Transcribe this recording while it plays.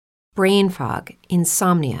brain fog,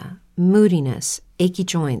 insomnia, moodiness, achy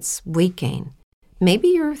joints, weight gain. Maybe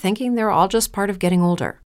you're thinking they're all just part of getting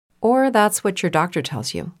older, or that's what your doctor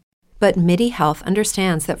tells you. But MIDI Health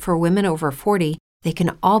understands that for women over 40, they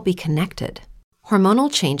can all be connected.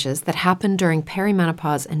 Hormonal changes that happen during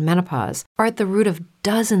perimenopause and menopause are at the root of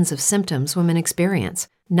dozens of symptoms women experience,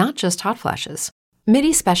 not just hot flashes.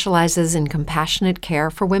 MIDI specializes in compassionate care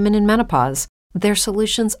for women in menopause. Their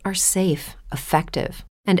solutions are safe, effective,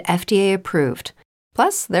 and FDA approved.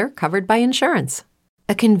 Plus, they're covered by insurance.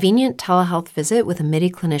 A convenient telehealth visit with a MIDI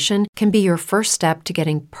clinician can be your first step to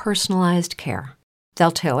getting personalized care.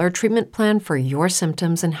 They'll tailor a treatment plan for your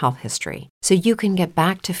symptoms and health history so you can get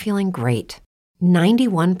back to feeling great.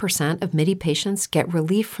 91% of MIDI patients get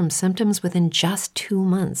relief from symptoms within just 2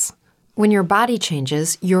 months. When your body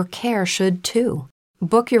changes, your care should too.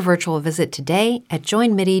 Book your virtual visit today at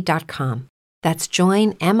joinmidi.com. That's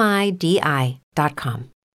joinmidi.com.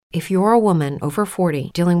 If you're a woman over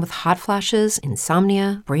 40 dealing with hot flashes,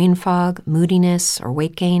 insomnia, brain fog, moodiness, or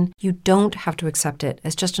weight gain, you don't have to accept it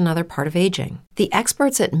as just another part of aging. The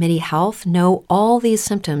experts at MIDI Health know all these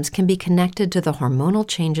symptoms can be connected to the hormonal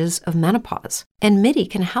changes of menopause, and MIDI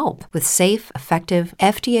can help with safe, effective,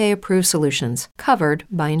 FDA-approved solutions covered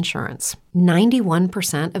by insurance.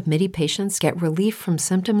 91% of MIDI patients get relief from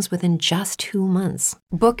symptoms within just 2 months.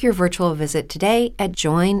 Book your virtual visit today at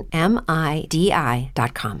joinmidi.com.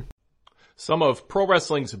 Some of pro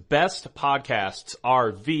wrestling's best podcasts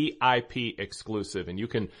are VIP exclusive, and you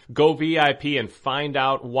can go VIP and find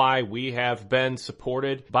out why we have been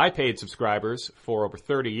supported by paid subscribers for over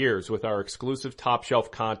 30 years with our exclusive top shelf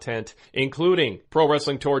content, including Pro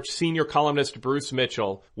Wrestling Torch senior columnist Bruce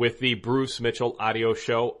Mitchell with the Bruce Mitchell Audio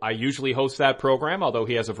Show. I usually host that program, although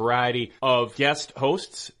he has a variety of guest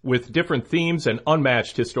hosts with different themes and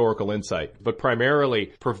unmatched historical insight, but primarily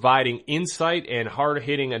providing insight and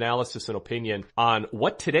hard-hitting analysis and opinion on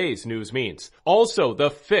what today's news means. Also, The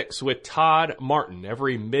Fix with Todd Martin.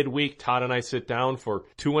 Every midweek, Todd and I sit down for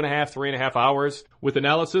 3.5 hours with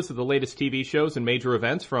analysis of the latest TV shows and major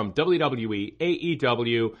events from WWE,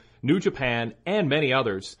 AEW, New Japan, and many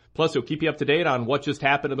others. Plus, he'll keep you up to date on what just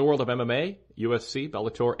happened in the world of MMA, UFC,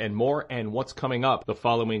 Bellator, and more, and what's coming up the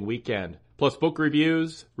following weekend. Plus, book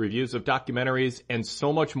reviews, reviews of documentaries, and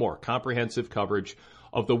so much more. Comprehensive coverage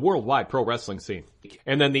of the worldwide pro wrestling scene.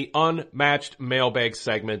 And then the unmatched mailbag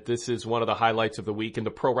segment. This is one of the highlights of the week in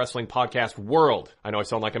the pro wrestling podcast world. I know I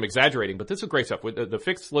sound like I'm exaggerating, but this is great stuff. The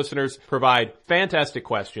Fixed listeners provide fantastic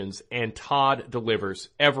questions, and Todd delivers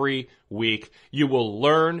every week. You will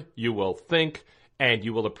learn, you will think, and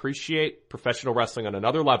you will appreciate professional wrestling on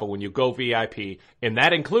another level when you go VIP. And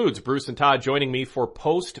that includes Bruce and Todd joining me for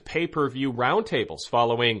post-pay-per-view roundtables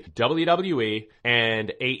following WWE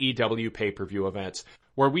and AEW pay-per-view events,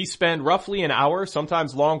 where we spend roughly an hour,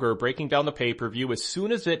 sometimes longer, breaking down the pay-per-view. As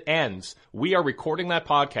soon as it ends, we are recording that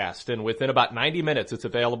podcast, and within about 90 minutes, it's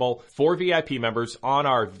available for VIP members on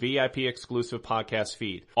our VIP exclusive podcast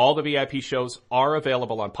feed. All the VIP shows are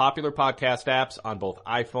available on popular podcast apps on both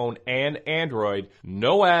iPhone and Android.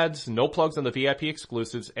 No ads, no plugs on the VIP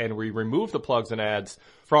exclusives, and we remove the plugs and ads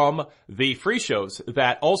from the free shows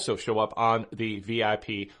that also show up on the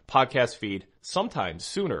VIP podcast feed sometimes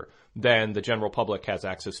sooner than the general public has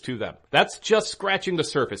access to them. That's just scratching the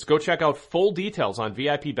surface. Go check out full details on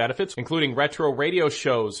VIP benefits, including retro radio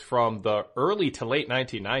shows from the early to late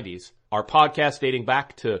 1990s, our podcast dating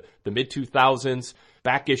back to the mid-2000s,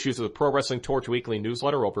 back issues of the Pro Wrestling Torch Weekly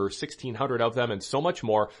newsletter, over 1,600 of them, and so much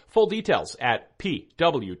more. Full details at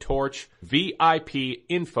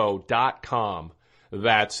pwtorchvipinfo.com.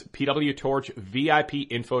 That's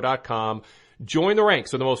pwtorchvipinfo.com. Join the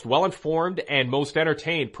ranks of the most well-informed and most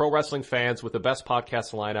entertained pro wrestling fans with the best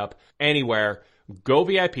podcast lineup anywhere. Go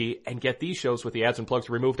VIP and get these shows with the ads and plugs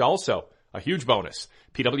removed also. A huge bonus.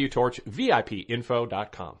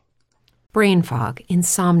 pwtorchvipinfo.com. Brain fog,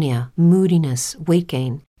 insomnia, moodiness, weight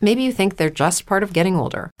gain. Maybe you think they're just part of getting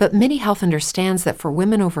older, but MIDI Health understands that for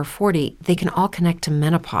women over 40, they can all connect to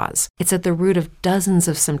menopause. It's at the root of dozens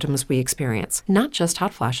of symptoms we experience, not just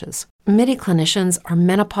hot flashes. MIDI clinicians are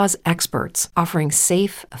menopause experts, offering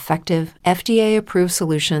safe, effective, FDA-approved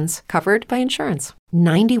solutions covered by insurance.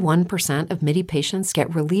 91% of MIDI patients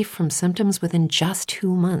get relief from symptoms within just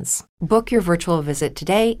 2 months. Book your virtual visit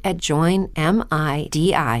today at joinmidi.com.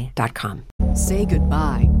 Say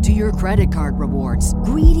goodbye to your credit card rewards.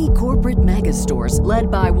 Greedy corporate mega stores, led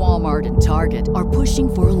by Walmart and Target, are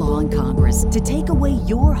pushing for a law in Congress to take away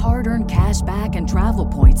your hard-earned cash back and travel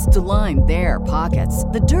points to line their pockets.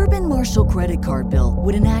 The Durbin Market Marshall credit card bill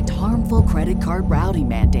would enact harmful credit card routing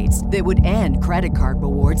mandates that would end credit card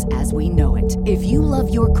rewards as we know it. If you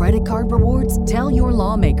love your credit card rewards, tell your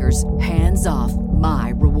lawmakers, hands off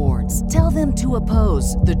my rewards. Tell them to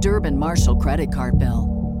oppose the Durbin-Marshall credit card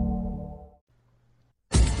bill.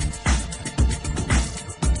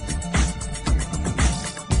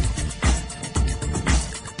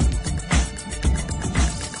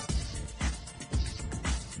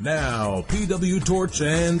 Now, PW Torch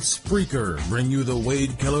and Spreaker bring you the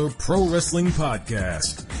Wade Keller Pro Wrestling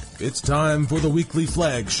Podcast. It's time for the weekly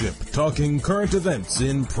flagship, talking current events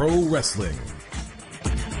in pro wrestling.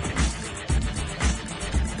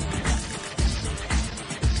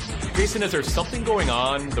 Jason, is there something going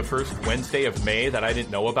on the first Wednesday of May that I didn't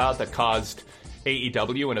know about that caused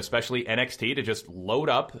AEW and especially NXT to just load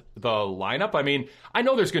up the lineup? I mean, I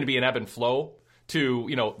know there's going to be an ebb and flow to,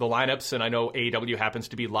 the lineups, and I know AEW happens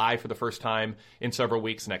to be live for the first time in several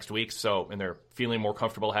weeks next week, and they're feeling more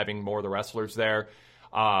comfortable having more of the wrestlers there.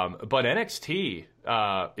 But NXT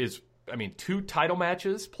is, 2 title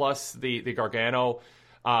matches plus the Gargano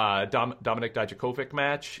Dominik Dijakovic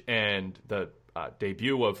match and the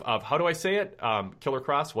debut of how do I say it? Killer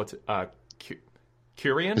Cross? What's it?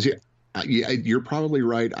 Kurian? Yeah, you're probably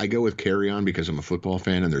right. I go with Carry-On because I'm a football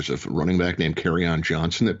fan, and there's a running back named Carry-On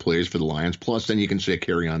Johnson that plays for the Lions. Plus, then you can say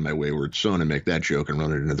Carry-On My Wayward Son and make that joke and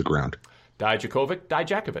run it into the ground.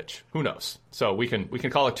 Dijakovic. Who knows? So we can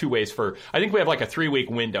call it 2 ways I think we have like a 3-week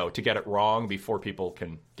window to get it wrong before people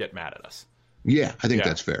can get mad at us. Yeah, I think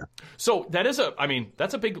that's fair. So that's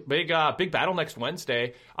a big battle next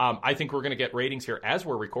Wednesday. I think we're going to get ratings here as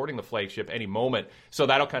we're recording the flagship any moment. So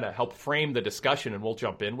that'll kind of help frame the discussion, and we'll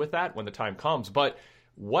jump in with that when the time comes. But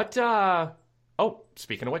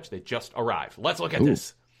speaking of which, they just arrived. Let's look at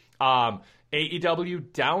this.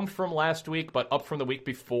 AEW down from last week, but up from the week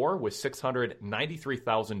before with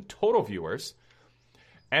 693,000 total viewers.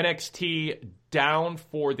 NXT down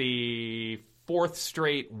for the 4th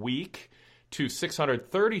straight week to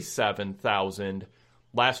 637,000.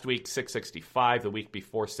 Last week, 665. The week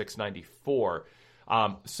before, 694.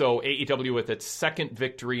 So AEW with its 2nd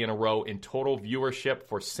victory in a row in total viewership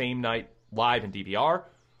for same night live and DVR.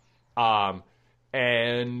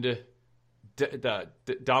 And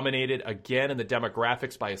dominated again in the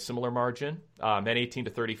demographics by a similar margin. Men 18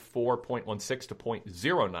 to 34, 0.16 to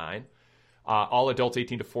 0.09. All adults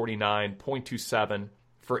 18 to 49, 0.27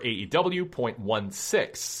 for AEW,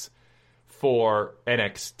 0.16 for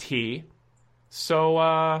NXT. So,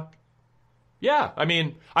 I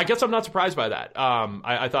guess I'm not surprised by that.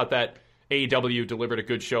 I thought that AEW delivered a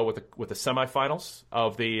good show with the semifinals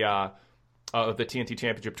of the TNT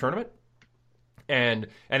Championship tournament. And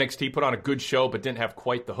NXT put on a good show but didn't have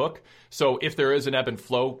quite the hook. So if there is an ebb and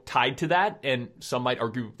flow tied to that, and some might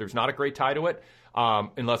argue there's not a great tie to it,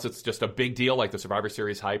 unless it's just a big deal like the Survivor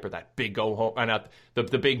Series hype or that big go-home,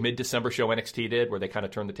 the big mid-December show NXT did where they kind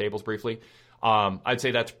of turned the tables briefly. I'd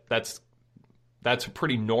say that's a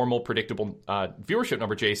pretty normal, predictable viewership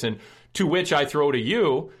number, Jason, to which I throw to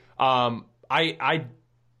you.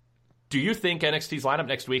 Do you think NXT's lineup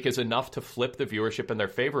next week is enough to flip the viewership in their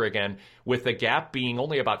favor again, with the gap being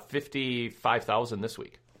only about 55,000 this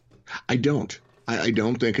week? I don't. I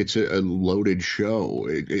don't think it's a loaded show.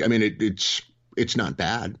 It's not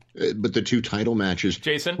bad, but the 2 title matches,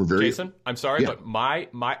 Jason, I'm sorry, but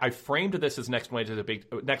I framed this as next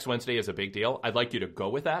Wednesday is a big deal. I'd like you to go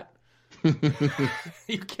with that.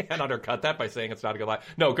 You can't undercut that by saying it's not a good line.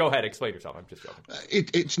 No, go ahead. Explain yourself. I'm just joking.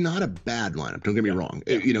 It's not a bad lineup. Don't get me wrong.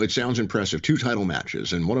 It sounds impressive. 2 title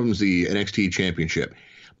matches, and one of them is the NXT Championship.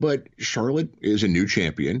 But Charlotte is a new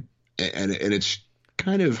champion, and it's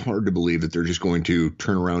kind of hard to believe that they're just going to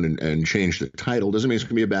turn around and change the title. Doesn't mean it's going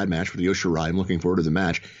to be a bad match for the Io Shirai. I'm looking forward to the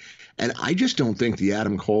match. And I just don't think the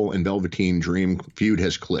Adam Cole and Velveteen Dream feud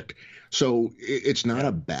has clicked. So it's not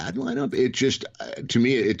a bad lineup. It just, to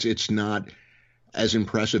me, it's not as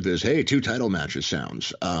impressive as, hey, 2 title matches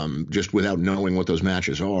sounds, just without knowing what those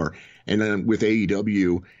matches are. And then with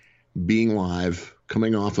AEW being live,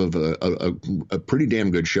 coming off of a pretty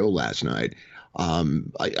damn good show last night,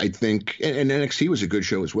 I think, and NXT was a good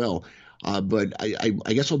show as well. But I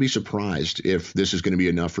guess I'll be surprised if this is going to be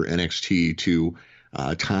enough for NXT to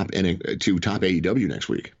top AEW next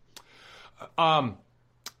week.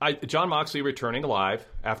 Jon Moxley returning live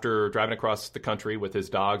after driving across the country with his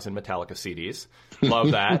dogs and Metallica CDs.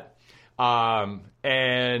 Love that.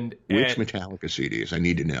 Which Metallica CDs? I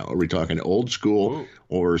need to know. Are we talking old school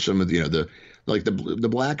or some of the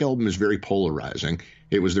Black Album is very polarizing.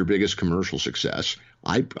 It was their biggest commercial success.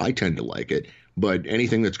 I tend to like it, But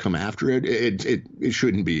anything that's come after it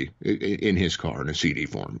shouldn't be in his car in a CD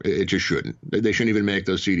form. It just shouldn't. They shouldn't even make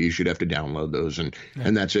those CDs. You'd have to download those, and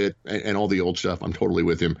that's it. And all the old stuff, I'm totally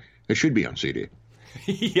with him. It should be on CD.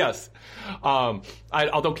 Yes.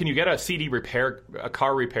 Although, can you get a CD repair, a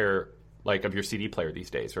car repair, like of your CD player these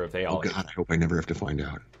days, or if they all? Oh God, I hope I never have to find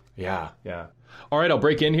out. Yeah. All right, I'll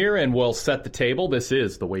break in here and we'll set the table. This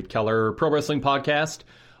is the Wade Keller Pro Wrestling Podcast,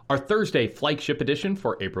 our Thursday flagship edition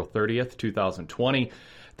for April 30th, 2020.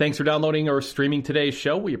 Thanks for downloading or streaming today's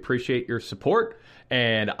show. We appreciate your support.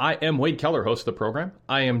 And I am Wade Keller, host of the program.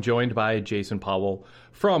 I am joined by Jason Powell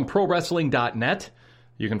from ProWrestling.net.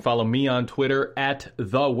 You can follow me on Twitter at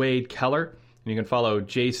The Wade Keller. And you can follow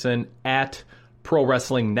Jason at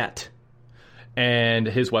ProWrestlingNet. And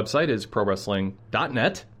his website is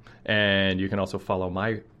ProWrestling.net. And you can also follow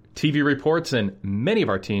my TV reports and many of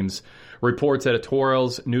our team's reports,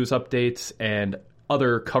 editorials, news updates, and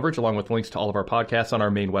other coverage, along with links to all of our podcasts on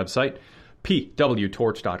our main website,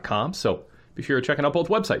 pwtorch.com. So be sure you're checking out both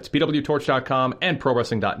websites, pwtorch.com and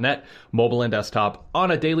ProWrestling.net, mobile and desktop,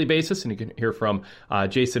 on a daily basis. And you can hear from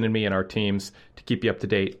Jason and me and our teams to keep you up to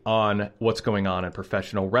date on what's going on in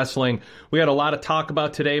professional wrestling. We had a lot of talk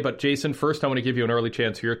about today, but Jason, first I want to give you an early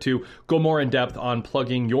chance here to go more in depth on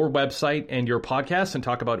plugging your website and your podcast and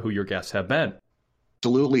talk about who your guests have been.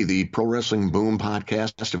 Absolutely. The Pro Wrestling Boom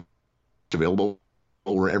podcast is available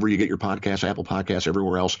wherever you get your podcasts, Apple Podcasts,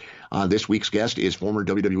 everywhere else. This week's guest is former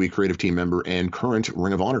WWE creative team member and current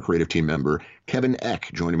Ring of Honor creative team member Kevin Eck,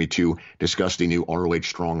 joining me to discuss the new ROH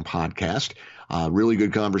Strong podcast. Really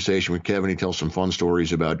good conversation with Kevin. He tells some fun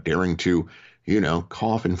stories about daring to,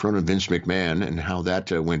 cough in front of Vince McMahon and how that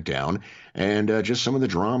went down, and just some of the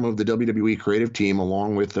drama of the WWE creative team,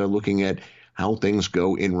 along with looking at how things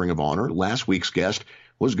go in Ring of Honor. Last week's guest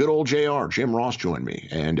was good old JR. Jim Ross joined me,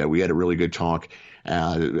 and we had a really good talk.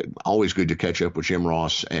 Always good to catch up with Jim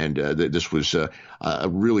Ross, and this was a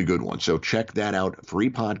really good one. So check that out. Free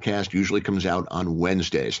podcast usually comes out on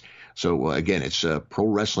Wednesdays. So again, it's Pro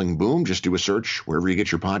Wrestling Boom. Just do a search wherever you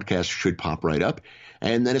get your podcast, should pop right up.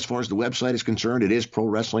 And then as far as the website is concerned, it is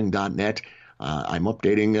ProWrestling.net. I'm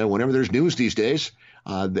updating whenever there's news these days.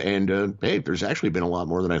 Hey, there's actually been a lot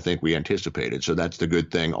more than I think we anticipated. So that's the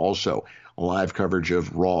good thing. Also, live coverage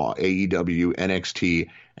of Raw, AEW, NXT,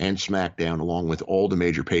 and SmackDown, along with all the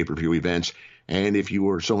major pay-per-view events. And if you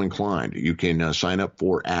are so inclined, you can sign up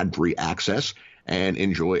for ad-free access and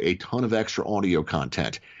enjoy a ton of extra audio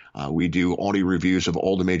content. We do audio reviews of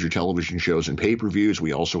all the major television shows and pay-per-views.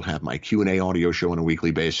 We also have my Q&A audio show on a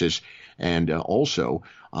weekly basis, and also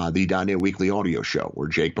the .NET Weekly Audio Show, where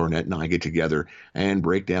Jake Barnett and I get together and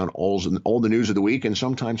break down all the news of the week, and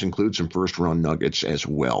sometimes include some first-round nuggets as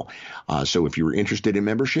well. So if you're interested in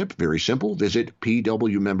membership, very simple, visit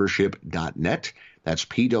pwmembership.net. That's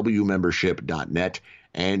pwmembership.net.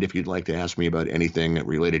 And if you'd like to ask me about anything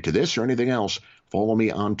related to this or anything else, follow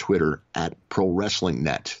me on Twitter at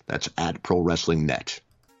ProWrestlingNet. That's at ProWrestlingNet.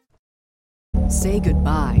 Say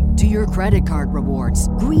goodbye to your credit card rewards.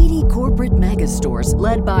 Greedy corporate mega stores,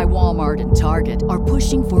 led by Walmart and Target, are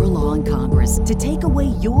pushing for a law in Congress to take away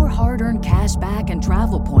your hard-earned cash back and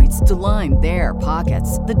travel points to line their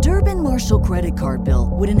pockets. The Durbin-Marshall credit card bill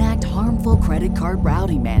would enact harmful credit card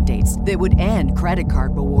routing mandates that would end credit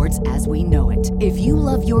card rewards as we know it. If you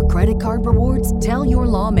love your credit card rewards, tell your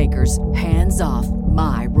lawmakers, hands off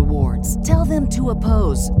my rewards. Tell them to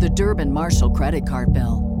oppose the Durbin-Marshall credit card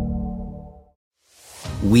bill.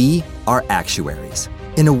 We are actuaries.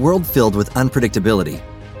 In a world filled with unpredictability,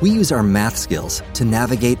 we use our math skills to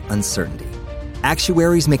navigate uncertainty.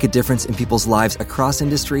 Actuaries make a difference in people's lives across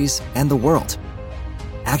industries and the world.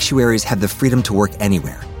 Actuaries have the freedom to work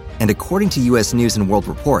anywhere, and according to U.S. News & World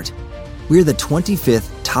Report, we're the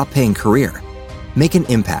 25th top-paying career. Make an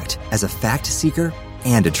impact as a fact seeker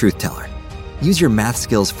and a truth teller. Use your math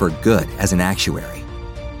skills for good as an actuary.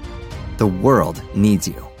 The world needs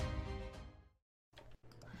you.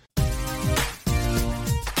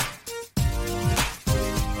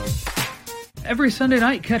 Every Sunday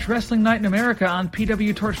night, catch Wrestling Night in America on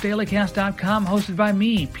PWTorchDailyCast.com, hosted by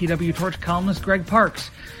me, PW Torch columnist Greg Parks.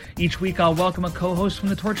 Each week, I'll welcome a co-host from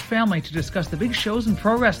the Torch family to discuss the big shows in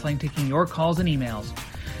pro wrestling, taking your calls and emails.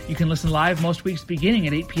 You can listen live most weeks beginning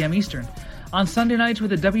at 8 p.m. Eastern. On Sunday nights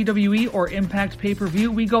with a WWE or Impact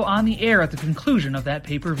pay-per-view, we go on the air at the conclusion of that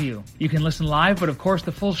pay-per-view. You can listen live, but of course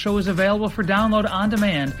the full show is available for download on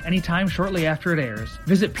demand anytime shortly after it airs.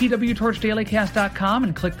 Visit PWTorchDailyCast.com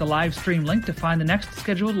and click the live stream link to find the next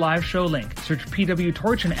scheduled live show link. Search PW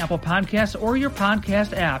Torch in Apple Podcasts or your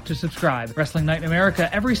podcast app to subscribe. Wrestling Night in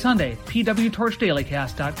America every Sunday,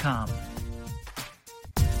 PWTorchDailyCast.com.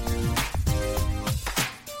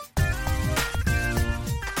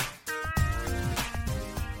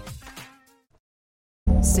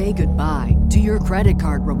 say goodbye to your credit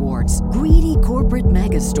card rewards. Greedy corporate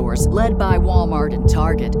mega stores, led by Walmart and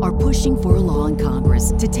Target, are pushing for a law in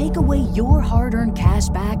Congress to take away your hard-earned cash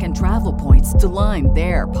back and travel points to line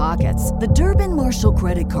their pockets. The Durbin-Marshall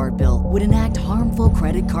credit card bill would enact harmful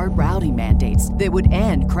credit card routing mandates that would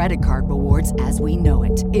end credit card rewards as we know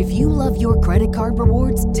it. If you love your credit card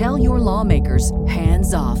rewards, tell your lawmakers,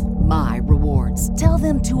 hands off my rewards. Tell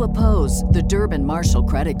them to oppose the Durbin-Marshall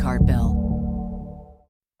credit card bill.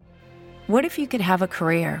 What if you could have a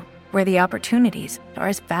career where the opportunities are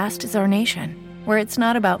as vast as our nation, where it's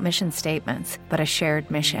not about mission statements, but a shared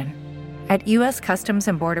mission? At U.S. Customs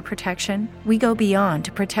and Border Protection, we go beyond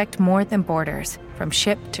to protect more than borders. From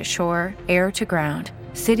ship to shore, air to ground,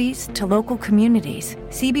 cities to local communities,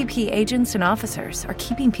 CBP agents and officers are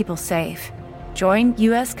keeping people safe. Join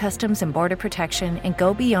U.S. Customs and Border Protection and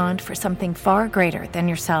go beyond for something far greater than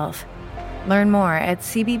yourself. Learn more at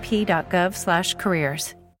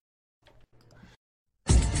cbp.gov/careers.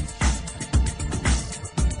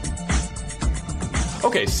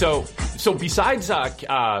 Okay, so besides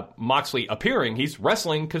Moxley appearing, he's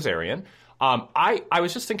wrestling Kazarian. I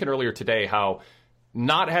was just thinking earlier today how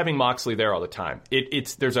not having Moxley there all the time,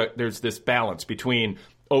 there's this balance between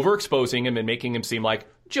overexposing him and making him seem like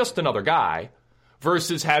just another guy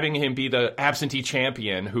versus having him be the absentee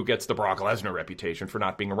champion who gets the Brock Lesnar reputation for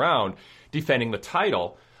not being around defending the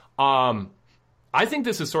title. I think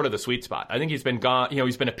this is sort of the sweet spot. I think he's been gone.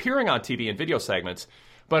 He's been appearing on TV in video segments,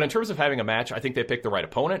 but in terms of having a match, I think they picked the right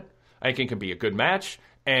opponent. I think it can be a good match,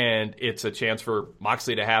 and it's a chance for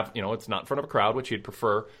Moxley to have, it's not in front of a crowd, which he'd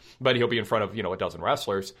prefer, but he'll be in front of, a dozen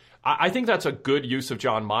wrestlers. I think that's a good use of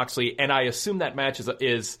Jon Moxley, and I assume that match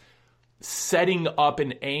is setting up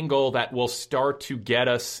an angle that will start to give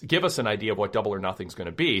us an idea of what Double or Nothing's going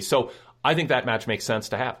to be. So I think that match makes sense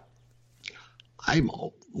to have. I'm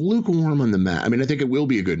lukewarm on the match. I mean, I think it will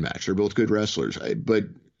be a good match. They're both good wrestlers, but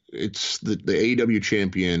it's the AEW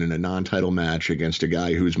champion in a non-title match against a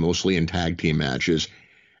guy who's mostly in tag team matches,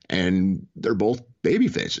 and they're both baby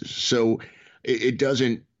faces. So it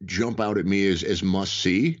doesn't jump out at me as must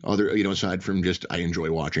see, aside from just I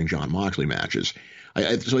enjoy watching Jon Moxley matches.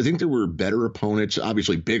 So I think there were better opponents,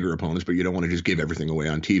 obviously bigger opponents, but you don't want to just give everything away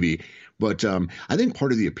on TV. But I think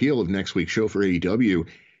part of the appeal of next week's show for AEW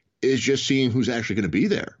is just seeing who's actually going to be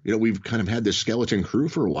there. We've kind of had this skeleton crew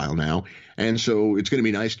for a while now, and so it's going to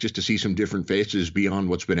be nice just to see some different faces beyond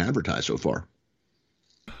what's been advertised so far.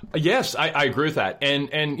 Yes, I agree with that.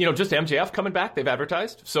 And just MJF coming back, they've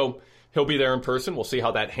advertised. So he'll be there in person. We'll see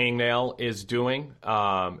how that hangnail is doing.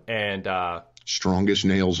 Strongest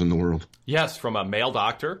nails in the world. Yes, from a male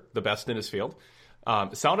doctor, the best in his field.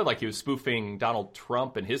 It sounded like he was spoofing Donald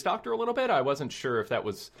Trump and his doctor a little bit. I wasn't sure if that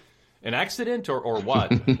was an accident or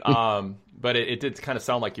what. But it did kind of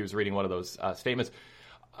sound like he was reading one of those statements.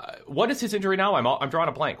 What is his injury now? I'm drawing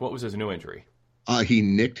a blank. What was his new injury? He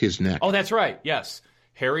nicked his neck. Oh, that's right. Yes.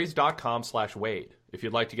 Harrys.com/Wade. If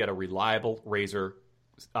you'd like to get a reliable razor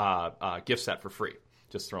gift set for free.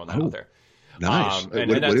 Just throwing that out there. Nice. What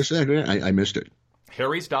is that? I missed it.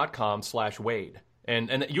 Harrys.com/Wade.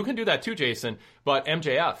 And you can do that too, Jason. But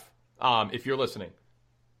MJF, if you're listening,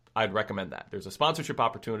 I'd recommend that. There's a sponsorship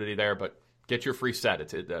opportunity there, but get your free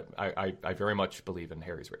set. I very much believe in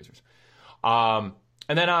Harry's razors. And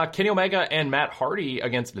then Kenny Omega and Matt Hardy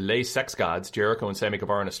against Les Sex Gods, Jericho and Sammy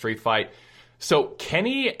Guevara in a street fight. So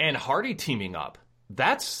Kenny and Hardy teaming up,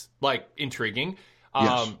 that's intriguing.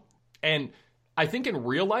 Yes. And I think in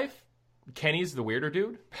real life, Kenny's the weirder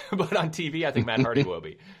dude, but on TV, I think Matt Hardy will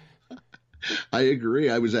be. I agree.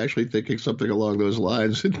 I was actually thinking something along those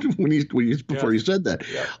lines before you said that.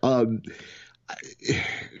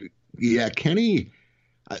 Yeah, Kenny.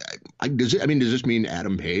 Does this mean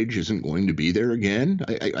Adam Page isn't going to be there again?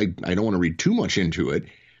 I don't want to read too much into it,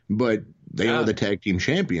 but they are the tag team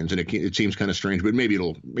champions, and it seems kind of strange. But maybe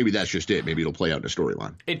that's just it. Maybe it'll play out in a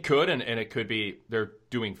storyline. It could, and it could be they're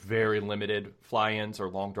doing very limited fly-ins or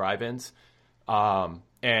long drive-ins.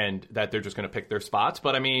 And that they're just going to pick their spots.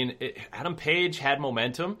 But I mean, Adam Page had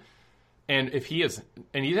momentum, and if he is,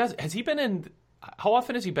 and has he been in? How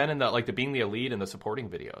often has he been in the being the elite and the supporting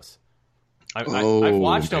videos? I've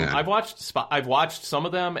watched them. I've watched some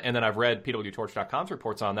of them, and then I've read PWTorch.com's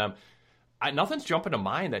reports on them. Nothing's jumping to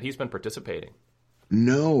mind that he's been participating.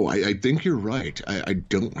 No, I think you're right. I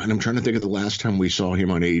don't, and I'm trying to think of the last time we saw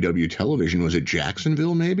him on AEW television. Was it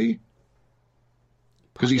Jacksonville, maybe?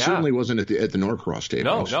 Because he certainly wasn't at the Norcross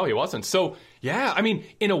tapings. No, he wasn't. So, yeah, I mean,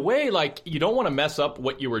 in a way, you don't want to mess up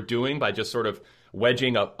what you were doing by just sort of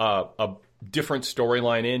wedging a different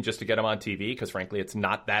storyline in just to get him on TV, because, frankly, it's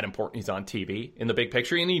not that important he's on TV in the big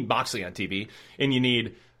picture. You need Moxley on TV, and you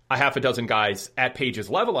need a half a dozen guys at Page's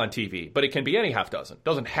level on TV, but it can be any half dozen. It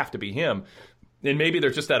doesn't have to be him. And maybe they're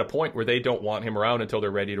just at a point where they don't want him around until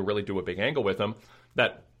they're ready to really do a big angle with him.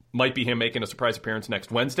 That might be him making a surprise appearance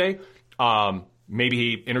next Wednesday. Maybe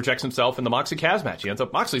he interjects himself in the Moxley Kaz match. He ends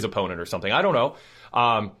up Moxley's opponent or something. I don't know.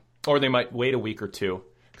 Or they might wait a week or two,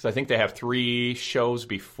 because I think they have 3 shows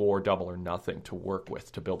before Double or Nothing to work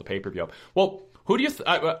with to build a pay-per-view up. Well, who do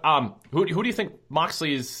you think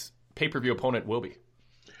Moxley's pay-per-view opponent will be?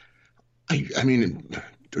 I mean,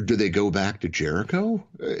 do they go back to Jericho?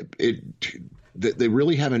 They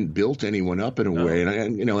really haven't built anyone up in a way,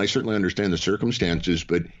 and I certainly understand the circumstances,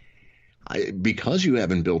 but because you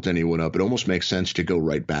haven't built anyone up, it almost makes sense to go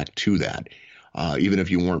right back to that, even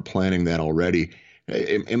if you weren't planning that already.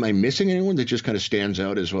 Am I missing anyone that just kind of stands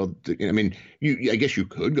out as well? I mean, I guess you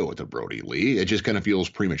could go with the Brody Lee. It just kind of feels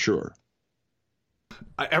premature.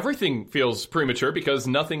 Everything feels premature because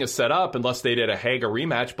nothing is set up unless they did a Hager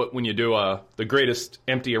rematch. But when you do the greatest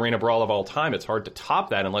empty arena brawl of all time, it's hard to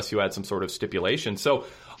top that unless you had some sort of stipulation. So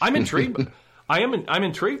I'm intrigued. I'm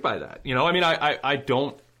intrigued by that. I mean, I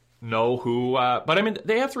don't know who, but I mean,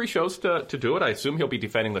 they have 3 shows to do it. I assume he'll be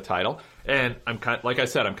defending the title. And I'm kind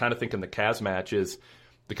of thinking the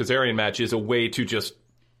Kazarian match is a way to just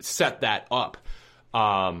set that up.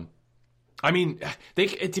 I mean,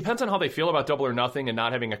 it depends on how they feel about Double or Nothing and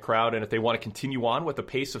not having a crowd, and if they want to continue on with the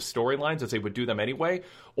pace of storylines as they would do them anyway,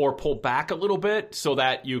 or pull back a little bit so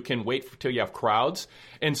that you can wait till you have crowds.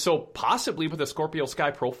 And so possibly with the Scorpio Sky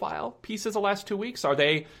profile pieces the last 2 weeks, are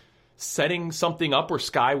they setting something up where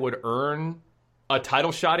Sky would earn a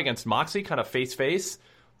title shot against Moxley, kind of face-face,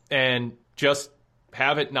 and just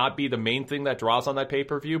have it not be the main thing that draws on that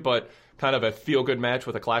pay-per-view, but kind of a feel-good match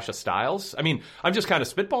with a clash of styles? I mean, I'm just kind of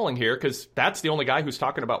spitballing here because that's the only guy who's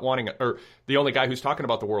talking about the only guy who's talking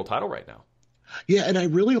about the world title right now. Yeah, and I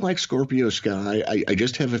really like Scorpio Sky. I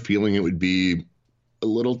just have a feeling it would be a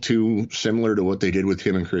little too similar to what they did with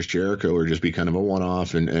him and Chris Jericho, or just be kind of a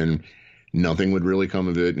one-off and nothing would really come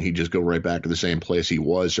of it, and he'd just go right back to the same place he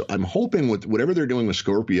was. So I'm hoping with whatever they're doing with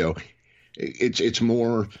Scorpio, it's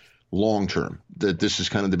more long-term, that this is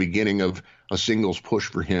kind of the beginning of a singles push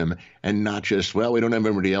for him, and not just, well, we don't have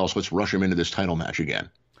anybody else, let's rush him into this title match again.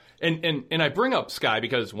 And I bring up Sky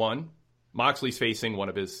because, 1, Moxley's facing one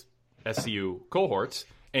of his SCU cohorts,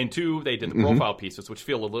 and 2, they did the profile pieces, which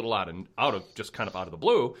feel a little out of the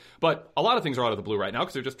blue. But a lot of things are out of the blue right now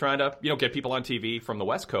because they're just trying to get people on TV from the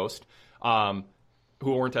West Coast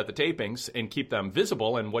who weren't at the tapings and keep them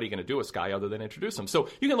visible. And what are you going to do with Sky other than introduce them? So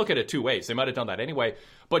you can look at it 2 ways. They might have done that anyway,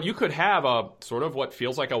 but you could have a sort of what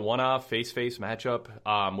feels like a one-off face-face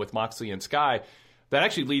matchup with Moxley and Sky that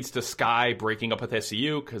actually leads to Sky breaking up with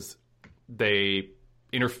SCU because their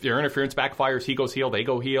interference backfires. He goes heel, they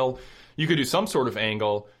go heel. You could do some sort of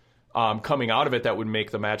angle coming out of it that would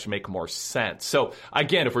make the match make more sense. So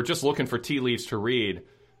again, if we're just looking for tea leaves to read,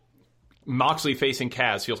 Moxley facing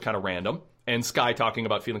Kaz feels kind of random, and Sky talking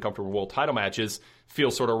about feeling comfortable in world title matches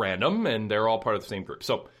feels sort of random, and they're all part of the same group.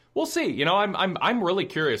 So we'll see. I'm really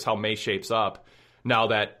curious how May shapes up now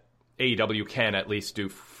that AEW can at least do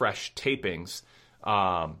fresh tapings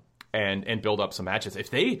and build up some matches.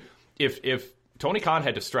 If Tony Khan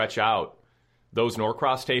had to stretch out those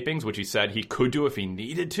Norcross tapings, which he said he could do if he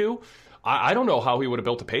needed to, I don't know how he would have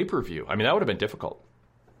built a pay-per-view. I mean, that would have been difficult.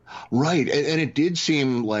 Right, and it did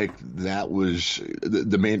seem like that was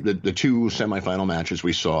the 2 semifinal matches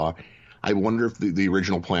we saw. I wonder if the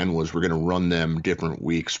original plan was we're going to run them different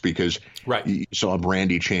weeks, because you saw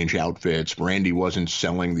Brandy change outfits. Brandy wasn't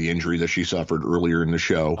selling the injury that she suffered earlier in the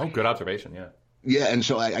show. Oh, good observation, yeah. Yeah, and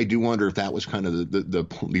so I do wonder if that was kind of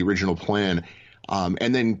the original plan.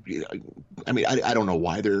 And then, I mean, I don't know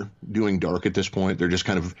why they're doing Dark at this point. They're just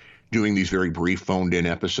kind of doing these very brief phoned-in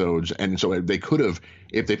episodes. And so they could have,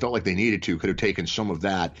 if they felt like they needed to, could have taken some of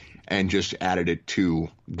that and just added it to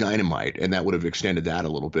Dynamite, and that would have extended that a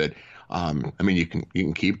little bit. I mean, you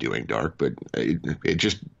can keep doing Dark, but it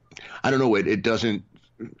just, I don't know, it doesn't.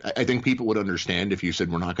 I think people would understand if you said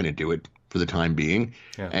we're not going to do it for the time being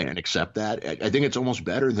and accept that. I think it's almost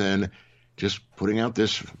better than just putting out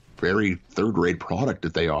this very third-rate product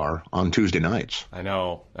that they are on Tuesday nights. I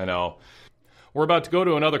know. We're about to go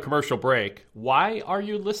to another commercial break. Why are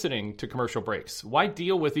you listening to commercial breaks? Why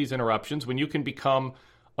deal with these interruptions when you can become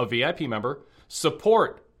a VIP member,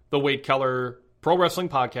 support the Wade Keller Pro Wrestling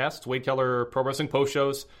Podcast, Wade Keller Pro Wrestling Post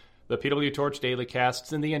Shows, the PW Torch Daily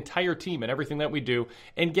Casts, and the entire team and everything that we do,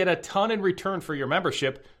 and get a ton in return for your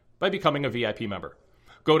membership by becoming a VIP member.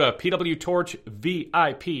 Go to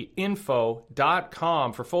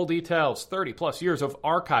pwtorchvipinfo.com for full details. 30-plus years of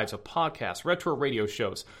archives of podcasts, retro radio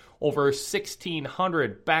shows, over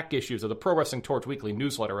 1,600 back issues of the Pro Wrestling Torch Weekly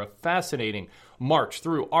newsletter, a fascinating march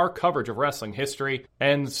through our coverage of wrestling history,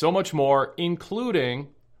 and so much more, including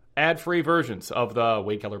ad-free versions of the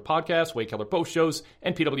Wade Keller podcast, Wade Keller post shows,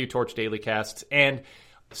 and PW Torch daily casts, and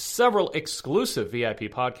several exclusive VIP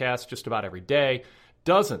podcasts just about every day,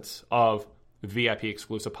 dozens of VIP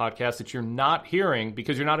exclusive podcasts that you're not hearing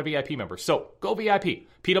because you're not a VIP member. So go VIP,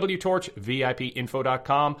 PW Torch,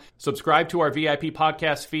 VIPinfo.com. Subscribe to our VIP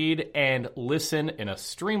podcast feed and listen in a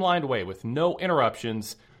streamlined way with no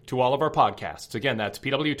interruptions to all of our podcasts. Again, that's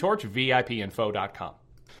PW Torch, VIPinfo.com.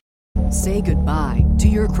 Say goodbye to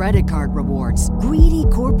your credit card rewards. Greedy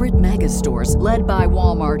corporate mega stores, led by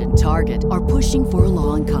Walmart and Target, are pushing for a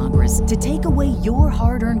law in Congress to take away your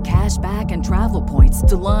hard-earned cash back and travel points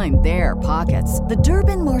to line their pockets. The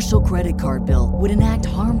Durbin-Marshall credit card bill would enact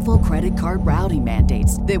harmful credit card routing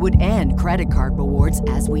mandates that would end credit card rewards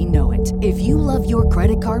as we know it. If you love your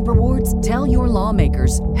credit card rewards, tell your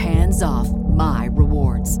lawmakers, hands off my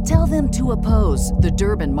rewards. Tell them to oppose the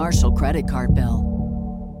Durbin-Marshall credit card bill.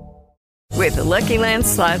 With the Lucky Land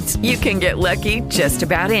Slots, you can get lucky just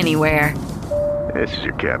about anywhere. This is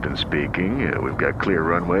your captain speaking. We've got clear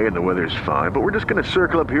runway and the weather's fine, but we're just going to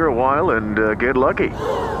circle up here a while and get lucky.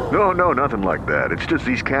 No, nothing like that. It's just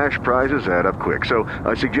these cash prizes add up quick. So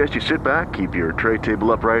I suggest you sit back, keep your tray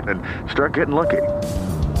table upright, and start getting lucky.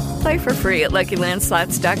 Play for free at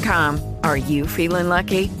LuckyLandSlots.com. Are you feeling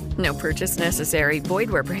lucky? No purchase necessary. Void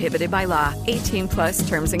where prohibited by law. 18 plus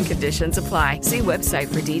terms and conditions apply. See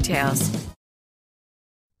website for details.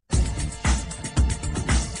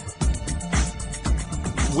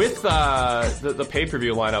 With the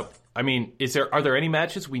pay-per-view lineup, I mean, are there any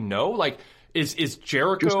matches we know? Like, is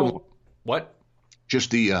Jericho what?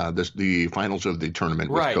 Just the finals of the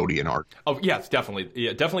tournament with Cody and Art. Oh yes, definitely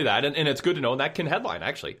that, and it's good to know. And that can headline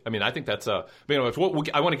actually. I mean, I think that's I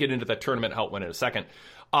want to get into that tournament outline in a second.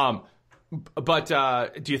 But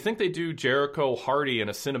do you think they do Jericho Hardy in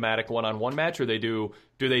a cinematic one-on-one match, or do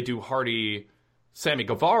they do Hardy Sammy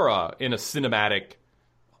Guevara in a cinematic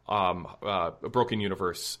Broken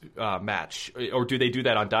Universe match, or do they do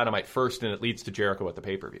that on Dynamite first and it leads to Jericho at the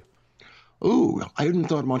pay-per-view? Ooh, I hadn't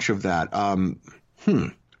thought much of that.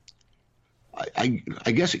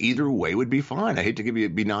 I guess either way would be fine. I hate to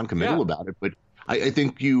be non-committal about it, but I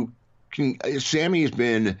think you can. Sammy has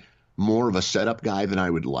been more of a setup guy than I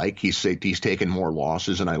would like. He's taken more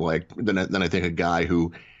losses than I think a guy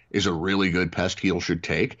who is a really good pest heel should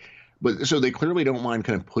take. But so they clearly don't mind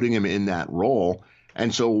kind of putting him in that role.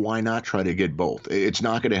 And so why not try to get both? It's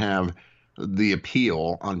not going to have the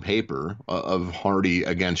appeal on paper of Hardy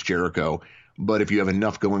against Jericho. But if you have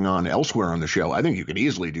enough going on elsewhere on the show, I think you could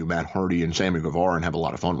easily do Matt Hardy and Sammy Guevara and have a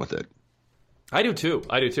lot of fun with it. I do too.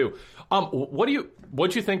 What do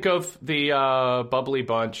you think of the Bubbly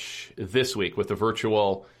Bunch this week with the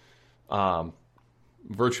virtual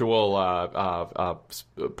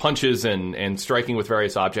punches and striking with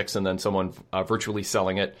various objects, and then someone virtually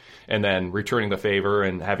selling it and then returning the favor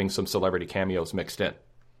and having some celebrity cameos mixed in?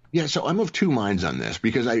 Yeah, so I'm of two minds on this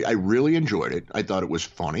because I really enjoyed it. I thought it was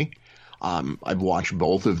funny. I've watched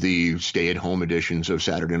both of the stay-at-home editions of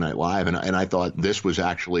Saturday Night Live, and I thought this was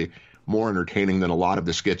actually more entertaining than a lot of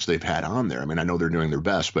the skits they've had on there. I mean, I know they're doing their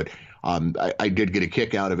best, but I did get a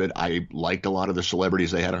kick out of it. I liked a lot of the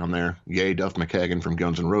celebrities they had on there. Yay, Duff McKagan from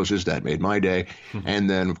Guns N' Roses. That made my day. Mm-hmm. And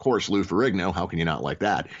then, of course, Lou Ferrigno. How can you not like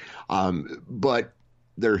that? But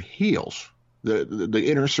they're heels. The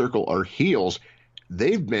inner circle are heels.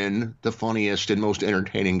 They've been the funniest and most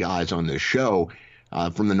entertaining guys on this show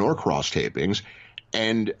from the Norcross tapings.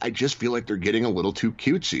 And I just feel like they're getting a little too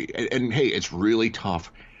cutesy. And hey, it's really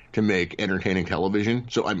tough to make entertaining television.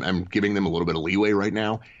 So I'm giving them a little bit of leeway right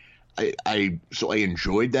now. I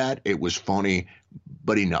enjoyed that. It was funny,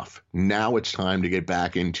 but enough. Now it's time to get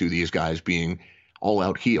back into these guys being all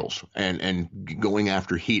out heels and going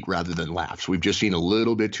after heat rather than laughs. We've just seen a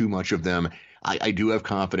little bit too much of them. I do have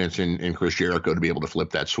confidence in Chris Jericho to be able to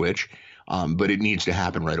flip that switch. But it needs to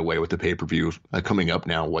happen right away with the pay-per-view coming up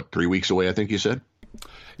now, 3 weeks away, I think you said?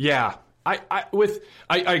 Yeah. I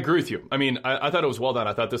agree with you. I mean, I thought it was well done.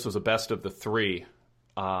 I thought this was the best of the three.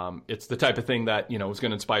 It's the type of thing that, is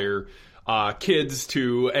going to inspire kids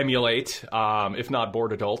to emulate, if not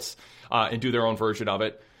bored adults, and do their own version of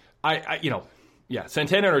it.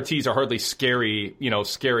 Santana and Ortiz are hardly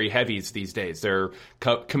scary heavies these days. They're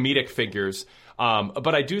comedic figures.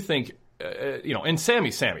 But I do think, and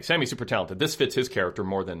Sammy's super talented. This fits his character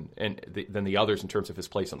more than the others in terms of his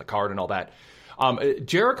place on the card and all that.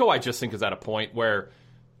 Jericho, I just think, is at a point where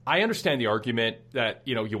I understand the argument that,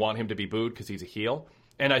 you want him to be booed because he's a heel.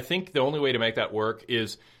 And I think the only way to make that work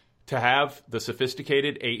is to have the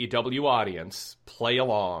sophisticated AEW audience play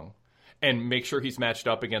along and make sure he's matched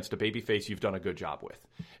up against a babyface you've done a good job with.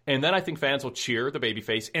 And then I think fans will cheer the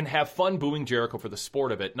babyface and have fun booing Jericho for the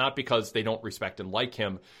sport of it, not because they don't respect and like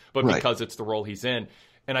him, but because it's the role he's in.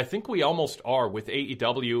 And I think we almost are with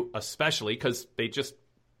AEW, especially because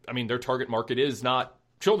their target market is not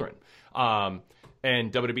children.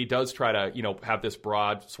 And WWE does try to, have this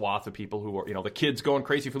broad swath of people who are, the kids going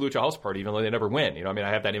crazy for Lucha House Party, even though they never win. I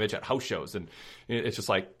have that image at house shows, and it's just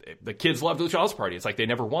like the kids love Lucha House Party. It's like they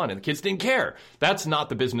never won, and the kids didn't care. That's not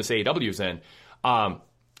the business AEW's in.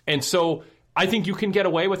 And so I think you can get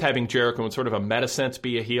away with having Jericho in sort of a meta sense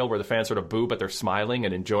be a heel where the fans sort of boo, but they're smiling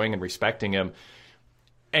and enjoying and respecting him,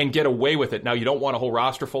 and get away with it. Now, you don't want a whole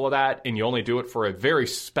roster full of that, and you only do it for a very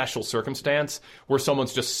special circumstance where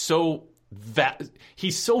someone's just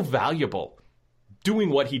he's so valuable doing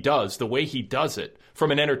what he does, the way he does it, from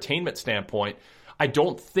an entertainment standpoint. I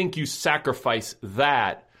don't think you sacrifice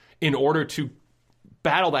that in order to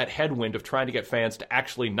battle that headwind of trying to get fans to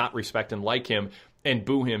actually not respect and like him and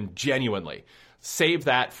boo him genuinely. Save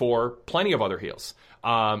that for plenty of other heels.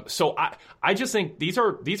 So I just think these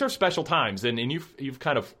are special times, and you've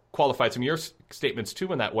kind of qualified some of your statements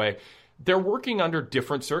too in that way. They're working under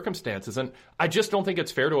different circumstances, and I just don't think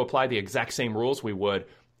it's fair to apply the exact same rules we would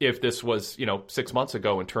if this was 6 months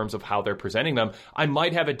ago in terms of how they're presenting them. I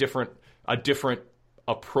might have a different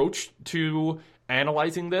approach to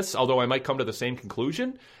analyzing this, although I might come to the same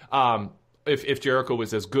conclusion. If Jericho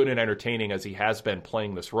was as good and entertaining as he has been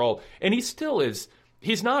playing this role, and he still is.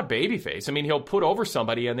 He's not babyface. He'll put over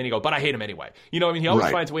somebody and then he go, but I hate him anyway. He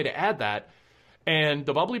always finds a way to add that. And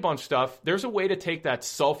the Bubbly Bunch stuff, there's a way to take that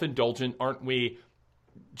self-indulgent,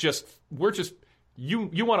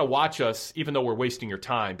 you want to watch us even though we're wasting your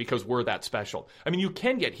time because we're that special. You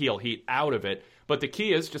can get heel heat out of it, but the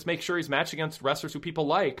key is just make sure he's matched against wrestlers who people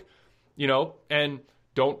like, and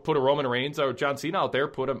don't put a Roman Reigns or John Cena out there,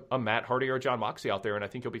 put a Matt Hardy or a John Moxley out there, and I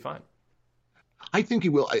think he'll be fine. I think he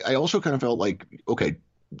will. I also kind of felt like, okay,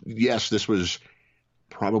 yes, this was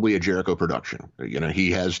probably a Jericho production. He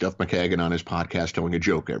has Duff McKagan on his podcast telling a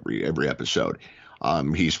joke every episode.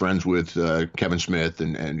 He's friends with Kevin Smith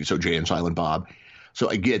and so Jay and Silent Bob. So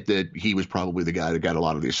I get that he was probably the guy that got a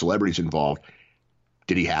lot of these celebrities involved.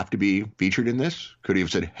 Did he have to be featured in this? Could he have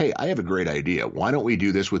said, hey, I have a great idea. Why don't we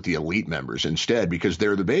do this with the Elite members instead because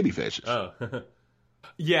they're the baby faces? Oh,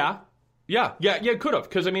 yeah. Yeah, it could have,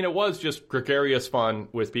 because, it was just gregarious fun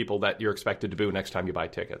with people that you're expected to boo next time you buy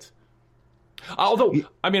tickets. Although,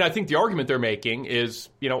 I think the argument they're making is,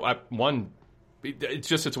 it's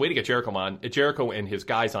a way to get Jericho and his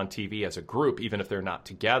guys on TV as a group, even if they're not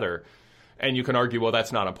together. And you can argue, well,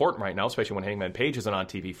 that's not important right now, especially when Hangman Page isn't on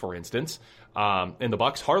TV, for instance. And the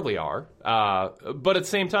Bucks hardly are. But at the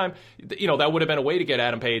same time, that would have been a way to get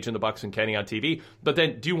Adam Page and the Bucks and Kenny on TV. But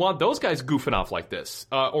then do you want those guys goofing off like this?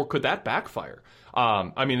 Or could that backfire?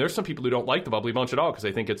 There's some people who don't like the Bubbly Bunch at all because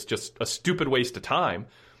they think it's just a stupid waste of time.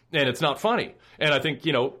 And it's not funny. And I think,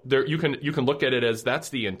 you can look at it as that's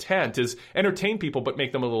the intent, is entertain people but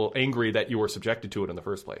make them a little angry that you were subjected to it in the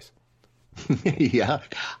first place. Yeah,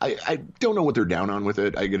 I don't know what they're down on with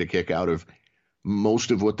it. I get a kick out of most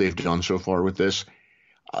of what they've done so far with this.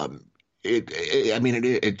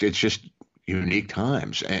 It's just unique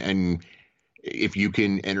times. And if you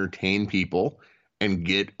can entertain people and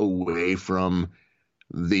get away from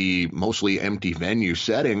the mostly empty venue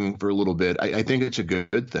setting for a little bit, I think it's a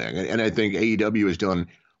good thing. And I think AEW has done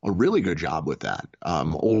a really good job with that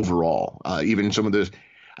overall. Even some of this,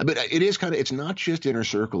 but it is it's not just Inner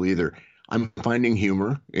Circle either. I'm finding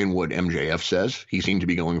humor in what MJF says. He seemed to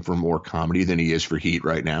be going for more comedy than he is for heat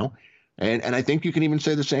right now. And I think you can even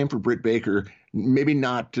say the same for Britt Baker, maybe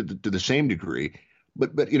not to the same degree,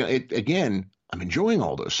 but again, I'm enjoying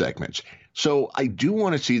all those segments. So I do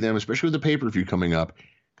want to see them, especially with the pay-per-view coming up,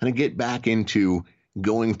 kind of get back into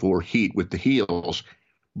going for heat with the heels,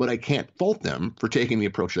 but I can't fault them for taking the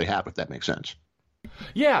approach they have, if that makes sense.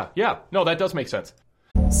 Yeah. No, that does make sense.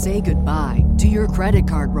 Say goodbye to your credit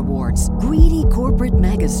card rewards. Greedy corporate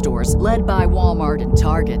mega stores, led by Walmart and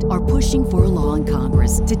Target, are pushing for a law in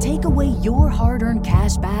Congress to take away your hard-earned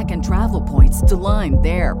cash back and travel points to line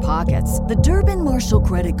their pockets. The Durbin-Marshall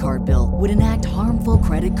credit card bill would enact harmful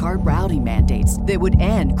credit card routing mandates that would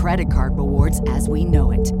end credit card rewards as we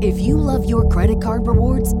know it. If you love your credit card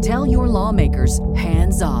rewards, tell your lawmakers,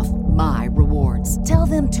 hands off my rewards. Tell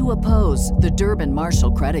them to oppose the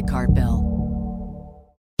Durbin-Marshall credit card bill.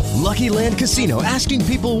 Lucky Land Casino, asking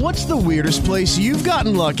people, what's the weirdest place you've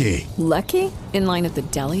gotten lucky? Lucky? In line at the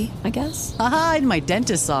deli, I guess? Aha, in my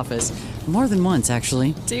dentist's office. More than once,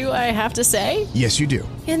 actually. Do I have to say? Yes, you do.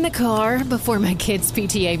 In the car before my kids'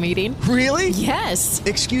 PTA meeting. Really? Yes.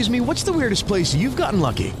 Excuse me, what's the weirdest place you've gotten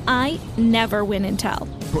lucky? I never win and tell.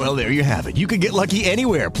 Well, there you have it. You can get lucky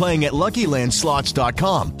anywhere, playing at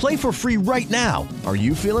LuckyLandSlots.com. Play for free right now. Are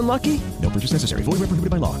you feeling lucky? No purchase necessary. Void where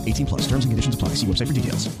prohibited by law. 18+. Terms and conditions apply. See website for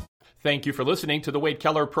details. Thank you for listening to the Wade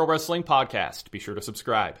Keller Pro Wrestling Podcast. Be sure to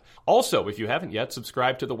subscribe. Also, if you haven't yet,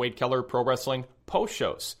 subscribe to the Wade Keller Pro Wrestling post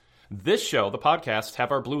shows. This show, the podcasts,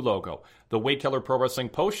 have our blue logo. The Wade Keller Pro Wrestling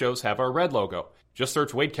post shows have our red logo. Just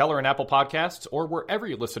search Wade Keller in Apple Podcasts or wherever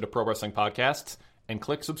you listen to pro wrestling podcasts and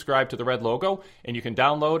click subscribe to the red logo, and you can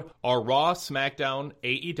download our Raw, SmackDown,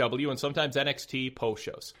 AEW, and sometimes NXT post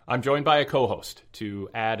shows. I'm joined by a co-host to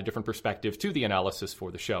add a different perspective to the analysis for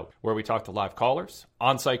the show, where we talk to live callers,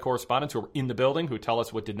 on-site correspondents who are in the building who tell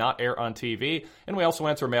us what did not air on TV, and we also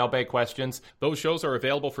answer mailbag questions. Those shows are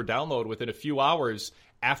available for download within a few hours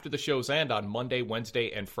after the shows end on Monday,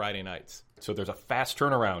 Wednesday, and Friday nights. So there's a fast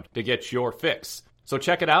turnaround to get your fix. So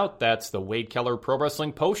check it out. That's the Wade Keller Pro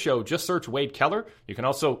Wrestling Post Show. Just search Wade Keller. You can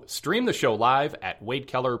also stream the show live at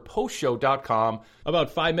WadeKellerPostShow.com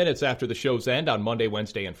about 5 minutes after the shows end on Monday,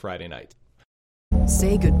 Wednesday, and Friday night.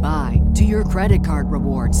 Say goodbye to your credit card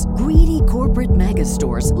rewards. Greedy corporate mega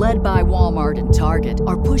stores, led by Walmart and Target,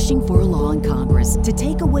 are pushing for a law in Congress to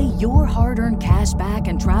take away your hard-earned cash back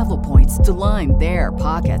and travel points to line their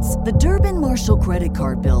pockets. The Durbin-Marshall credit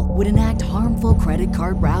card bill would enact harmful credit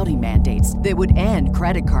card routing mandates that would end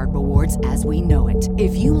credit card rewards as we know it.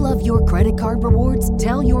 If you love your credit card rewards,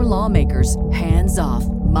 tell your lawmakers, hands off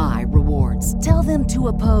my rewards. Tell them to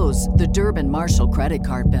oppose the Durbin-Marshall credit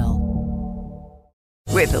card bill.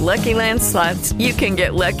 With the Lucky Land Slots, you can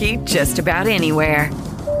get lucky just about anywhere.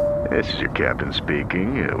 This is your captain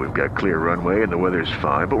speaking. We've got clear runway and the weather's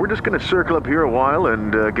fine, but we're just going to circle up here a while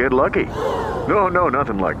and get lucky. No,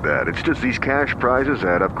 nothing like that. It's just these cash prizes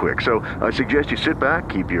add up quick. So I suggest you sit back,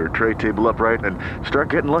 keep your tray table upright, and start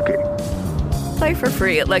getting lucky. Play for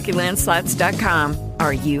free at LuckyLandSlots.com.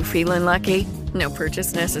 Are you feeling lucky? No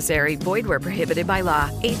purchase necessary. Void where prohibited by law.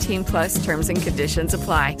 18+ terms and conditions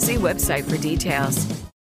apply. See website for details.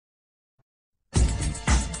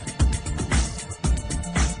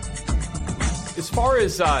 As far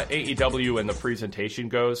as AEW and the presentation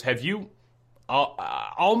goes, have you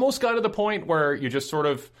almost got to the point where you just sort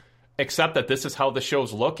of accept that this is how the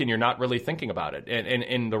shows look and you're not really thinking about it?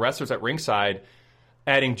 And the wrestlers at ringside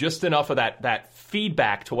adding just enough of that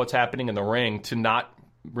feedback to what's happening in the ring to not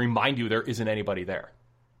remind you there isn't anybody there.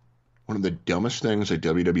 One of the dumbest things that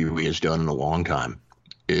WWE has done in a long time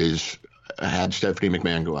is had Stephanie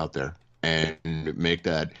McMahon go out there and make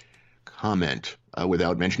that comment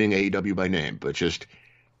without mentioning AEW by name, but just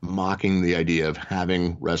mocking the idea of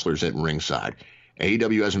having wrestlers at ringside.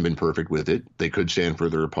 AEW hasn't been perfect with it. They could stand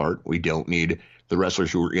further apart. We don't need the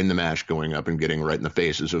wrestlers who are in the match going up and getting right in the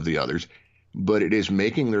faces of the others. But it is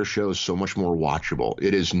making their shows so much more watchable.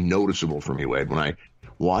 It is noticeable for me, Wade, when I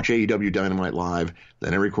watch AEW Dynamite live,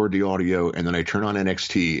 then I record the audio, and then I turn on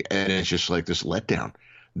NXT, and it's just like this letdown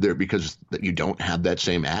there because you don't have that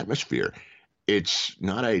same atmosphere. It's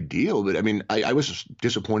not ideal, but I mean, I was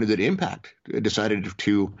disappointed that Impact decided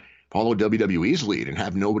to follow WWE's lead and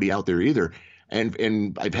have nobody out there either.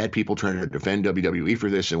 And I've had people trying to defend WWE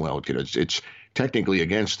for this, and well, it's technically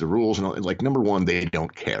against the rules. And like, number one, they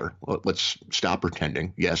don't care. Let's stop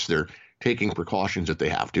pretending. Yes, they're taking precautions that they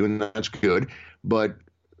have to, and that's good. But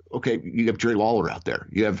okay, you have Jerry Lawler out there.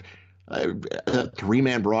 You have a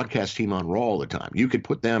three-man broadcast team on Raw all the time. You could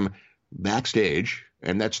put them backstage,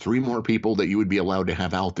 and that's three more people that you would be allowed to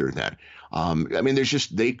have out there then. I mean,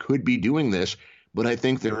 they could be doing this, but I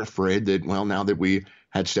think they're afraid that, well, now that we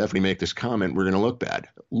had Stephanie make this comment, we're going to look bad.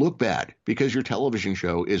 Look bad because your television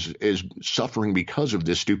show is suffering because of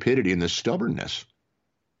this stupidity and this stubbornness.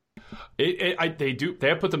 They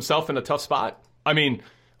have put themselves in a tough spot. I mean,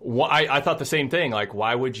 I thought the same thing. Like,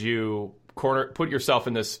 why would you paint yourself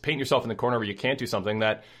in the corner where you can't do something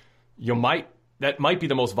that might be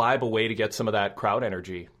the most viable way to get some of that crowd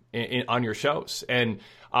energy on your shows. And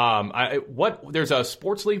there's a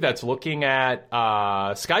sports league that's looking at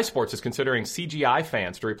Sky Sports is considering CGI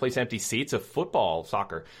fans to replace empty seats if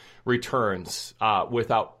soccer returns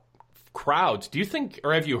without crowds. Do you think,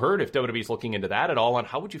 or have you heard if WWE's looking into that at all, and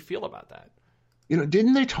how would you feel about that?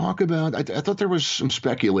 Didn't they talk about, I thought there was some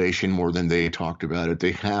speculation more than they talked about it.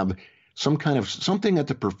 They have some kind of something at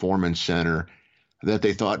the Performance Center that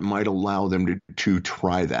they thought might allow them to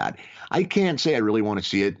try that. I can't say I really want to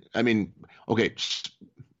see it. I mean, okay,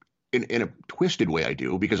 in a twisted way, I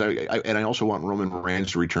do, because I also want Roman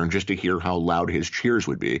Reigns to return just to hear how loud his cheers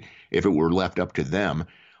would be if it were left up to them.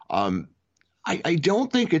 I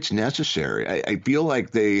don't think it's necessary. I feel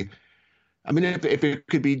like if it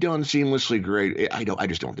could be done seamlessly, great. I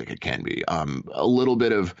just don't think it can be. A little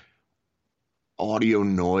bit of audio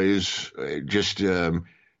noise, just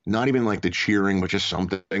not even like the cheering, but just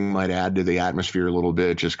something might add to the atmosphere a little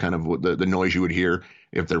bit. Just kind of the noise you would hear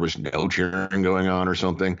if there was no cheering going on or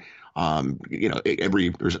something.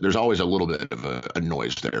 There's always a little bit of a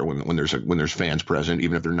noise there when there's fans present,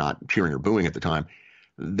 even if they're not cheering or booing at the time.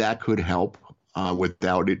 That could help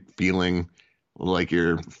without it feeling like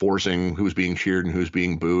you're forcing who's being cheered and who's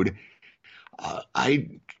being booed. I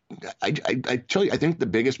tell you, I think the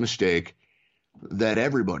biggest mistake that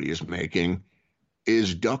everybody is making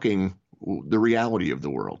is ducking the reality of the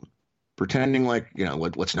world, pretending like,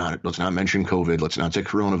 let's not mention COVID, let's not say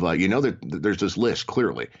coronavirus. You know that there's this list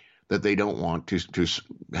clearly that they don't want to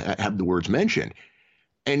have the words mentioned.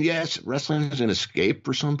 And yes, wrestling is an escape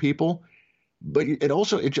for some people, but it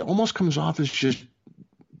almost comes off as just,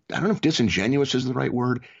 I don't know if disingenuous is the right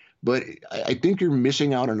word, but I think you're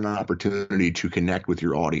missing out on an opportunity to connect with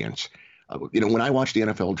your audience. When I watched the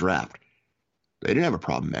NFL draft, they didn't have a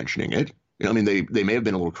problem mentioning it. I mean, they may have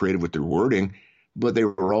been a little creative with their wording, but they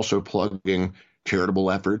were also plugging charitable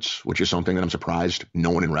efforts, which is something that I'm surprised no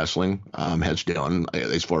one in wrestling has done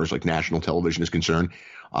as far as like national television is concerned,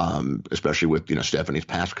 especially with, Stephanie's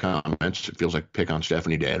past comments. It feels like pick on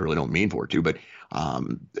Stephanie Day. I really don't mean for it to, but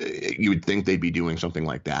you would think they'd be doing something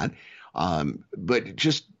like that. But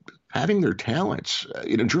just having their talents,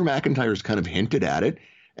 Drew McIntyre's kind of hinted at it,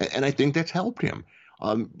 and I think that's helped him.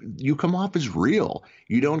 You come off as real.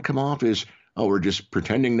 You don't come off as, we're just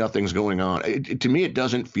pretending nothing's going on. To me, it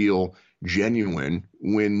doesn't feel genuine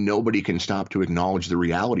when nobody can stop to acknowledge the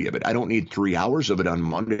reality of it. I don't need 3 hours of it on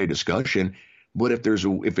Monday discussion, but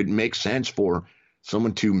if it makes sense for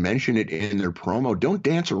someone to mention it in their promo, don't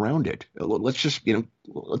dance around it. Let's just,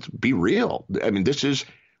 let's be real. I mean, this is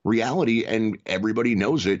reality and everybody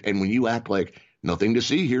knows it. And when you act like nothing to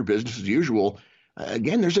see here, business as usual,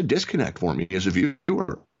 again, there's a disconnect for me as a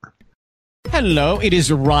viewer. Hello, it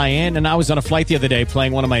is Ryan, and I was on a flight the other day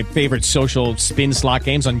playing one of my favorite social spin slot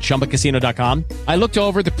games on ChumbaCasino.com. I looked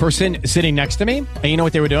over at the person sitting next to me, and you know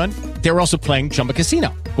what they were doing? They were also playing Chumba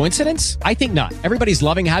Casino. Coincidence? I think not. Everybody's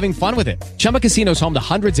loving having fun with it. Chumba Casino is home to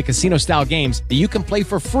hundreds of casino-style games that you can play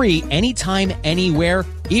for free anytime, anywhere,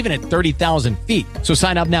 even at 30,000 feet. So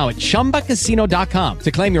sign up now at ChumbaCasino.com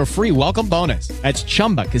to claim your free welcome bonus. That's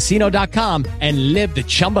ChumbaCasino.com and live the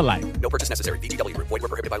Chumba life. No purchase necessary. VGW. Void where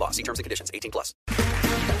prohibited by law. See terms and conditions. 18+.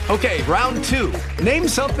 Okay, round two. Name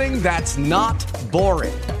something that's not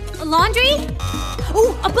boring. A laundry?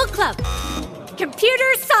 Ooh, a book club.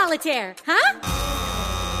 Computer solitaire, huh?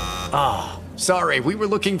 Ah, oh, sorry. We were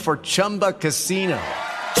looking for Chumba Casino.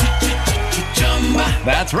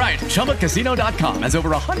 That's right. ChumbaCasino.com has over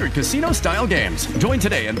 100 casino-style games. Join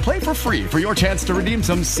today and play for free for your chance to redeem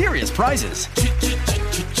some serious prizes.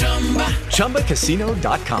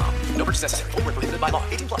 ChumbaCasino.com. No purchase necessary. Void where prohibited by law.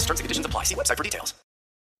 18+. Terms and conditions apply. See website for details.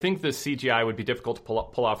 I think the CGI would be difficult to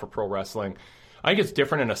pull out for pro wrestling. I think it's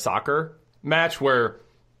different in a soccer match where,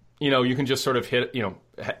 you can just sort of hit,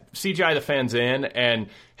 CGI the fans in and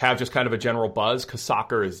have just kind of a general buzz because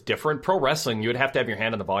soccer is different. Pro wrestling, you would have to have your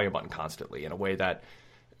hand on the volume button constantly in a way that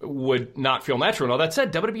would not feel natural. Now, that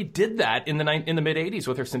said, WWE did that in the mid-'80s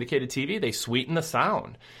with their syndicated TV. They sweetened the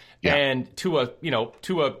sound. Yeah. And to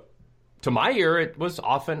my ear, it was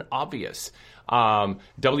often obvious.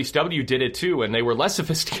 WCW did it too, and they were less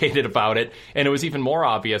sophisticated about it, and it was even more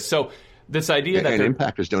obvious. So this idea that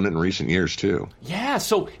Impact has done it in recent years too. Yeah,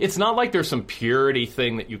 so it's not like there's some purity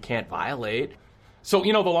thing that you can't violate. So,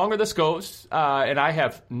 the longer this goes, and I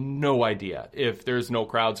have no idea if there's no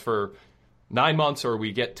crowds for 9 months or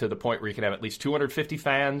we get to the point where you can have at least 250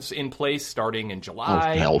 fans in place starting in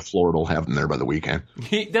July. Oh, hell, Florida will have them there by the weekend.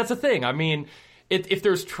 That's the thing. I mean, if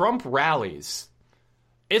there's Trump rallies,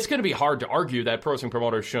 it's going to be hard to argue that pro wrestling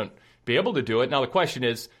promoters shouldn't be able to do it. Now, the question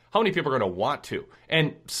is, how many people are going to want to?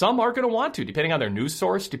 And some are going to want to, depending on their news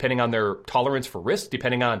source, depending on their tolerance for risk,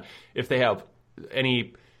 depending on if they have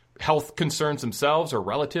any health concerns themselves or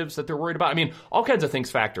relatives that they're worried about. I mean, all kinds of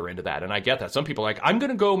things factor into that, and I get that. Some people are like, I'm going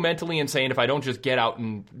to go mentally insane if I don't just get out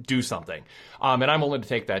and do something, and I'm willing to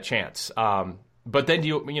take that chance. But then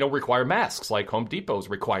you require masks, like Home Depot's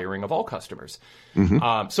requiring of all customers.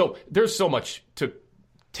 Mm-hmm. So there's so much to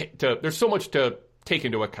take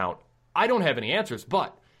into account. I don't have any answers,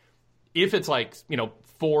 but if it's like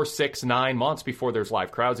 4, 6, 9 months before there's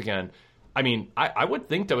live crowds again, I mean, I would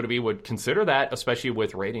think WWE would consider that, especially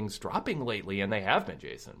with ratings dropping lately, and they have been,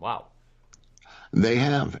 Jason. Wow. They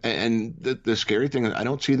have. And the scary thing is I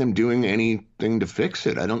don't see them doing anything to fix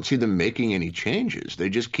it. I don't see them making any changes. They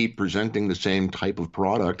just keep presenting the same type of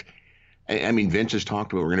product. I mean, Vince has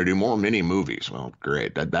talked about we're going to do more mini movies. Well,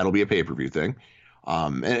 great. That'll be a pay-per-view thing.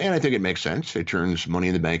 And I think it makes sense. It turns Money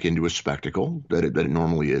in the Bank into a spectacle that it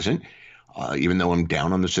normally isn't. Even though I'm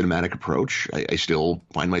down on the cinematic approach, I still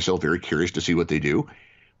find myself very curious to see what they do.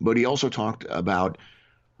 But he also talked about,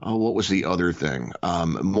 what was the other thing?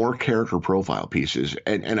 More character profile pieces.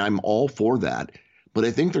 And I'm all for that. But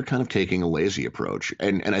I think they're kind of taking a lazy approach.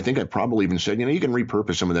 And I think I probably even said, you can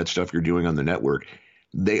repurpose some of that stuff you're doing on the network.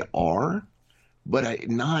 They are, but I'd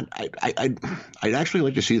actually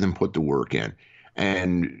like to see them put the work in.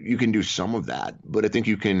 And you can do some of that, but I think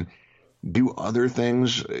you can do other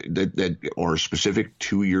things that are specific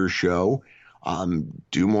to your show.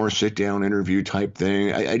 Do more sit-down interview type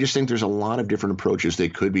thing. I just think there's a lot of different approaches they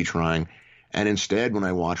could be trying. And instead, when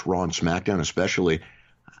I watch Raw and SmackDown especially,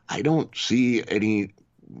 I don't see any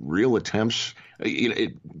real attempts.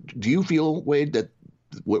 Do you feel, Wade, that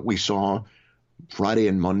what we saw Friday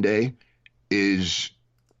and Monday is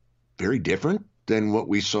very different than what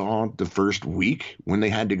we saw the first week when they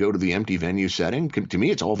had to go to the empty venue setting? To me,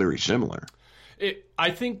 it's all very similar.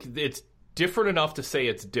 I think it's different enough to say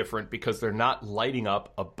it's different because they're not lighting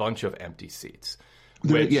up a bunch of empty seats.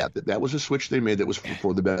 That was a switch they made that was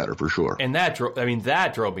for the better, for sure. And that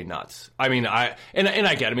drove me nuts. I mean, I get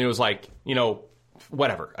it. I mean, it was like,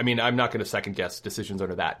 whatever. I mean, I'm not going to second guess decisions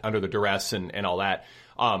under the duress and all that.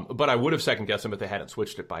 But I would have second guessed them if they hadn't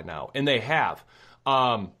switched it by now. And they have.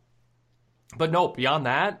 But no, beyond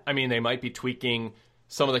that, I mean, they might be tweaking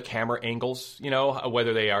some of the camera angles,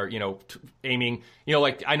 whether they are, aiming,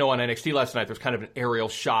 like I know on NXT last night, there's kind of an aerial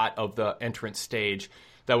shot of the entrance stage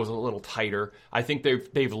that was a little tighter. I think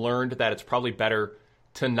they've learned that it's probably better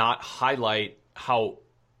to not highlight how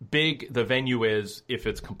big the venue is if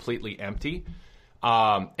it's completely empty.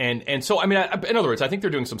 And so, I mean, in other words, I think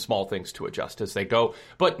they're doing some small things to adjust as they go,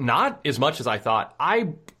 but not as much as I thought. I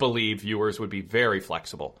believe viewers would be very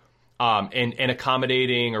flexible. And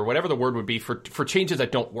accommodating, or whatever the word would be, for changes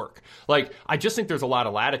that don't work. Like, I just think there's a lot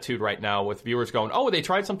of latitude right now with viewers going, oh, they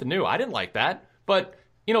tried something new. I didn't like that. But,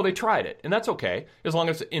 they tried it. And that's okay, as long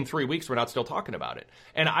as in 3 weeks we're not still talking about it.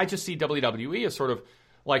 And I just see WWE as sort of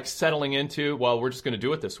like settling into, well, we're just going to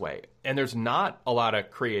do it this way. And there's not a lot of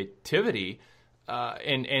creativity.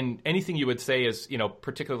 And anything you would say is,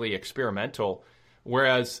 particularly experimental.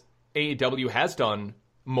 Whereas AEW has done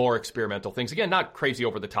more experimental things. Again, not crazy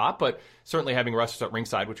over the top, but certainly having wrestlers at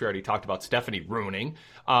ringside, which we already talked about Stephanie ruining.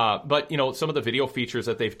 But, some of the video features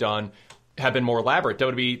that they've done have been more elaborate.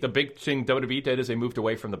 The big thing WWE did is they moved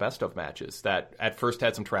away from the best of matches that at first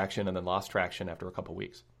had some traction and then lost traction after a couple of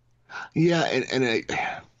weeks. Yeah, and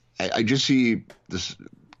I just see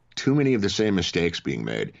too many of the same mistakes being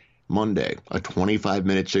made. Monday, a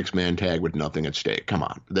 25-minute six-man tag with nothing at stake. Come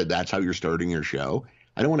on. That's how you're starting your show?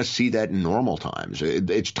 I don't want to see that in normal times.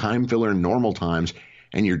 It's time filler in normal times,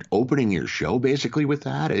 and you're opening your show basically with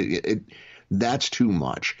that. That's too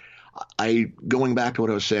much. Going back to what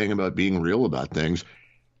I was saying about being real about things,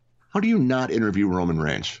 how do you not interview Roman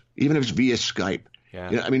Reigns, even if it's via Skype?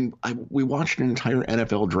 Yeah. We watched an entire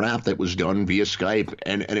NFL draft that was done via Skype,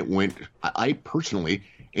 and it went. I personally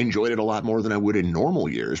enjoyed it a lot more than I would in normal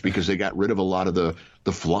years because they got rid of a lot of the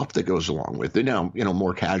fluff that goes along with it. Now,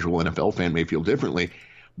 more casual NFL fan may feel differently,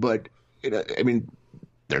 but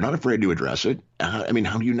they're not afraid to address it. How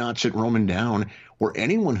do you not sit Roman down or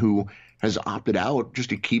anyone who has opted out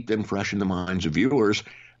just to keep them fresh in the minds of viewers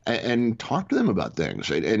and talk to them about things?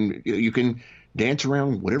 And you can dance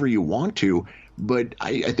around whatever you want to, but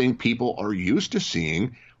I think people are used to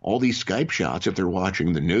seeing all these Skype shots if they're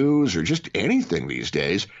watching the news or just anything these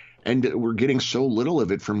days. And we're getting so little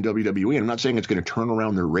of it from WWE. I'm not saying it's going to turn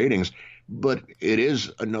around their ratings, but it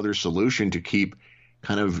is another solution to keep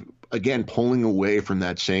kind of, again, pulling away from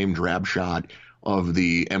that same drab shot of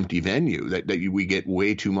the empty venue that we get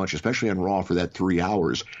way too much, especially on Raw for that 3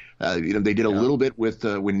 hours. They did a little bit with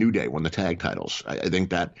when New Day won the tag titles. I think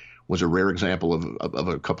that was a rare example of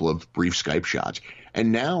a couple of brief Skype shots.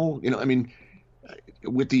 And now,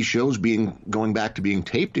 with these shows going back to being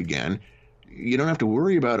taped again, you don't have to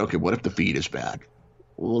worry about, okay, what if the feed is bad?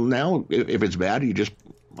 Well, now if it's bad, you just,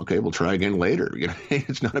 okay, we'll try again later.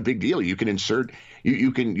 It's not a big deal. You can insert,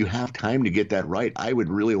 you have time to get that right. I would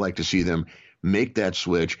really like to see them make that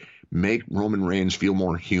switch, make Roman Reigns feel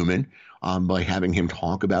more human by having him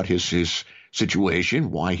talk about his situation,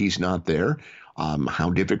 why he's not there. how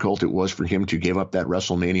difficult it was for him to give up that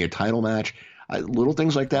WrestleMania title match. Little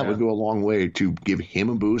things like that would go a long way to give him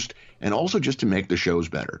a boost and also just to make the shows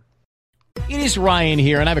better. It is Ryan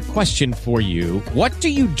here, and I have a question for you. What do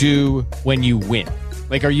you do when you win?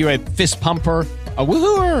 Like, are you a fist pumper, a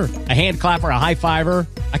woohooer, a hand clapper, a high fiver?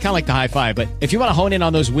 I kind of like the high five, but if you want to hone in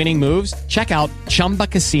on those winning moves, check out Chumba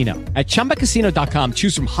Casino. At ChumbaCasino.com,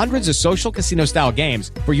 choose from hundreds of social casino-style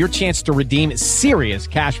games for your chance to redeem serious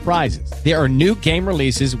cash prizes. There are new game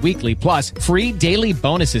releases weekly, plus free daily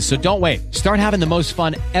bonuses. So don't wait. Start having the most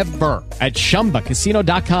fun ever at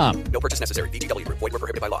ChumbaCasino.com. No purchase necessary. VGW. Void where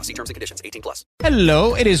prohibited by law. See terms and conditions. 18+.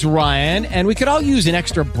 Hello, it is Ryan, and we could all use an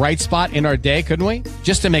extra bright spot in our day, couldn't we?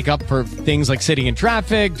 Just to make up for things like sitting in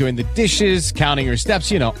traffic, doing the dishes, counting your steps,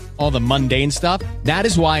 you know, all the mundane stuff. That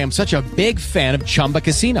is why I'm such a big fan of Chumba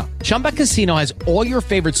Casino. Chumba Casino has all your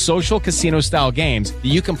favorite social casino-style games that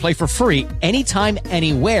you can play for free anytime,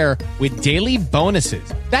 anywhere with daily bonuses.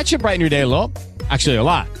 That should brighten your day a little. Actually, a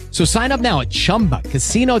lot. So sign up now at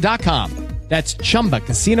ChumbaCasino.com. That's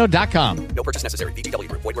ChumbaCasino.com. No purchase necessary.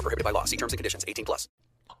 VGW. Void where prohibited by law. See terms and conditions. 18+.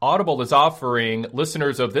 Audible is offering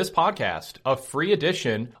listeners of this podcast a free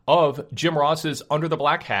edition of Jim Ross's Under the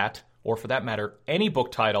Black Hat, or for that matter, any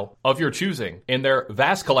book title of your choosing in their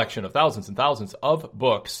vast collection of thousands and thousands of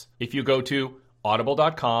books. If you go to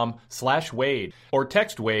audible.com/Wade or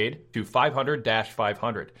text Wade to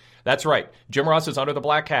 500-500. That's right. Jim Ross's Under the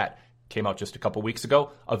Black Hat came out just a couple weeks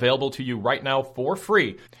ago, available to you right now for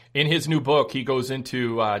free. In his new book, he goes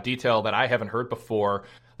into detail that I haven't heard before.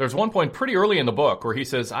 There's one point pretty early in the book where he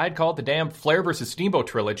says, I'd call it the damn Flair versus Steamboat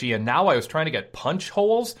trilogy, and now I was trying to get punch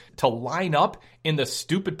holes to line up in the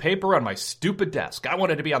stupid paper on my stupid desk. I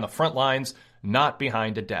wanted to be on the front lines, not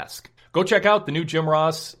behind a desk. Go check out the new Jim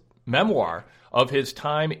Ross memoir of his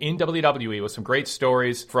time in WWE with some great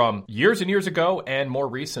stories from years and years ago and more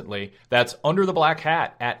recently. That's Under the Black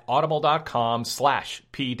Hat at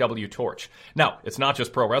audible.com/PWTorch. Now, it's not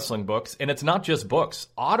just pro wrestling books, and it's not just books.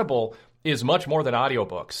 Audible is much more than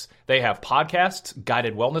audiobooks. They have podcasts,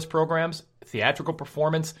 guided wellness programs, theatrical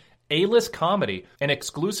performance, A-list comedy, and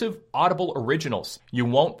exclusive Audible originals you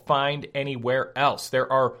won't find anywhere else.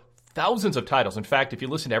 There are thousands of titles. In fact, if you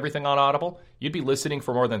listen to everything on Audible, you'd be listening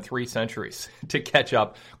for more than 3 centuries to catch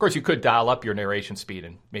up. Of course, you could dial up your narration speed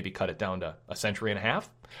and maybe cut it down to a century and a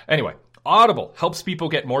half. Anyway, Audible helps people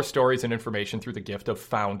get more stories and information through the gift of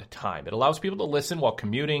found time. It allows people to listen while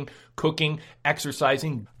commuting, cooking,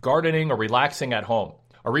 exercising, gardening, or relaxing at home.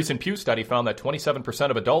 A recent Pew study found that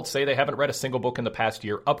 27% of adults say they haven't read a single book in the past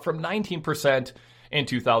year, up from 19% in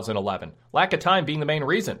 2011. Lack of time being the main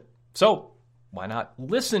reason. So why not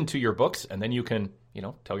listen to your books, and then you can,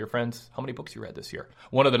 tell your friends how many books you read this year.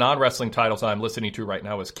 One of the non-wrestling titles I'm listening to right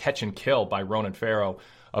now is Catch and Kill by Ronan Farrow,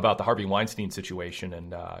 about the Harvey Weinstein situation.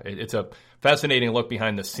 And it's a fascinating look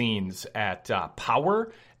behind the scenes at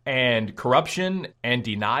power and corruption and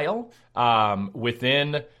denial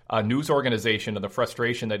within a news organization, and the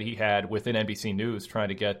frustration that he had within NBC News trying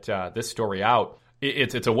to get this story out.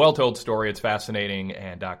 It's a well-told story. It's fascinating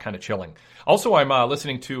and kind of chilling. Also, I'm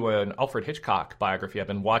listening to an Alfred Hitchcock biography. I've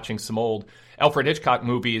been watching some old Alfred Hitchcock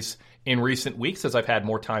movies in recent weeks as I've had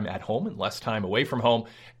more time at home and less time away from home,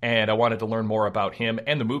 and I wanted to learn more about him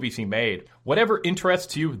and the movies he made. Whatever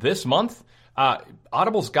interests you this month,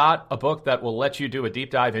 Audible's got a book that will let you do a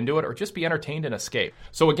deep dive into it or just be entertained and escape.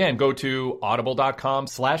 So again, go to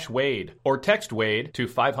audible.com/Wade or text Wade to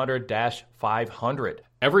 500-500.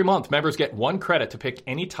 Every month, members get 1 credit to pick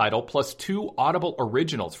any title plus 2 Audible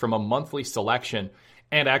originals from a monthly selection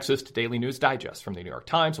and access to daily news digests from the New York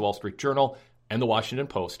Times, Wall Street Journal, and the Washington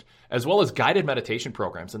Post, as well as guided meditation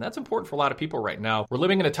programs. And that's important for a lot of people right now. We're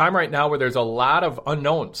living in a time right now where there's a lot of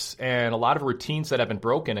unknowns and a lot of routines that have been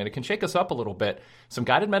broken, and it can shake us up a little bit. Some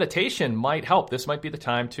guided meditation might help. This might be the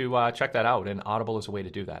time to check that out, and Audible is a way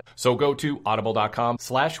to do that. So go to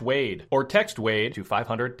audible.com/Wade or text Wade to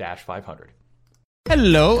 500-500.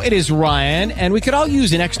 Hello, it is Ryan, and we could all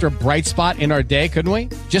use an extra bright spot in our day, couldn't we?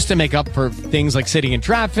 Just to make up for things like sitting in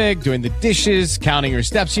traffic, doing the dishes, counting your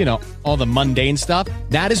steps, all the mundane stuff.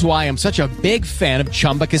 That is why I'm such a big fan of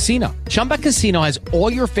Chumba Casino. Chumba Casino has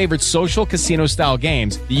all your favorite social casino-style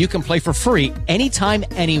games that you can play for free anytime,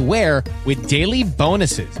 anywhere with daily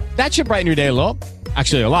bonuses. That should brighten your day a little.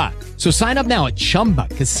 Actually, a lot. So sign up now at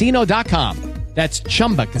ChumbaCasino.com. That's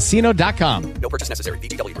ChumbaCasino.com. No purchase necessary.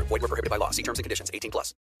 VGW. Void where prohibited by law. See terms and conditions.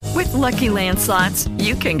 18+. With Lucky Land Slots,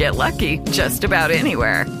 you can get lucky just about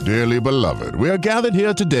anywhere. Dearly beloved, we are gathered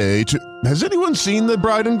here today to... Has anyone seen the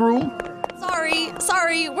bride and groom?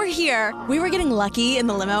 Sorry, we're here. We were getting lucky in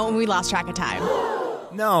the limo and we lost track of time.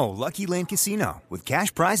 No, Lucky Land Casino, with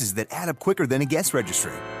cash prizes that add up quicker than a guest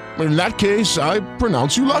registry. In that case, I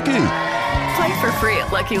pronounce you lucky. Play for free at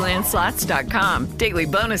LuckyLandSlots.com. Daily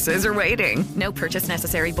bonuses are waiting. No purchase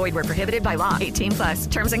necessary. Void where prohibited by law.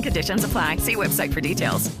 18+. Terms and conditions apply. See website for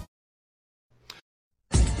details.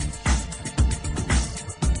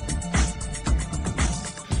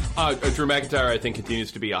 Drew McIntyre, I think,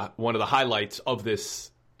 continues to be one of the highlights of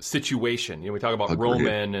this situation. We talk about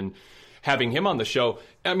Roman and having him on the show.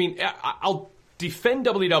 I mean, I'll defend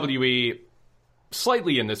WWE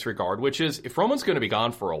slightly in this regard, which is if Roman's going to be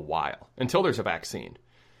gone for a while until there's a vaccine,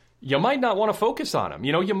 you might not want to focus on him.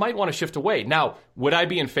 You might want to shift away. Now, would I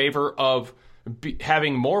be in favor of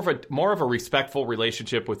having more of a respectful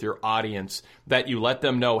relationship with your audience, that you let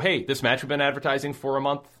them know, hey, this match we've been advertising for a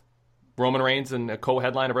month, Roman Reigns and a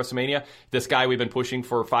co-headline of WrestleMania, this guy we've been pushing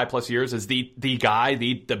for 5+ years is the guy,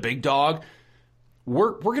 the big dog.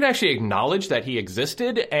 We're going to actually acknowledge that he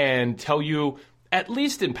existed and tell you, at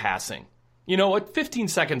least in passing, a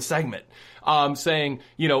 15-second segment saying,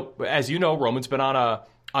 as you know, Roman's been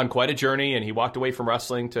on quite a journey, and he walked away from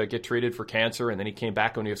wrestling to get treated for cancer, and then he came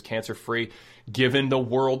back when he was cancer-free. Given the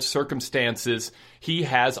world circumstances, he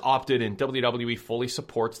has opted, and WWE fully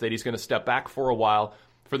supports that he's going to step back for a while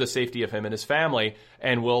for the safety of him and his family,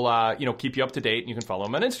 and we'll keep you up to date, and you can follow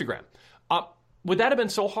him on Instagram. Would that have been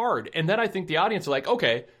so hard? And then I think the audience are like,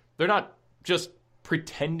 okay, they're not just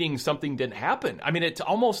pretending something didn't happen. I mean, it's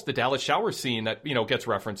almost the Dallas shower scene that, gets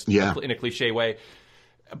referenced in a cliche way.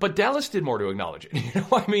 But Dallas did more to acknowledge it. You know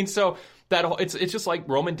what I mean? So it's just like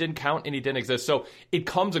Roman didn't count and he didn't exist. So it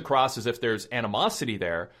comes across as if there's animosity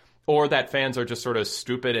there, or that fans are just sort of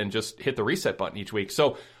stupid and just hit the reset button each week.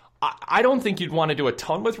 So I don't think you'd want to do a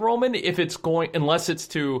ton with Roman unless it's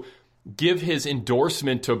to give his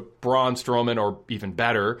endorsement to Braun Strowman, or even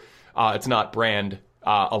better, it's not brand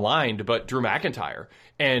aligned, but Drew McIntyre,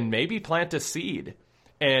 and maybe plant a seed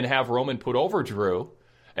and have Roman put over Drew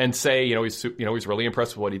and say, he's really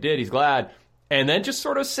impressed with what he did, he's glad, and then just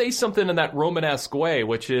sort of say something in that Roman-esque way,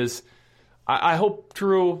 which is, I hope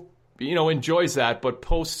Drew, enjoys that, but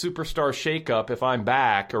post superstar shakeup, if I'm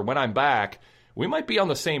back, or when I'm back, we might be on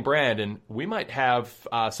the same brand, and we might have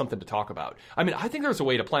something to talk about. I mean, I think there's a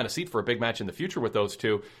way to plant a seed for a big match in the future with those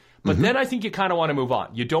two, but then I think you kind of want to move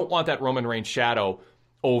on. You don't want that Roman Reigns shadow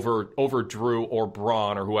over Drew or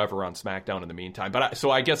Braun or whoever on SmackDown in the meantime.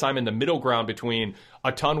 So I guess I'm in the middle ground between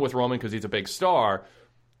a ton with Roman because he's a big star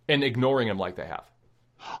and ignoring him like they have.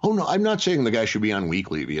 Oh, no, I'm not saying the guy should be on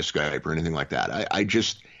weekly via Skype or anything like that. I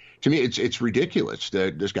just, to me, it's ridiculous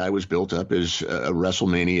that this guy was built up as a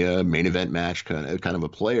WrestleMania main event match kind of a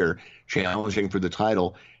player challenging for the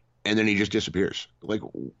title, and then he just disappears. Like,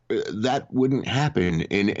 that wouldn't happen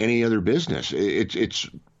in any other business. It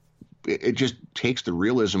just takes the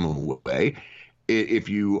realism away. If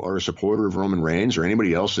you are a supporter of Roman Reigns or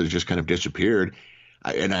anybody else that has just kind of disappeared,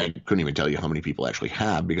 and I couldn't even tell you how many people actually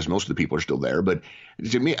have, because most of the people are still there. But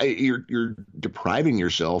to me, you're depriving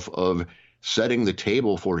yourself of setting the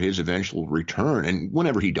table for his eventual return. And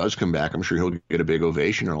whenever he does come back, I'm sure he'll get a big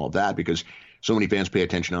ovation and all of that, because so many fans pay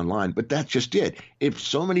attention online. But that's just it. If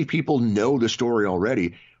so many people know the story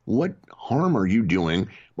already, what harm are you doing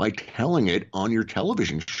by telling it on your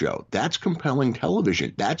television show? That's compelling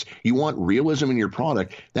television. You want realism in your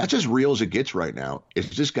product. That's as real as it gets right now.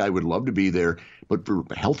 If this guy would love to be there, but for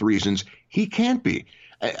health reasons, he can't be.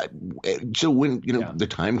 So when the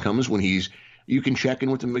time comes when you can check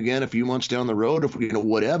in with him again a few months down the road, if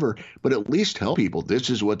whatever. But at least tell people this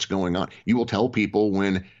is what's going on. You will tell people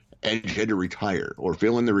when Edge had to retire, or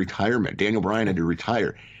fill in the retirement. Daniel Bryan had to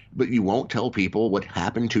retire. But you won't tell people what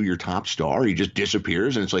happened to your top star. He just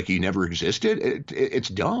disappears, and it's like he never existed. It's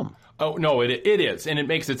dumb. Oh, no, it is. And it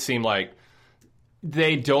makes it seem like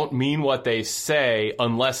they don't mean what they say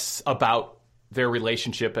unless about their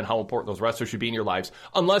relationship and how important those wrestlers should be in your lives,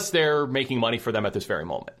 unless they're making money for them at this very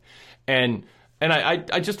moment. And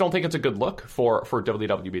I just don't think it's a good look for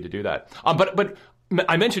WWE to do that. But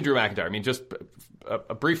I mentioned Drew McIntyre. I mean, just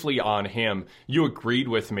briefly on him, you agreed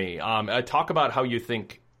with me. Talk about how you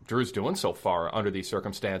think Drew's doing so far under these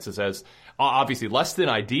circumstances, as obviously less than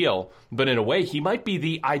ideal, but in a way he might be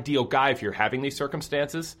the ideal guy if you're having these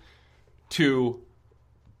circumstances to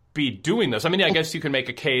be doing this. I mean, I guess you can make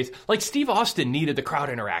a case like Steve Austin needed the crowd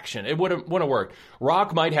interaction. It wouldn't have worked.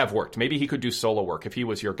 Rock might have worked. Maybe he could do solo work if he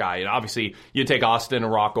was your guy. And obviously you take Austin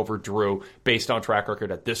and Rock over Drew based on track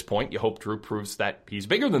record at this point. You hope Drew proves that he's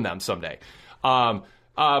bigger than them someday.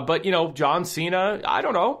 But John Cena, I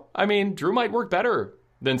don't know. I mean, Drew might work better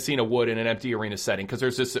than Cena would in an empty arena setting, because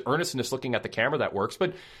there's this earnestness looking at the camera that works.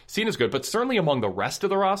 But Cena's good. But certainly among the rest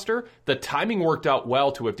of the roster, the timing worked out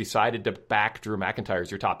well to have decided to back Drew McIntyre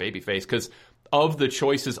as your top babyface, because of the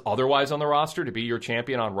choices otherwise on the roster to be your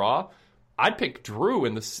champion on Raw, I'd pick Drew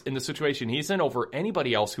in the situation he's in over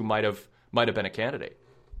anybody else who might have been a candidate.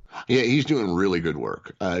 Yeah, he's doing really good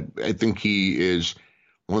work. I think he is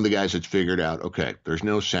one of the guys that's figured out, okay, there's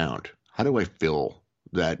no sound. How do I fill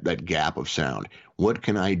that gap of sound? What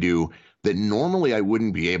can I do that normally I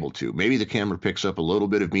wouldn't be able to? Maybe the camera picks up a little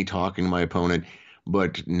bit of me talking to my opponent,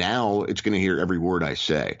 but now it's going to hear every word I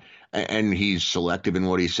say. And he's selective in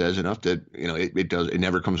what he says enough that, it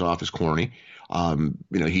never comes off as corny.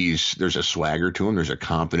 There's a swagger to him. There's a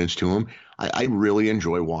confidence to him. I really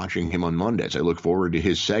enjoy watching him on Mondays. I look forward to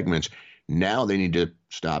his segments. Now they need to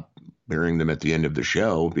stop burying them at the end of the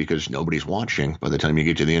show because nobody's watching by the time you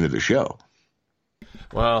get to the end of the show.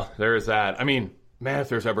 Well, there's that. I mean, man, if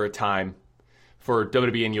there's ever a time for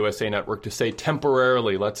WWE and USA Network to say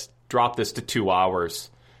temporarily, let's drop this to 2 hours.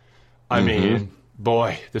 I mean,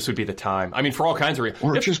 boy, this would be the time. I mean, for all kinds of reasons.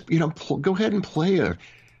 Or just, go ahead and play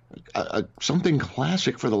something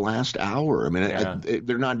classic for the last hour. I mean,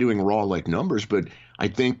 they're not doing Raw-like numbers, but I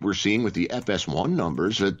think we're seeing with the FS1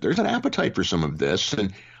 numbers that there's an appetite for some of this.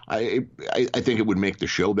 And I think it would make the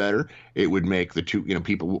show better. It would make the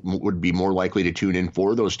people would be more likely to tune in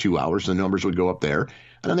for those 2 hours. The numbers would go up there.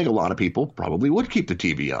 And I think a lot of people probably would keep the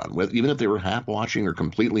TV on, even if they were half watching or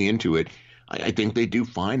completely into it. I think they do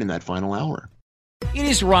fine in that final hour. It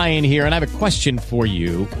is Ryan here, and I have a question for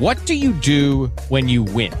you. What do you do when you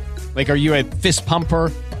win? Like, are you a fist pumper,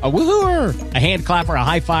 a woohooer, a hand clapper, a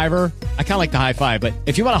high fiver? I kind of like the high five, but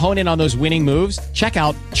if you want to hone in on those winning moves, check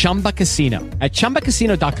out Chumba Casino. At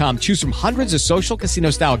ChumbaCasino.com, choose from hundreds of social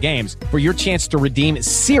casino-style games for your chance to redeem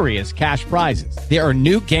serious cash prizes. There are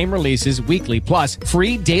new game releases weekly, plus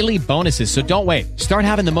free daily bonuses, so don't wait. Start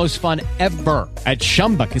having the most fun ever at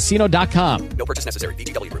ChumbaCasino.com. No purchase necessary.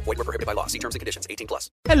 VGW Group. Void where prohibited by law. See terms and conditions. 18+.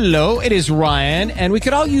 Hello, it is Ryan, and we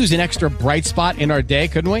could all use an extra bright spot in our day,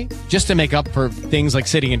 couldn't we? Just to make up for things like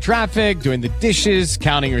sitting in traffic, doing the dishes,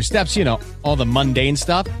 counting your steps, all the mundane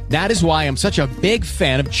stuff. That is why I'm such a big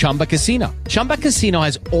fan of Chumba Casino. Chumba Casino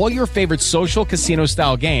has all your favorite social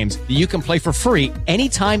casino-style games that you can play for free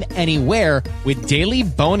anytime, anywhere with daily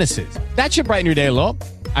bonuses. That should brighten your day a little.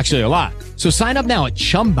 Actually, a lot. So sign up now at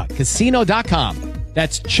ChumbaCasino.com.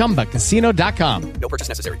 That's ChumbaCasino.com. No purchase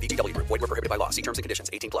necessary. VGW Group. Void where prohibited by law. See terms and conditions.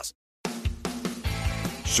 18+.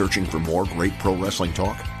 Searching for more great pro wrestling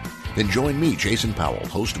talk? Then join me, Jason Powell,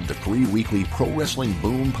 host of the free weekly Pro Wrestling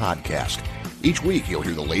Boom podcast. Each week, you'll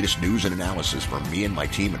hear the latest news and analysis from me and my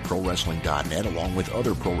team at ProWrestling.net, along with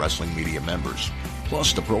other pro wrestling media members.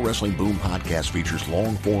 Plus, the Pro Wrestling Boom podcast features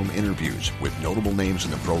long-form interviews with notable names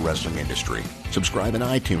in the pro wrestling industry. Subscribe in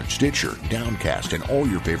iTunes, Stitcher, Downcast, and all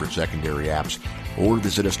your favorite secondary apps, or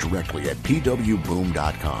visit us directly at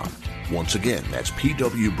pwboom.com. Once again, that's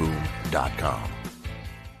pwboom.com.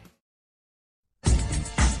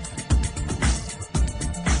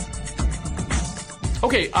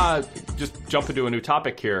 Okay, just jump into a new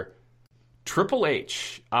topic here. Triple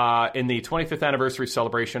H, in the 25th anniversary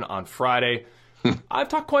celebration on Friday. I've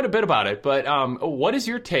talked quite a bit about it, but what is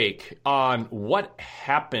your take on what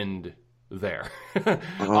happened there?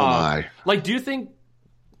 Oh, my. Do you think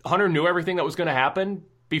Hunter knew everything that was going to happen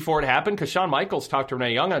before it happened? Because Shawn Michaels talked to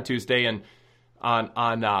Renee Young on Tuesday and on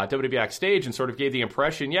WWE Backstage and sort of gave the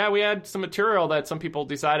impression, yeah, we had some material that some people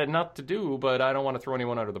decided not to do, but I don't want to throw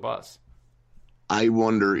anyone under the bus. I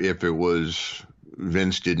wonder if it was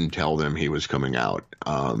Vince didn't tell them he was coming out.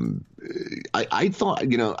 I thought,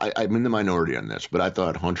 I'm in the minority on this, but I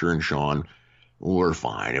thought Hunter and Shawn were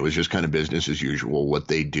fine. It was just kind of business as usual, what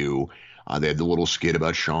they do. They had the little skit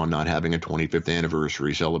about Shawn not having a 25th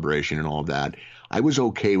anniversary celebration and all of that. I was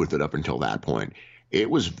okay with it up until that point. It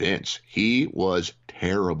was Vince. He was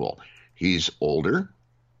terrible. He's older.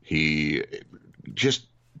 He just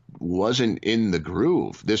wasn't in the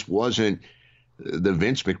groove. This wasn't the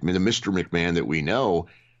Vince McMahon, the Mr. McMahon that we know.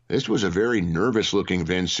 This was a very nervous-looking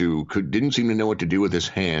Vince who didn't seem to know what to do with his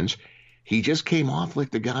hands. He just came off like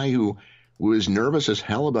the guy who was nervous as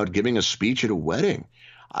hell about giving a speech at a wedding.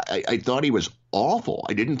 I thought he was awful.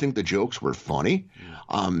 I didn't think the jokes were funny.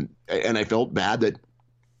 And I felt bad that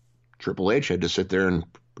Triple H had to sit there and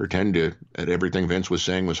pretend that everything Vince was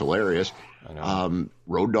saying was hilarious.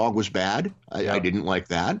 Road Dogg was bad. I didn't like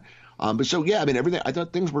that. But so, yeah, I mean, everything. I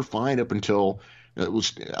thought things were fine up until it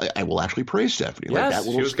was. I will actually praise Stephanie. Yes,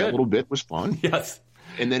 that little bit was fun. Yes.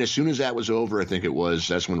 And then as soon as that was over, I think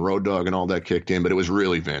that's when Road Dogg and all that kicked in. But it was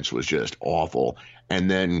really Vince was just awful. And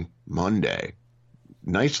then Monday,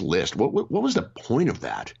 nice list. What was the point of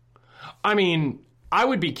that? I mean, I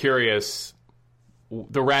would be curious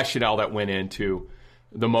the rationale that went into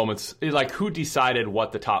the moments, like who decided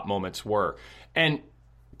what the top moments were. And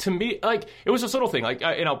to me, like, it was this little thing. Like,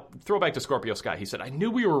 and I'll throw back to Scorpio Sky. He said, I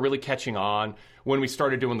knew we were really catching on when we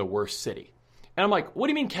started doing the worst city. And I'm like, what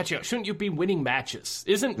do you mean catching up? Shouldn't you be winning matches?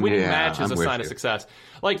 Isn't winning matches a sign of success?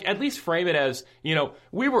 Like, at least frame it as,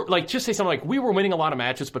 we were, like, just say something like, we were winning a lot of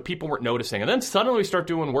matches, but people weren't noticing. And then suddenly we start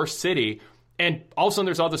doing worst city, and all of a sudden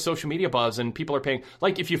there's all this social media buzz, and people are paying.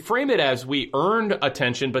 Like, if you frame it as we earned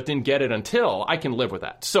attention but didn't get it until, I can live with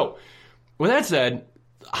that. So, with that said,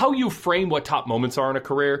 how you frame what top moments are in a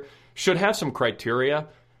career should have some criteria,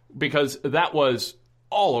 because that was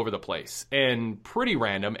all over the place and pretty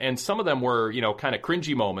random, and some of them were, kind of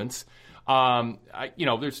cringy moments.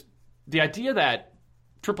 There's the idea that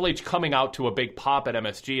Triple H coming out to a big pop at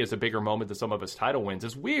MSG is a bigger moment than some of his title wins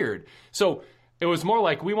is weird. So it was more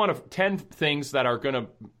like, we want 10 things that are going to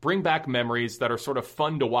bring back memories that are sort of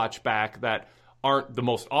fun to watch back, that aren't the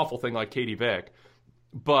most awful thing like Katie Vick,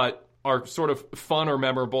 but are sort of fun or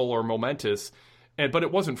memorable or momentous. But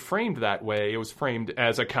it wasn't framed that way. It was framed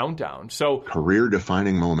as a countdown. So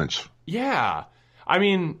career-defining moments. Yeah. I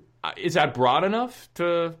mean, is that broad enough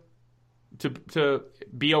to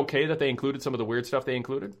be okay that they included some of the weird stuff they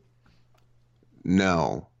included?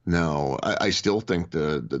 No. I still think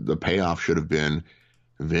the payoff should have been,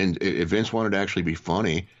 if Vince wanted to actually be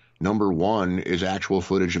funny, number one is actual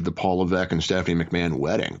footage of the Paul Levesque and Stephanie McMahon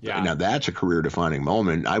wedding. Yeah. Now, that's a career-defining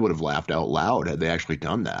moment. I would have laughed out loud had they actually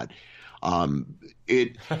done that.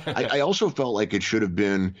 I also felt like it should have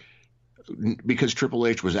been, because Triple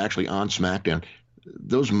H was actually on SmackDown,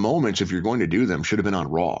 those moments, if you're going to do them, should have been on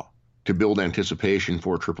Raw to build anticipation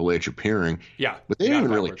for Triple H appearing. Yeah. But they didn't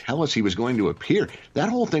even really tell us he was going to appear. That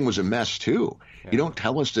whole thing was a mess too. Yeah. You don't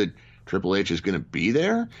tell us that Triple H is going to be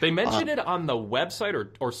there. They mentioned it on the website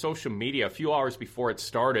or social media a few hours before it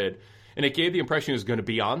started, and it gave the impression he was going to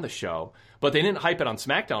be on the show. But they didn't hype it on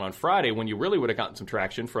SmackDown on Friday, when you really would have gotten some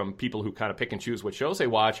traction from people who kind of pick and choose what shows they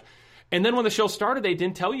watch. And then when the show started, they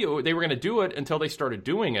didn't tell you they were going to do it until they started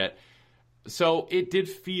doing it. So it did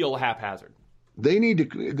feel haphazard. They need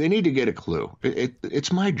to get a clue.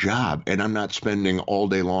 It's my job, and I'm not spending all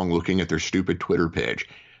day long looking at their stupid Twitter page.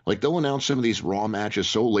 Like, they'll announce some of these Raw matches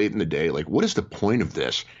so late in the day. Like, what is the point of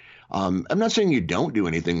this? I'm not saying you don't do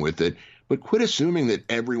anything with it, but quit assuming that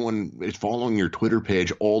everyone is following your Twitter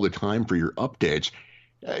page all the time for your updates.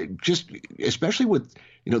 Just especially with,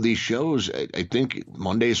 these shows, I think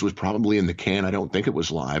Mondays was probably in the can. I don't think it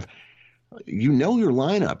was live. Your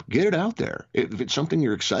lineup. Get it out there. If it's something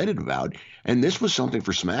you're excited about, and this was something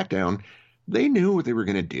for SmackDown, they knew what they were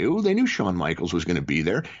going to do. They knew Shawn Michaels was going to be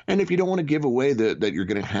there. And if you don't want to give away that you're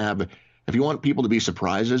going to have, if you want people to be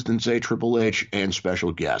surprises, then say Triple H and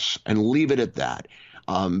special guests and leave it at that.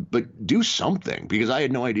 But do something, because I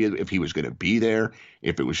had no idea if he was going to be there,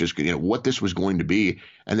 if it was just, what this was going to be.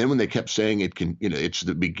 And then when they kept saying it's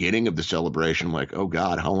the beginning of the celebration, I'm like, oh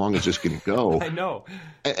God, how long is this going to go? I know.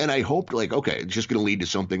 And I hoped, okay, it's just going to lead to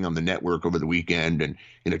something on the network over the weekend, and,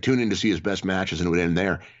 tune in to see his best matches, and it would end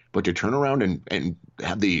there. But to turn around and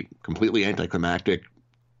have the completely anticlimactic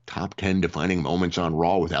top 10 defining moments on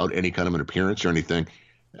Raw without any kind of an appearance or anything,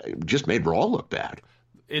 just made Raw look bad.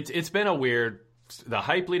 It's been a weird, the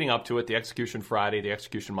hype leading up to it, the execution Friday, the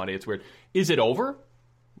execution Monday, it's weird. Is it over,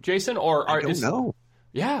 Jason? I don't know.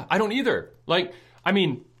 Yeah, I don't either. Like, I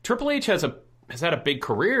mean, Triple H has had a big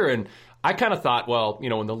career, and I kind of thought, well,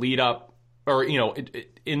 in the lead up, or,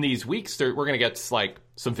 in these weeks, we're going to get like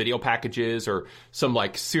some video packages or some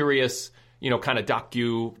like serious, kind of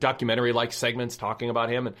documentary like segments talking about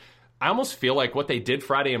him. And I almost feel like what they did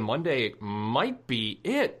Friday and Monday might be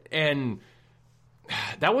it. And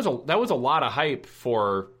that was a lot of hype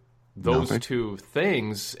for those two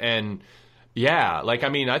things. And yeah, like, I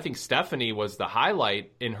mean, I think Stephanie was the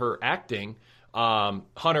highlight in her acting.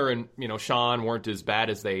 Hunter and, Shawn weren't as bad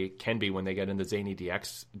as they can be when they get into Zany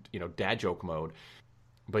DX, dad joke mode.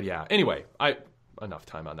 But yeah, anyway, enough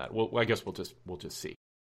time on that. I guess we'll just see.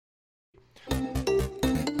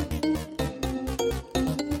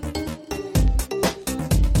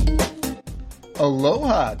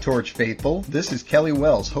 Aloha, Torch faithful. This is Kelly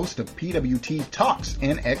Wells, host of PWT Talks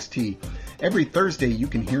NXT. Every Thursday, you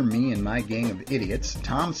can hear me and my gang of idiots,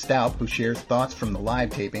 Tom Stout, who shares thoughts from the live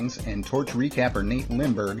tapings, and Torch recapper Nate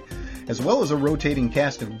Lindberg, as well as a rotating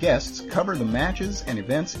cast of guests, cover the matches and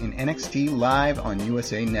events in NXT live on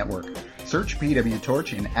USA Network. Search PW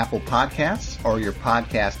Torch in Apple Podcasts or your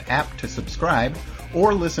podcast app to subscribe,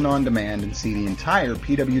 or listen on demand and see the entire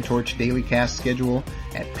PW Torch Daily Cast schedule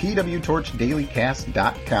at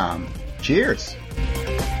pwtorchdailycast.com. Cheers!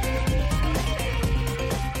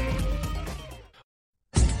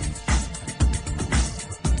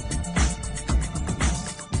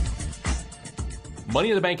 Money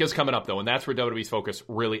in the Bank is coming up, though, and that's where WWE's focus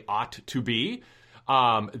really ought to be.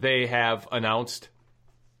 They have announced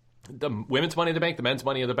the women's Money in the Bank, the men's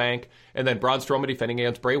Money in the Bank, and then Braun Strowman defending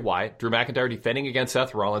against Bray Wyatt, Drew McIntyre defending against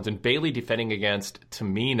Seth Rollins, and Bayley defending against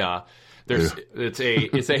Tamina. It's a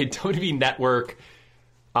WWE Network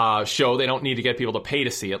show. They don't need to get people to pay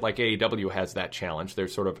to see it, like AEW has that challenge. They're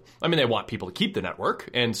they want people to keep the network,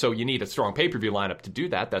 and so you need a strong pay-per-view lineup to do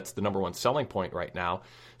that. That's the number one selling point right now,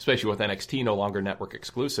 especially with NXT no longer network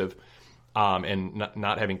exclusive, and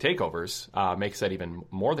not having takeovers makes that even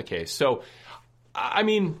more the case. So, I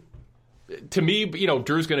mean, to me,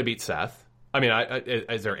 Drew's going to beat Seth. I mean,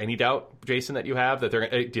 is there any doubt, Jason, that you have that do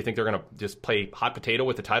you think they're going to just play hot potato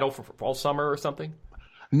with the title for all summer or something?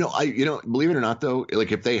 No, believe it or not, though,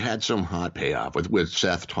 like if they had some hot payoff with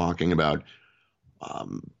Seth talking about,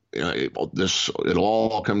 it'll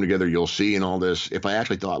all come together, you'll see, and all this. If I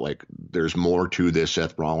actually thought like there's more to this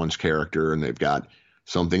Seth Rollins character, and they've got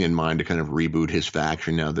something in mind to kind of reboot his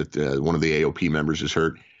faction now that one of the AOP members is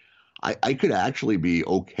hurt, I could actually be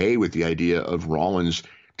okay with the idea of Rollins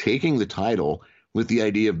taking the title with the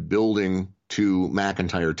idea of building to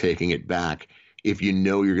McIntyre taking it back. If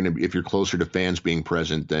if you're closer to fans being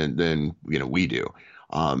present than we do,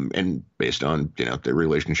 and based on their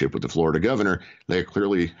relationship with the Florida governor, they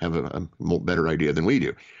clearly have a better idea than we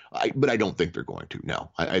do. But I don't think they're going to. No,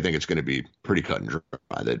 I think it's going to be pretty cut and dry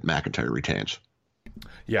that McIntyre retains.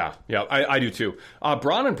 Yeah, I do too.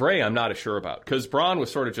 Braun and Bray, I'm not as sure about, because Braun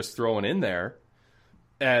was sort of just thrown in there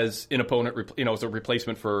as an opponent, as a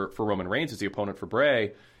replacement for Roman Reigns as the opponent for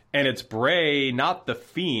Bray. And it's Bray, not the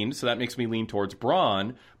Fiend, so that makes me lean towards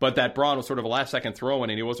Braun. But that Braun was sort of a last-second throw-in,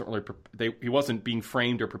 and he wasn't being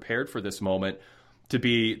framed or prepared for this moment to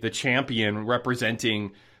be the champion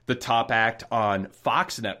representing the top act on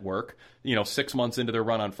Fox Network. 6 months into their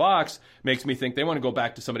run on Fox makes me think they want to go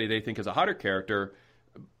back to somebody they think is a hotter character.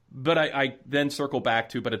 But I then circle back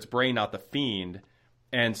to, but it's Bray, not the Fiend,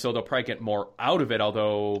 and so they'll probably get more out of it.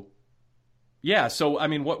 Although, yeah. So I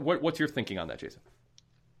mean, what's your thinking on that, Jason?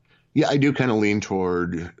 Yeah, I do kind of lean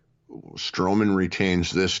toward Strowman retains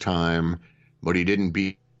this time, but he didn't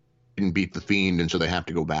beat the Fiend, and so they have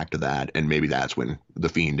to go back to that, and maybe that's when the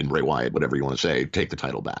Fiend and Bray Wyatt, whatever you want to say, take the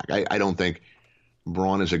title back. I don't think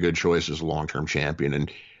Braun is a good choice as a long-term champion, and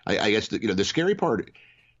I guess the scary part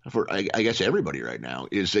for I guess everybody right now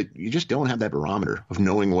is that you just don't have that barometer of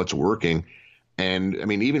knowing what's working. And I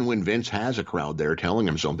mean, even when Vince has a crowd there telling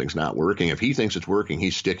him something's not working, if he thinks it's working,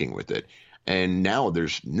 he's sticking with it. And now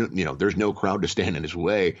there's no crowd to stand in his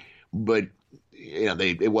way. But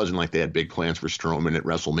it wasn't like they had big plans for Strowman at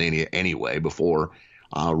WrestleMania anyway before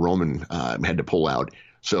Roman had to pull out.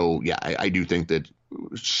 So yeah, I do think that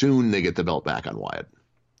soon they get the belt back on Wyatt.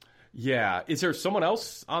 Yeah, is there someone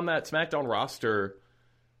else on that SmackDown roster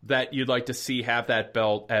that you'd like to see have that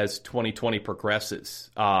belt as 2020 progresses?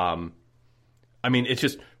 I mean, it's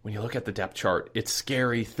just when you look at the depth chart, it's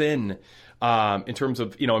scary thin. In terms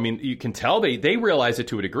of, you can tell they realize it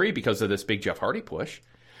to a degree because of this big Jeff Hardy push.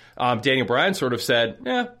 Daniel Bryan sort of said,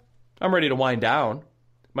 I'm ready to wind down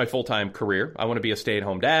my full-time career. I want to be a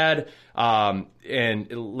stay-at-home dad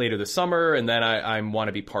and later this summer, and then I want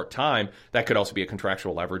to be part-time. That could also be a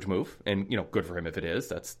contractual leverage move, and, good for him if it is.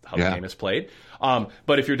 That's how the game is played.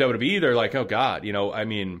 But if you're WWE, they're like, oh, God,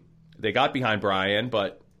 they got behind Bryan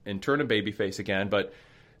and turned him babyface again, but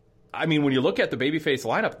I mean, when you look at the babyface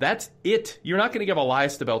lineup, that's it. You're not going to give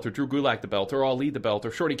Elias the belt or Drew Gulak the belt or Ali the belt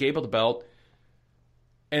or Shorty Gable the belt.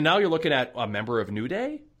 And now you're looking at a member of New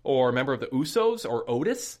Day or a member of the Usos or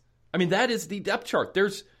Otis. I mean, that is the depth chart.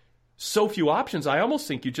 There's so few options. I almost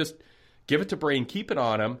think you just give it to Bray and keep it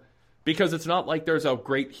on him, because it's not like there's a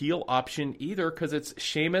great heel option either, because it's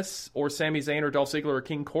Sheamus or Sami Zayn or Dolph Ziggler or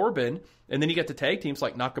King Corbin. And then you get the tag teams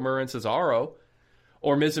like Nakamura and Cesaro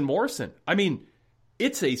or Miz and Morrison. I mean,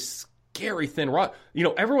 it's a scary thin run.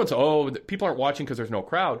 Everyone's, people aren't watching because there's no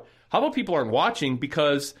crowd. How about people aren't watching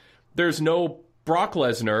because there's no Brock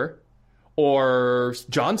Lesnar or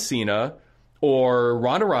John Cena or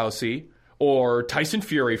Ronda Rousey or Tyson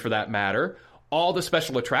Fury for that matter? All the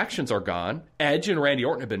special attractions are gone. Edge and Randy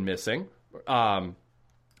Orton have been missing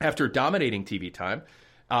after dominating TV time.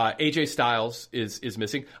 AJ Styles is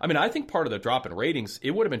missing. I mean, I think part of the drop in ratings, it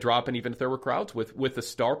would have been dropping even if there were crowds with the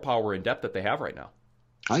star power and depth that they have right now.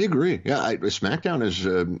 I agree. Yeah, SmackDown is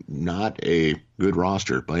not a good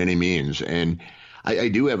roster by any means. And I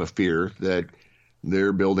do have a fear that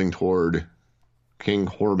they're building toward King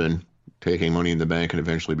Corbin taking Money in the Bank and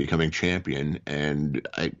eventually becoming champion. And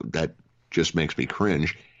that just makes me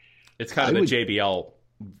cringe. It's kind of JBL,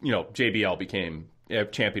 JBL became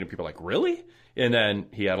champion and people are like, really? And then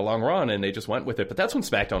he had a long run and they just went with it. But that's when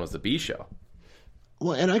SmackDown was the B show.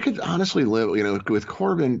 Well, and I could honestly live, with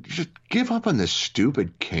Corbin, just give up on this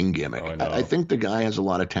stupid King gimmick. I think the guy has a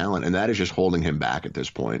lot of talent, and that is just holding him back at this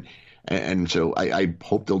point. And so I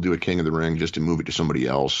hope they'll do a King of the Ring just to move it to somebody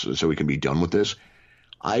else so we can be done with this.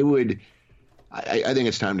 I think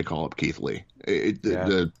it's time to call up Keith Lee.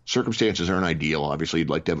 The circumstances aren't ideal. Obviously, you'd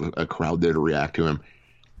like to have a crowd there to react to him,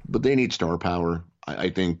 but they need star power. I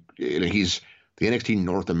think he's the NXT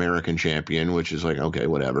North American champion, which is like, okay,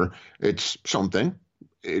 whatever. It's something.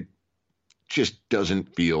 It just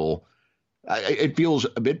doesn't feel – it feels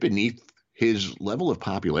a bit beneath his level of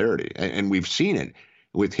popularity. And we've seen it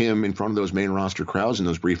with him in front of those main roster crowds in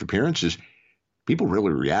those brief appearances. People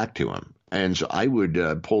really react to him. And so I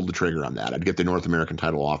would pull the trigger on that. I'd get the North American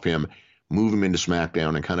title off him, move him into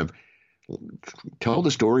SmackDown, and kind of tell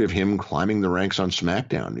the story of him climbing the ranks on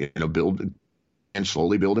SmackDown, build – and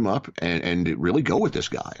slowly build him up and really go with this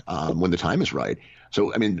guy when the time is right.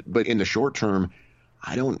 So, but in the short term,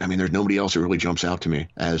 there's nobody else that really jumps out to me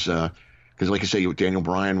as because like I say, with Daniel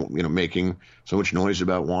Bryan, making so much noise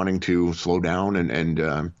about wanting to slow down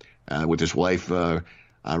and with his wife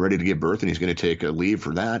ready to give birth and he's going to take a leave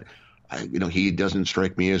for that. He doesn't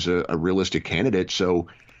strike me as a realistic candidate. So,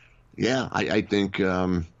 yeah, I think,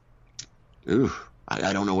 I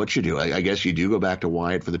don't know what you do. I guess you do go back to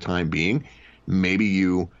Wyatt for the time being. Maybe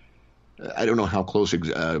I don't know how close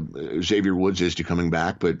Xavier Woods is to coming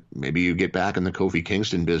back, but maybe you get back in the Kofi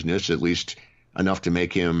Kingston business, at least enough to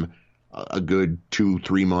make him a good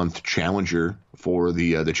 2-3 month challenger for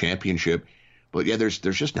the championship. But yeah, there's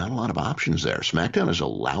just not a lot of options there. SmackDown is a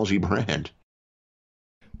lousy brand.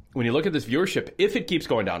 When you look at this viewership, if it keeps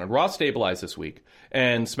going down, and Raw stabilized this week,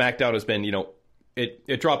 and SmackDown has been,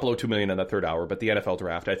 It dropped below 2 million in the third hour, but the NFL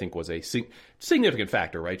draft, I think, was a significant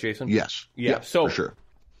factor, right, Jason? Yes. Yeah, for sure.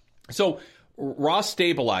 So Raw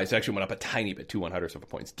stabilized, actually went up a tiny bit, 2/100ths of a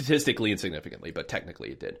point, statistically and significantly, but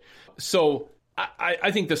technically it did. So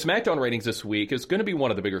I think the SmackDown ratings this week is going to be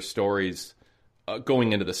one of the bigger stories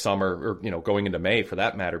going into the summer, or going into May for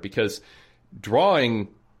that matter, because drawing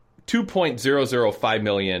 2.005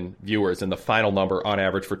 million viewers in the final number on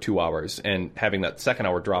average for 2 hours and having that second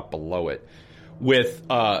hour drop below it, with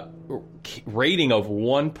a rating of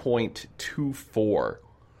 1.24.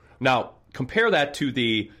 Now, compare that to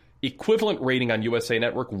the equivalent rating on USA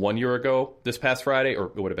Network 1 year ago, this past Friday, or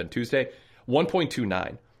it would have been Tuesday,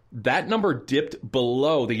 1.29. That number dipped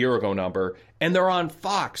below the year ago number, and they're on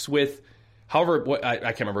Fox with, however, I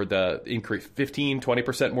can't remember the increase, 15,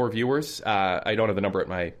 20% more viewers. I don't have the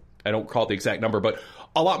number I don't recall the exact number, but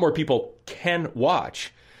a lot more people can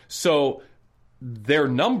watch. So their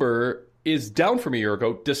number is down from a year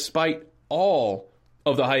ago, despite all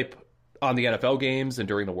of the hype on the NFL games and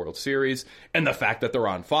during the World Series, and the fact that they're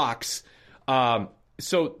on Fox.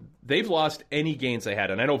 So they've lost any gains they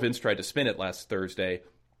had. And I know Vince tried to spin it last Thursday.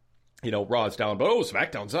 Raw's down, but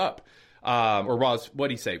SmackDown's up. Or Raw's,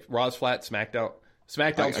 what'd he say? Raw's flat,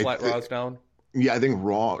 SmackDown's flat, Raw's down? Yeah, I think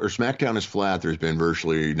Raw or SmackDown is flat. There's been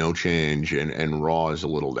virtually no change, and Raw is a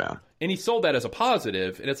little down. And he sold that as a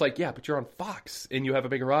positive, and it's like, yeah, but you're on Fox, and you have a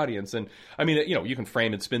bigger audience. And, you can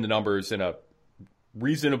frame and spin the numbers in a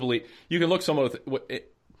reasonably... You can look someone with...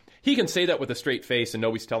 He can say that with a straight face and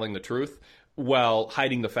know he's telling the truth, while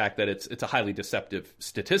hiding the fact that it's a highly deceptive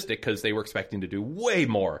statistic, because they were expecting to do way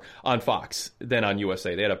more on Fox than on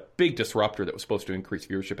USA. They had a big disruptor that was supposed to increase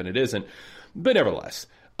viewership, and it isn't. But nevertheless...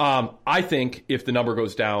 I think if the number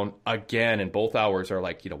goes down again and both hours are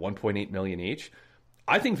like, 1.8 million each,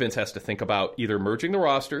 I think Vince has to think about either merging the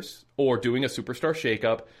rosters or doing a superstar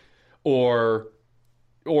shakeup or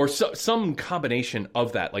some combination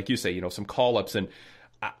of that. Like you say, some call-ups. And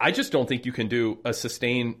I just don't think you can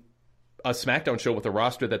sustain a SmackDown show with the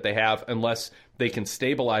roster that they have unless they can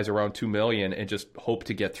stabilize around 2 million and just hope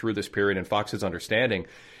to get through this period in Fox's understanding.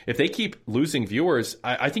 If they keep losing viewers,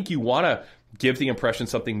 I think you want to give the impression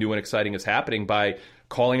something new and exciting is happening by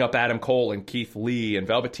calling up Adam Cole and Keith Lee and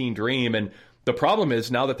Velveteen Dream. And the problem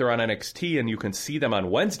is, now that they're on NXT and you can see them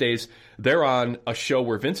on Wednesdays, they're on a show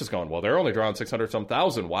where Vince is going, well, they're only drawing 600-some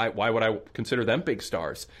thousand. Why would I consider them big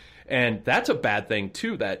stars? And that's a bad thing,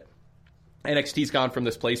 too, that NXT's gone from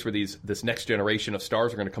this place where this next generation of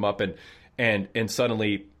stars are going to come up and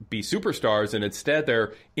suddenly be superstars, and instead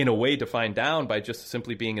they're, in a way, defined down by just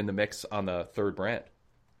simply being in the mix on the third brand.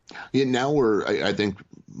 Yeah, now I think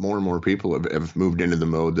more and more people have moved into the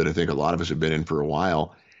mode that I think a lot of us have been in for a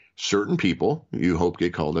while. Certain people you hope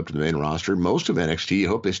get called up to the main roster. Most of NXT, you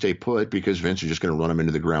hope they stay put because Vince is just going to run them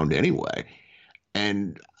into the ground anyway.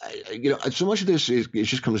 And, so much of this it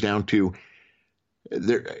just comes down to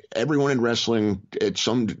everyone in wrestling to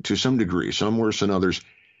some degree, some worse than others,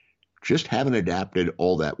 just haven't adapted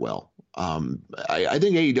all that well. I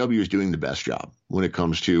think AEW is doing the best job when it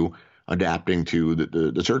comes to adapting to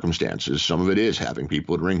the circumstances. Some of it is having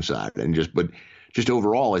people at ringside, but just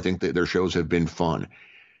overall, I think that their shows have been fun.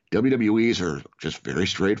 WWE's are just very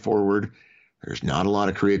straightforward. There's not a lot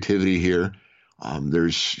of creativity here.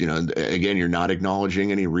 Again, you're not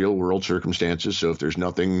acknowledging any real world circumstances. So if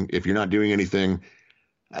you're not doing anything,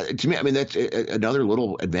 to me, I mean, that's another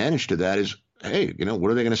little advantage to that is, hey,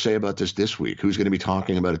 what are they going to say about this week? Who's going to be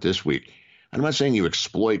talking about it this week? I'm not saying you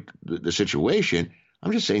exploit the situation.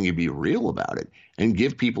 I'm just saying you be real about it and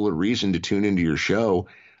give people a reason to tune into your show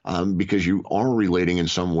because you are relating in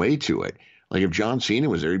some way to it. Like if John Cena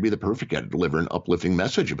was there, he'd be the perfect guy to deliver an uplifting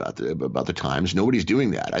message about the times. Nobody's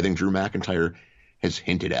doing that. I think Drew McIntyre has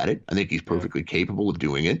hinted at it. I think he's perfectly capable of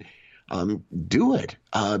doing it. Do it.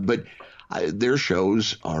 But their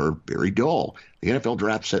shows are very dull. The NFL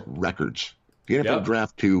draft set records. The NFL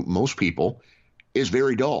draft to most people is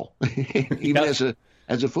very dull. Even as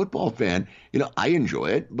a football fan, I enjoy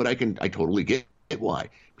it, but I totally get why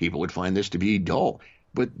people would find this to be dull.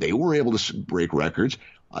 But they were able to break records.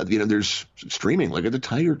 There's streaming. Look at the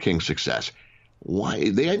Tiger King success. Why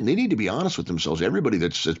they need to be honest with themselves. Everybody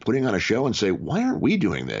that's putting on a show and say, why aren't we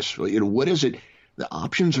doing this? What is it? The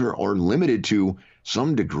options are limited to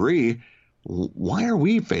some degree. Why are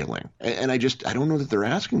we failing? And I don't know that they're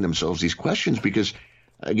asking themselves these questions because,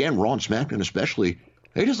 again, Raw and SmackDown especially,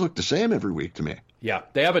 they just look the same every week to me. Yeah,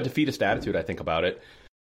 they have a defeatist attitude, I think, about it.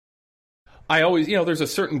 I always, there's a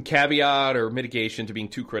certain caveat or mitigation to being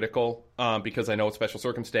too critical because I know it's special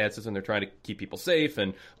circumstances and they're trying to keep people safe.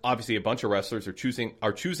 And obviously a bunch of wrestlers are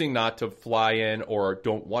choosing not to fly in or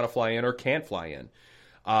don't want to fly in or can't fly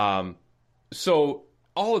in. So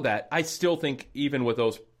all of that, I still think even with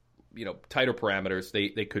those, tighter parameters,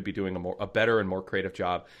 they could be doing a better and more creative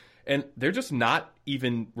job. And they're just not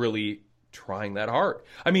even really trying that hard.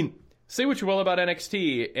 I mean, say what you will about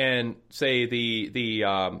NXT and say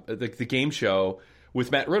the game show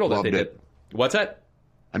with Matt Riddle that they did. What's that?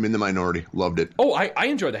 I'm in the minority. Loved it. Oh, I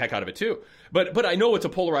enjoyed the heck out of it too. But I know it's a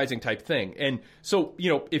polarizing type thing. And so,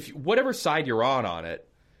 if whatever side you're on it,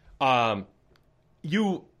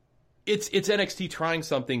 it's NXT trying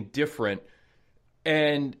something different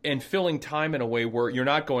and filling time in a way where you're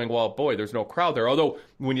not going, well, boy, there's no crowd there. Although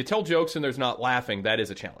when you tell jokes and there's not laughing, that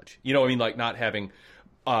is a challenge. Like not having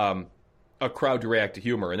a crowd to react to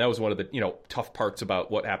humor. And that was one of the, tough parts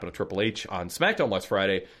about what happened to Triple H on SmackDown last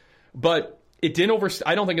Friday. But it didn't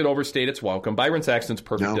I don't think it overstayed its welcome. Byron Saxton's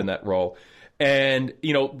perfect in that role. And,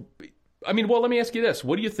 let me ask you this.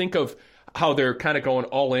 What do you think of how they're kind of going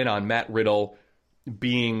all in on Matt Riddle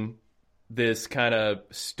being this kind of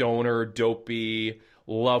stoner, dopey,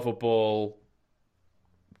 lovable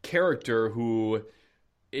character who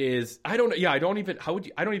is, I don't even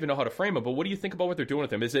know how to frame him, but what do you think about what they're doing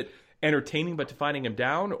with him? Is it entertaining but defining him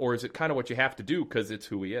down, or is it kind of what you have to do because it's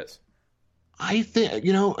who he is? I think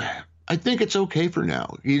it's okay for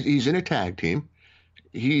now. He's in a tag team.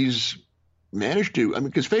 He's managed to,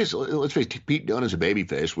 because let's face it, Pete Dunne as a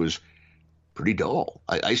babyface was pretty dull.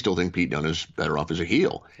 I still think Pete Dunne is better off as a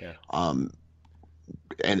heel. Yeah.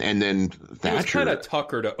 And then Thatcher. He was kind of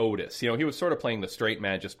Tucker to Otis. He was sort of playing the straight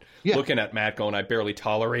man, just looking at Matt going, I barely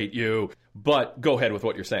tolerate you. But go ahead with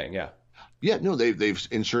what you're saying, yeah. Yeah, no, they've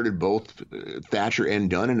inserted both Thatcher and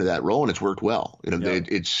Dunne into that role, and it's worked well.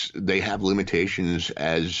 They have limitations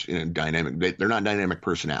as dynamic. They're not dynamic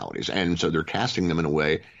personalities, and so they're casting them in a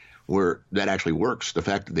way where that actually works. The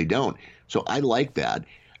fact that they don't, so I like that.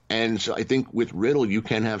 And so I think with Riddle, you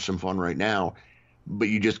can have some fun right now, but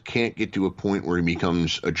you just can't get to a point where he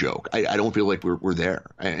becomes a joke. I don't feel like we're there.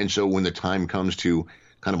 And so when the time comes to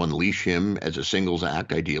kind of unleash him as a singles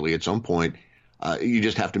act, ideally at some point, you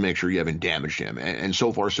just have to make sure you haven't damaged him. And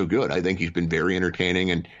so far, so good. I think he's been very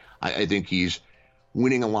entertaining, and I think he's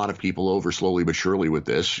winning a lot of people over slowly but surely with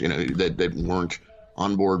this, that weren't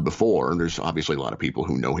on board before. And there's obviously a lot of people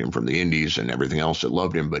who know him from the indies and everything else that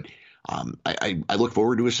loved him, but I look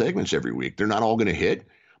forward to his segments every week. They're not all going to hit,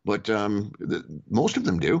 but most of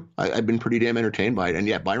them do. I've been pretty damn entertained by it. And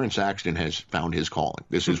yet Byron Saxton has found his calling.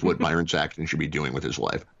 This is what Byron Saxton should be doing with his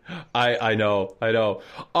life. I know. I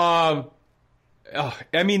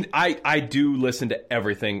do listen to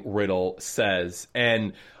everything Riddle says,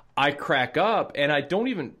 and I crack up, and I don't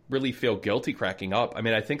even really feel guilty cracking up.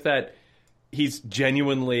 I think that he's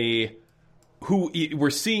genuinely who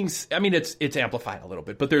we're seeing. It's amplified a little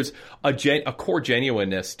bit, but there's a core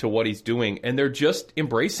genuineness to what he's doing, and they're just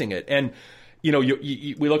embracing it. And we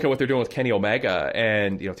look at what they're doing with Kenny Omega,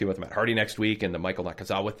 and team with Matt Hardy next week, and the Michael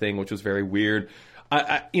Nakazawa thing, which was very weird.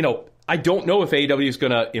 I don't know if AEW is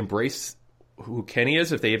going to embrace who Kenny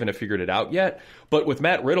is, if they even have figured it out yet. But with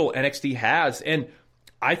Matt Riddle, NXT has, and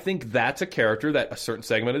I think that's a character that a certain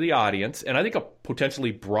segment of the audience, and I think a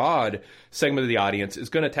potentially broad segment of the audience, is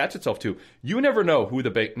going to attach itself to. You never know who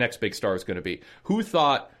the next big star is going to be. Who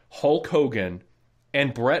thought Hulk Hogan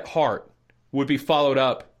and Bret Hart would be followed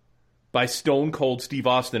up by Stone Cold Steve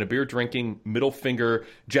Austin, a beer-drinking, middle-finger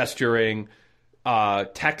gesturing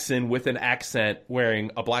Texan with an accent,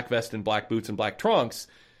 wearing a black vest and black boots and black trunks,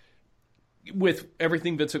 with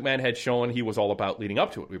everything Vince McMahon had shown he was all about leading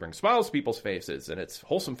up to it. We bring smiles to people's faces, and it's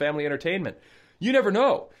wholesome family entertainment. You never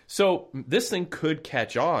know. So this thing could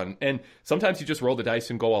catch on, and sometimes you just roll the dice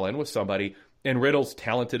and go all in with somebody, and Riddle's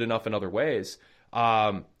talented enough in other ways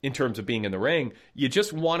in terms of being in the ring. You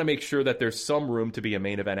just want to make sure that there's some room to be a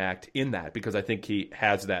main event act in that, because I think he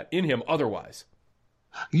has that in him otherwise.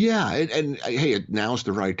 Yeah, and hey, now's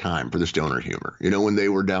the right time for the stoner humor. You know, when they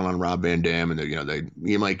were down on Rob Van Dam, and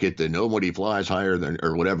you might get the nobody flies higher than,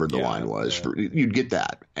 or whatever the line was. Yeah. You'd get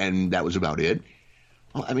that, and that was about it.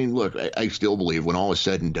 Well, I mean, look, I still believe when all is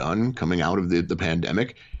said and done, coming out of the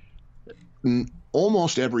pandemic,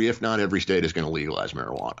 almost every, if not every state, is going to legalize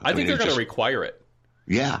marijuana. I think they're going to require it.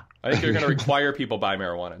 Yeah. I think they're going to require people buy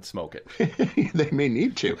marijuana and smoke it. They may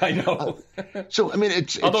need to. I know. So, I mean,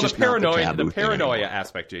 it's although just the paranoia, the paranoia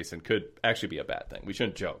aspect, Jason, could actually be a bad thing. We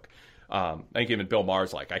shouldn't joke. I think even Bill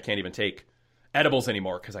Maher's like, I can't even take edibles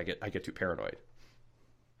anymore because I get too paranoid.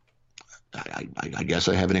 I guess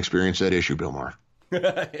I haven't experienced that issue, Bill Maher.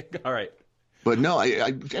 All right. But no,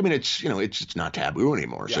 I mean, it's not taboo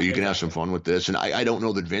anymore. So you can have some fun with this. And I don't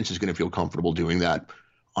know that Vince is going to feel comfortable doing that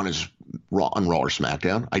on Raw or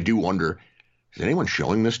SmackDown. I do wonder, is anyone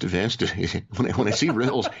showing this to Vince? When I see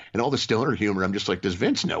Riddles and all the stoner humor, I'm just like, does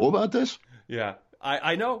Vince know about this? Yeah,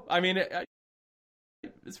 I know. I mean,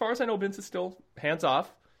 as far as I know, Vince is still hands off.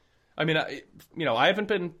 I mean,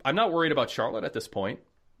 I'm not worried about Charlotte at this point.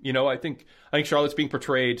 You know, I think Charlotte's being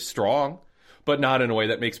portrayed strong, but not in a way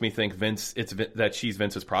that makes me think that she's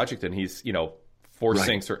Vince's project and he's,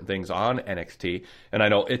 forcing certain things on NXT. And I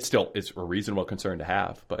know it's a reasonable concern to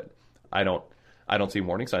have, but I don't see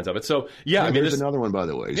warning signs of it. So yeah, I mean, there's another one, by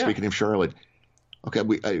the way. Yeah. Speaking of Charlotte, okay,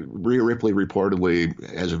 Rhea Ripley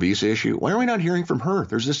reportedly has a visa issue. Why are we not hearing from her?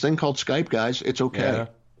 There's this thing called Skype, guys. It's okay.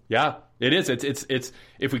 Yeah, it is. It's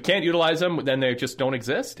if we can't utilize them, then they just don't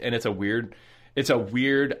exist. And it's a weird,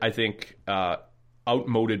 I think,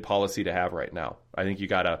 outmoded policy to have right now. I think you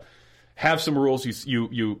gotta have some rules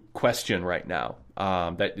you question right now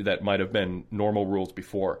that might have been normal rules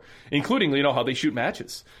before, including how they shoot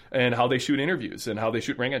matches and how they shoot interviews and how they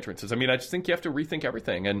shoot ring entrances. I mean, I just think you have to rethink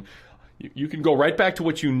everything, and you can go right back to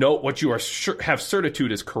what you are have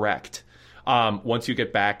certitude is correct once you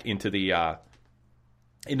get back into the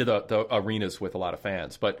arenas with a lot of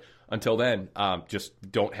fans. But until then, just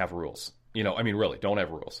don't have rules. Really, don't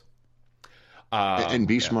have rules. And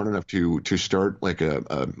be smart enough to start like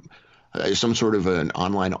some sort of an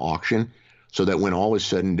online auction, so that when all is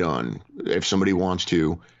said and done, if somebody wants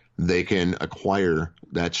to, they can acquire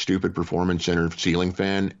that stupid Performance Center ceiling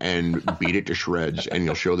fan and beat it to shreds, and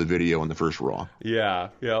you'll show the video on the first Raw. Yeah,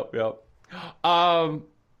 yep.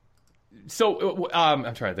 So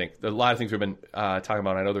I'm trying to think. A lot of things we've been talking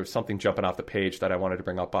about. I know there's something jumping off the page that I wanted to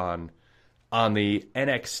bring up on the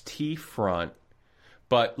NXT front.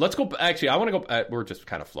 But let's go. Actually, I want to go. We're just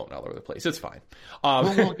kind of floating all over the place. It's fine.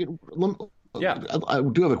 Yeah, I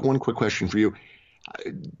do have one quick question for you.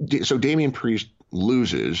 So Damian Priest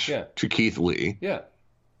loses to Keith Lee. Yeah.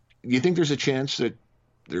 Do you think there's a chance that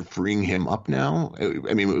they're freeing him up now?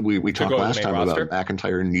 I mean, we talked last time about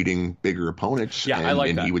McIntyre needing bigger opponents. Yeah, I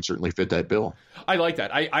like that. He would certainly fit that bill. I like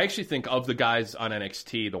that. I actually think of the guys on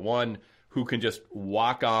NXT, the one who can just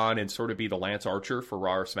walk on and sort of be the Lance Archer for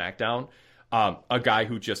Raw or SmackDown. A guy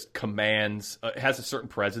who just commands, has a certain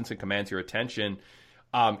presence and commands your attention.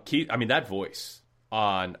 Keith, I mean, that voice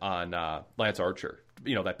on Lance Archer,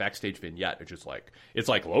 that backstage vignette, it's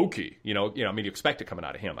like Loki, I mean, you expect it coming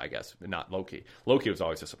out of him, I guess, but not Loki. Loki was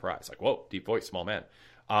always a surprise, like, whoa, deep voice, small man.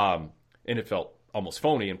 And it felt almost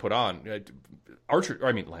phony and put on. Lance Archer.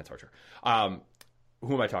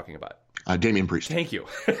 Who am I talking about? Damian Priest. Thank you.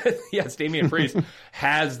 Yes, Damian Priest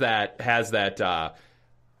has that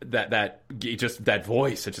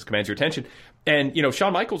voice that just commands your attention. And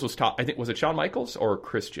Shawn Michaels was I think, was it Shawn Michaels or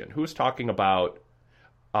Christian who was talking about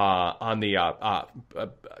on the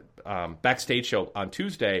backstage show on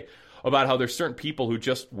Tuesday about how there's certain people who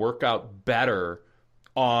just work out better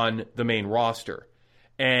on the main roster,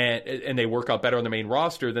 and they work out better on the main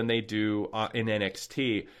roster than they do in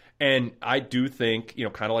NXT. And I do think,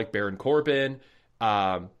 kind of like Baron Corbin,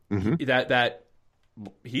 that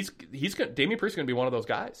he's Damian Priest is going to be one of those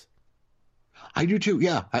guys. I do too.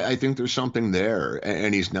 Yeah, I think there's something there,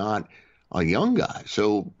 and he's not a young guy.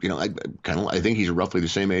 So, I think he's roughly the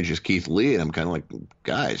same age as Keith Lee, and I'm kind of like,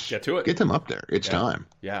 guys, get to it. Get them up there. It's time.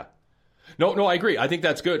 Yeah. No, I agree. I think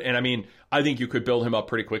that's good. And I mean, I think you could build him up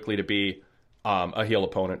pretty quickly to be a heel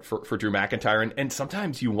opponent for Drew McIntyre. And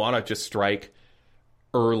sometimes you want to just strike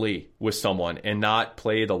early with someone and not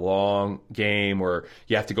play the long game where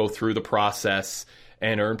you have to go through the process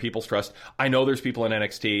and earn people's trust. I know there's people in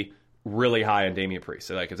NXT really high on Damian Priest.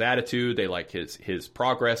 They like his attitude, they like his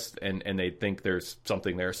progress, and they think there's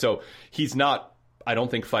something there. So he's not, I don't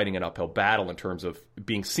think, fighting an uphill battle in terms of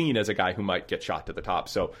being seen as a guy who might get shot to the top.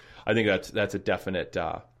 So I think that's a definite,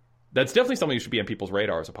 that's definitely something that should be on people's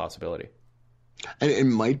radar as a possibility. And it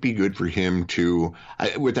might be good for him to,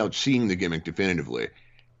 without seeing the gimmick definitively,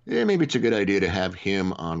 maybe it's a good idea to have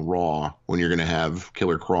him on Raw when you're going to have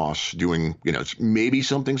Killer Kross doing, maybe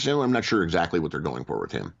something similar. I'm not sure exactly what they're going for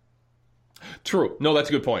with him. True. No, that's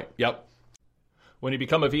a good point. Yep. When you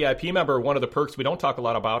become a VIP member, one of the perks we don't talk a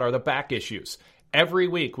lot about are the back issues. Every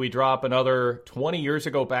week we drop another 20 years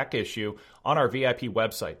ago back issue on our VIP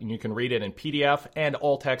website, and you can read it in PDF and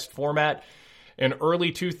all text format. In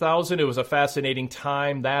early 2000, it was a fascinating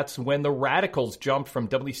time. That's when the Radicals jumped from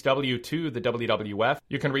WCW to the WWF.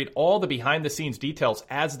 You can read all the behind-the-scenes details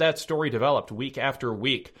as that story developed week after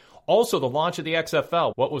week. Also, the launch of the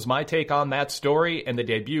XFL. What was my take on that story and the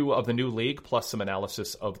debut of the new league, plus some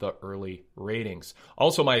analysis of the early ratings.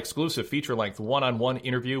 Also, my exclusive feature-length one-on-one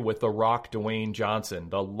interview with The Rock Dwayne Johnson,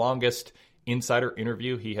 the longest insider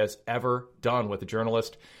interview he has ever done with a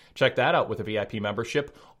journalist. Check that out with a VIP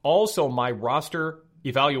membership. Also, my roster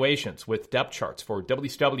evaluations with depth charts for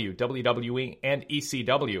WCW, WWE, and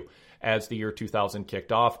ECW as the year 2000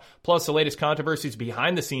 kicked off. Plus, the latest controversies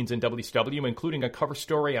behind the scenes in WCW, including a cover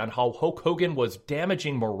story on how Hulk Hogan was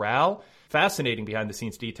damaging morale. Fascinating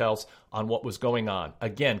behind-the-scenes details on what was going on.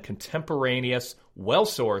 Again, contemporaneous,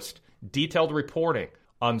 well-sourced, detailed reporting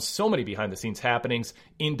on so many behind-the-scenes happenings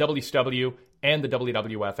in WCW and the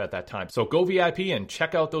WWF at that time. So go VIP and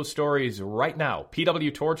check out those stories right now.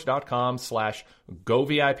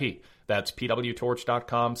 pwtorch.com/govip. That's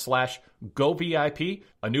pwtorch.com/govip.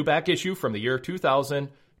 A new back issue from the year 2000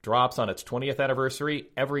 drops on its 20th anniversary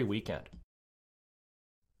every weekend.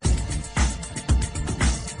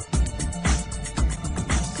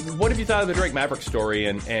 What have you thought of the Drake Maverick story,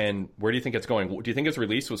 and where do you think it's going? Do you think its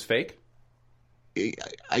release was fake?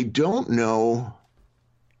 I don't know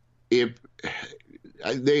if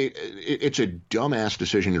it's a dumbass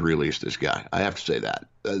decision to release this guy. I have to say that.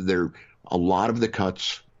 A lot of the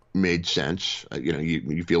cuts made sense.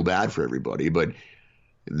 You feel bad for everybody, but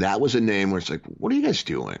that was a name where it's like, what are you guys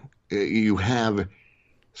doing? You have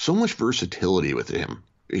so much versatility with him.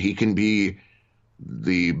 He can be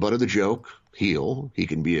the butt of the joke heel. He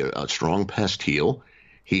can be a strong pest heel.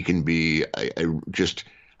 He can be just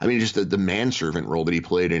the manservant role that he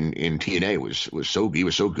played in TNA was so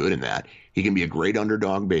good in that. He can be a great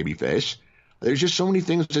underdog babyface. There's just so many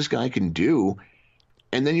things this guy can do.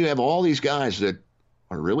 And then you have all these guys that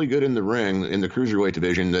are really good in the ring in the cruiserweight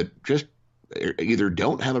division that just either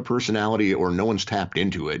don't have a personality or no one's tapped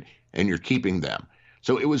into it, and you're keeping them.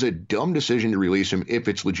 So it was a dumb decision to release him if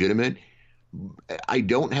it's legitimate. I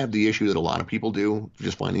don't have the issue that a lot of people do,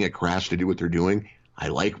 just finding it crass to do what they're doing. I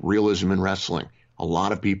like realism in wrestling. A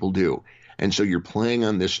lot of people do. And so you're playing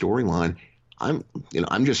on this storyline. I'm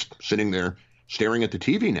just sitting there staring at the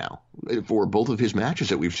TV now for both of his matches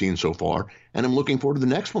that we've seen so far, and I'm looking forward to the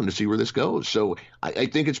next one to see where this goes. So I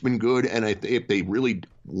think it's been good, and if they really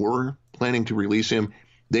were planning to release him,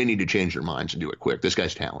 they need to change their minds and do it quick. This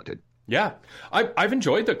guy's talented. Yeah, I've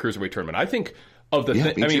enjoyed the Cruiserweight tournament. I think of the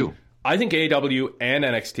me too. I think AEW and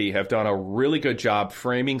NXT have done a really good job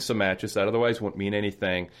framing some matches that otherwise wouldn't mean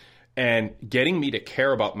anything, and getting me to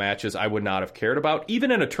care about matches I would not have cared about, even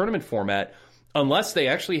in a tournament format, unless they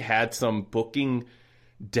actually had some booking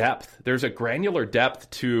depth. There's a granular depth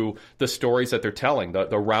to the stories that they're telling.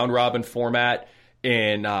 The round robin format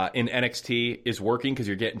in NXT is working because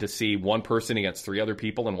you're getting to see one person against three other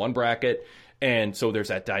people in one bracket, and so there's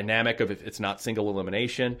that dynamic of if it's not single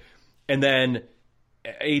elimination. And then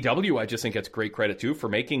AEW, I just think gets great credit too for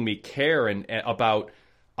making me care about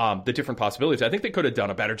the different possibilities. I think they could have done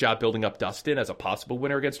a better job building up Dustin as a possible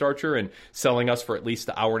winner against Archer and selling us for at least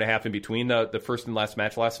the hour and a half in between the first and last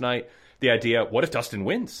match last night. The idea, what if Dustin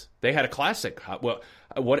wins? They had a classic. What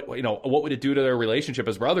would it do to their relationship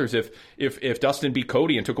as brothers if Dustin beat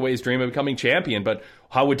Cody and took away his dream of becoming champion? But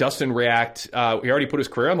how would Dustin react? He already put his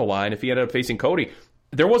career on the line if he ended up facing Cody.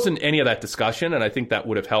 There wasn't any of that discussion, and I think that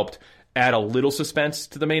would have helped add a little suspense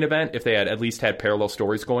to the main event if they had at least had parallel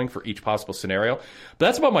stories going for each possible scenario. But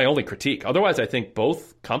that's about my only critique. Otherwise, I think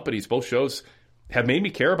both companies, both shows have made me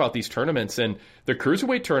care about these tournaments. And the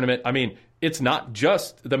Cruiserweight tournament, I mean, it's not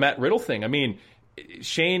just the Matt Riddle thing. I mean,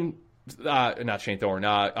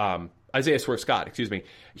 Isaiah Swerve Scott, excuse me.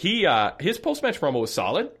 His post-match promo was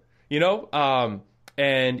solid, and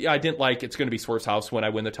I didn't like it's going to be Swerve's house when I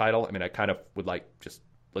win the title. I mean, I kind of would like just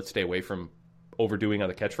let's stay away from overdoing on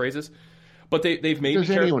the catchphrses. But they've made Does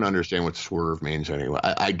anyone understand what Swerve means anyway?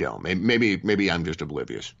 I don't. Maybe I'm just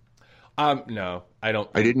oblivious. No, I don't.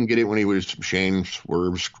 I didn't get it when he was Shane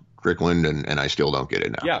Swerve Strickland, and I still don't get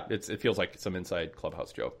it now. Yeah, it feels like some inside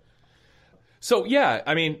clubhouse joke. So, yeah,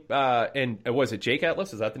 I mean, and was it Jake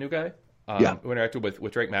Atlas? Is that the new guy? Who interacted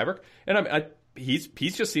with Drake Maverick? And he's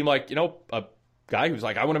just seemed like, a guy who's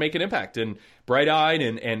like, I want to make an impact, and bright-eyed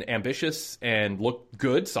and ambitious and look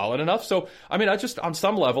good, solid enough. So, I mean, on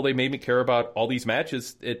some level, they made me care about all these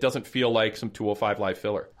matches. It doesn't feel like some 205 Live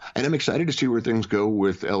filler. And I'm excited to see where things go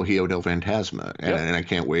with El Hijo del Fantasma. And I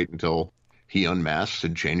can't wait until he unmasks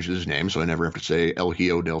and changes his name so I never have to say El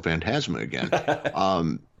Hijo del Fantasma again.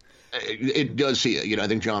 It does see, I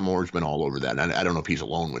think John Moore's been all over that. And I don't know if he's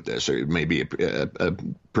alone with this. Or it may be a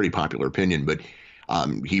pretty popular opinion, but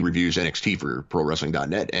he reviews NXT for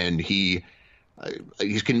ProWrestling.net, and he's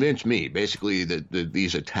convinced me basically that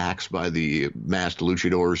these attacks by the masked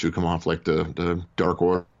luchadors who come off like the Dark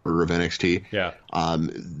Order of NXT,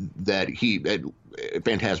 that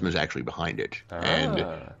Phantasma is actually behind it. And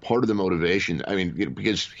part of the motivation, I mean,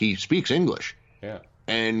 because he speaks English. Yeah.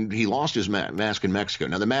 And he lost his mask in Mexico.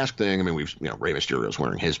 Now, the mask thing, I mean, Rey Mysterio's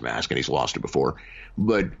wearing his mask, and he's lost it before.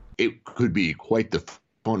 But it could be quite the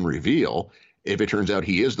fun reveal if it turns out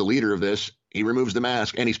he is the leader of this. He removes the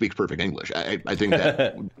mask, and he speaks perfect English. I think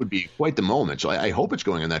that would be quite the moment. So I hope it's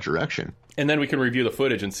going in that direction. And then we can review the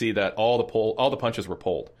footage and see that all the punches were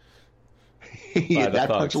pulled. Yeah, that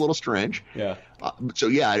part's a little strange. Yeah.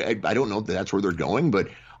 I don't know if that's where they're going, but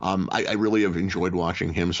I really have enjoyed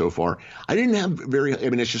watching him so far. I didn't have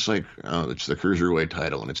it's just like, it's the Cruiserweight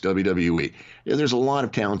title and it's WWE. Yeah, there's a lot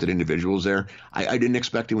of talented individuals there. I didn't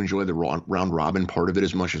expect to enjoy the round robin part of it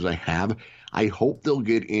as much as I have. I hope they'll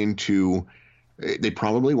get into, they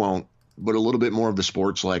probably won't, but a little bit more of the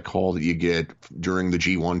sports-like call that you get during the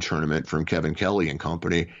G1 tournament from Kevin Kelly and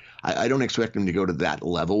company. I don't expect them to go to that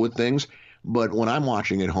level with things, but when I'm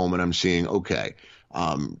watching at home and I'm seeing, okay,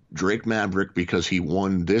 Drake Maverick, because he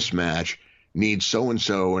won this match, needs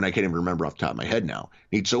so-and-so, and I can't even remember off the top of my head now,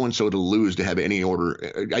 needs so-and-so to lose to have any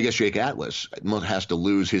order. I guess Jake Atlas has to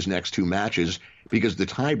lose his next two matches because the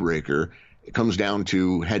tiebreaker comes down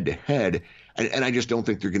to head-to-head, and I just don't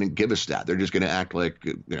think they're going to give us that. They're just going to act like,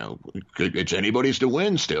 it's anybody's to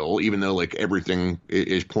win still, even though like everything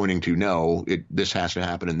is pointing to no, this has to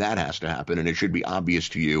happen and that has to happen, and it should be obvious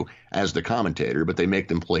to you as the commentator, but they make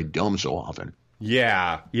them play dumb so often.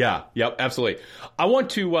 Yep, absolutely. I want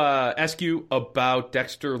to ask you about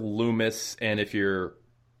Dexter Lumis and if you're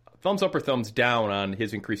thumbs up or thumbs down on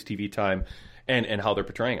his increased TV time and how they're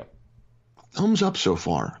portraying him. Thumbs up so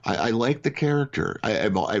far. I like the character.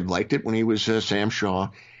 I've liked it when he was Sam Shaw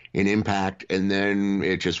in Impact, and then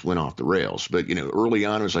it just went off the rails. But, early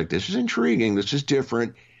on it was like, this is intriguing. This is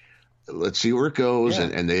different. Let's see where it goes. Yeah.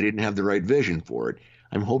 And they didn't have the right vision for it.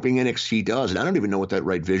 I'm hoping NXT does, and I don't even know what that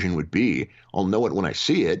right vision would be. I'll know it when I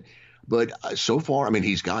see it. But so far, I mean,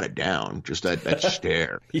 he's got it down, just that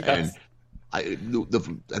stare. Yes. And I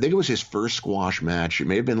think it was his first squash match. It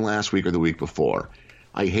may have been last week or the week before.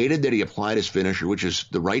 I hated that he applied his finisher, which is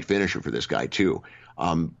the right finisher for this guy, too.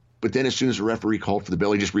 But then as soon as the referee called for the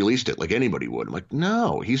bell, he just released it like anybody would. I'm like,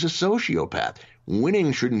 no, he's a sociopath.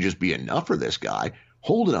 Winning shouldn't just be enough for this guy.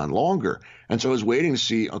 Hold it on longer. And so I was waiting to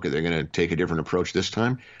see, okay, they're going to take a different approach this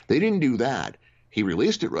time. They didn't do that. He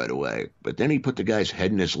released it right away, but then he put the guy's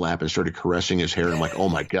head in his lap and started caressing his hair. I'm like, oh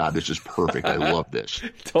my God, this is perfect. I love this.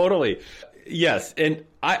 Totally. Yes. And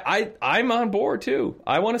I'm on board too.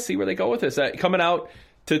 I want to see where they go with this. Coming out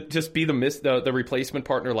to just be the replacement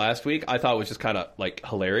partner last week, I thought was just kind of like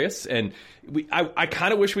hilarious. And I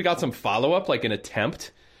kind of wish we got some follow-up, like an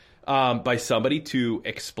attempt by somebody to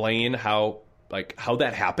explain how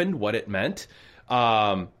that happened, what it meant,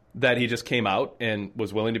 that he just came out and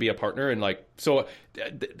was willing to be a partner. And so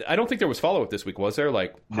I don't think there was follow-up this week, was there?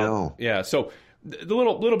 No. Yeah. So the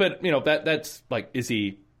little bit, that's like,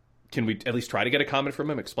 can we at least try to get a comment from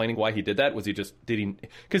him explaining why he did that?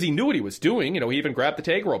 Because he knew what he was doing. He even grabbed the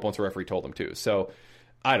tag rope once the referee told him to. So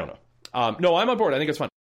I don't know. No, I'm on board. I think it's fun.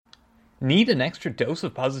 Need an extra dose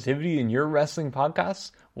of positivity in your wrestling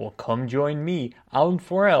podcasts? Well, come join me, Alan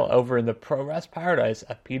Forel, over in the Pro Wrest Paradise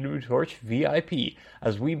at PW Torch VIP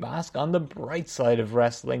as we bask on the bright side of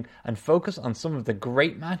wrestling and focus on some of the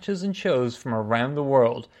great matches and shows from around the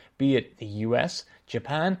world, be it the US,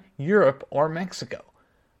 Japan, Europe, or Mexico.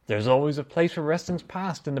 There's always a place for wrestling's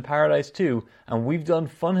past in the Paradise too, and we've done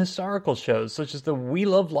fun historical shows such as the We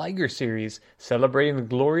Love Liger series, celebrating the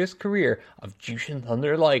glorious career of Jushin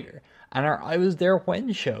Thunder Liger, and our I Was There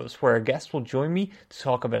When shows, where a guest will join me to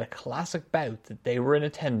talk about a classic bout that they were in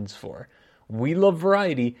attendance for. We love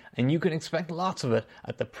variety, and you can expect lots of it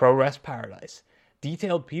at the Pro Wrest Paradise.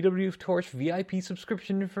 Detailed PW Torch VIP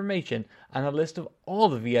subscription information and a list of all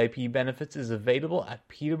the VIP benefits is available at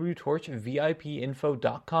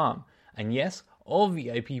pwtorchvipinfo.com. And yes, all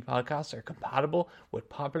VIP podcasts are compatible with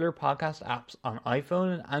popular podcast apps on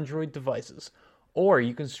iPhone and Android devices, or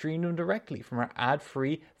you can stream them directly from our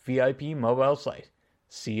ad-free VIP mobile site.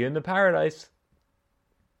 See you in the Paradise.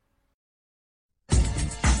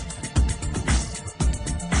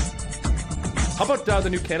 How about the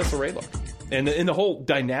new Candice LeRae look? And the whole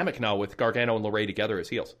dynamic now with Gargano and LeRae together as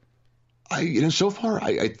heels. So far,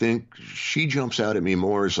 I think she jumps out at me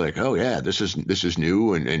more as like, oh yeah, this is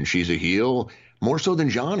new, and she's a heel more so than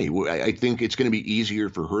Johnny. I think it's going to be easier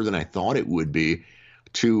for her than I thought it would be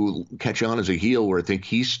to catch on as a heel, where I think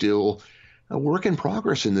he's still a work in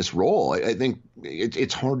progress in this role. I think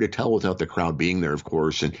it's hard to tell without the crowd being there, of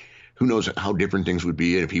course, and who knows how different things would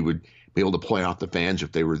be if he would be able to play off the fans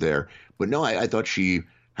if they were there. But no, I thought she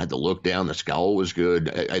had the look down. The scowl was good.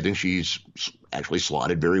 I think she's actually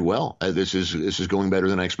slotted very well. This is going better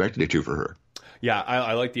than I expected it to for her. Yeah,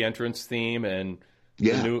 I like the entrance theme and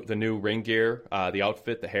the new ring gear, the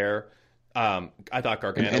outfit, the hair. I thought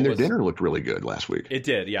Gargano and their dinner looked really good last week. It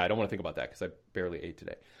did. Yeah, I don't want to think about that because I barely ate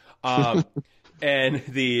today. And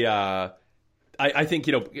I think,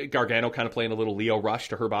 Gargano kind of playing a little Leo Rush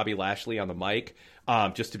to her Bobby Lashley on the mic,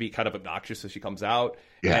 just to be kind of obnoxious as she comes out,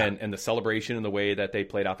 and the celebration and the way that they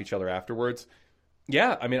played off each other afterwards.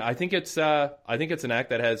 Yeah, I mean, I think it's an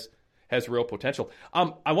act that has real potential.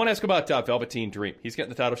 I want to ask about Velveteen Dream. He's getting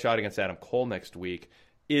the title shot against Adam Cole next week.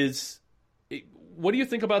 What do you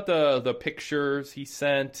think about the pictures he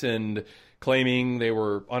sent and claiming they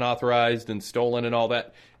were unauthorized and stolen and all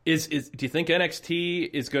that? Do you think NXT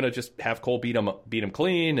is going to just have Cole beat him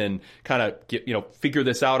clean and kind of figure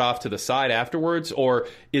this out off to the side afterwards, or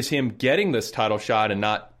is him getting this title shot and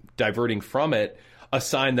not diverting from it a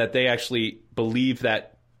sign that they actually believe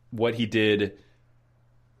that what he did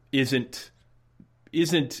isn't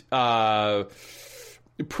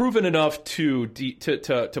proven enough to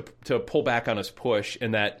pull back on his push,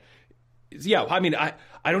 and that I mean I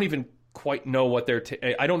don't even quite know what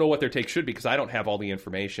I don't know what their take should be because I don't have all the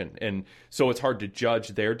information, and so it's hard to judge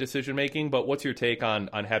their decision making. But what's your take on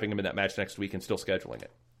having him in that match next week and still scheduling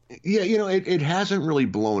it? Yeah, it hasn't really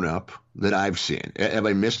blown up that I've seen. Have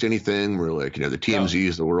I missed anything where the TMZs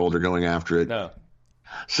of the world are going after it? No.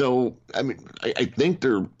 So I mean, I think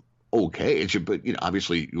they're okay. But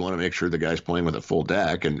obviously you want to make sure the guy's playing with a full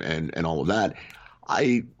deck and all of that.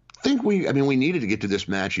 I think we needed to get to this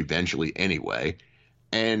match eventually anyway.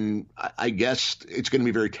 And I guess it's going to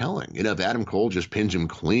be very telling. If Adam Cole just pins him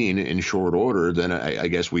clean in short order, then I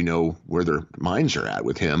guess we know where their minds are at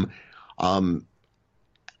with him.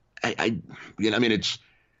 It's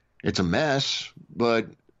a mess, but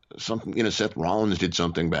something. Seth Rollins did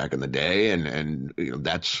something back in the day, and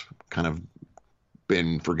that's kind of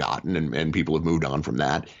been forgotten, and people have moved on from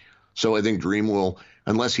that. So I think Dream will,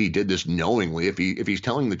 unless he did this knowingly, if he's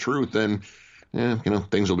telling the truth, then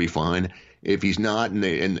things will be fine. If he's not,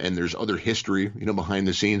 and there's other history, behind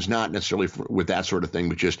the scenes, not necessarily with that sort of thing,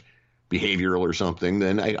 but just behavioral or something,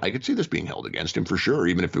 then I could see this being held against him for sure.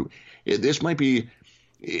 Even if this might be,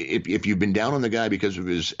 if you've been down on the guy because of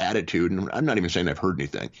his attitude, and I'm not even saying I've heard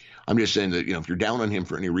anything. I'm just saying that, if you're down on him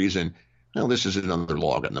for any reason, this is another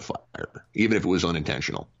log on the fire, even if it was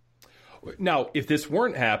unintentional. Now, if this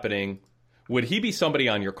weren't happening, would he be somebody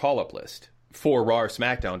on your call-up list for Raw or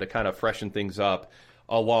SmackDown to kind of freshen things up,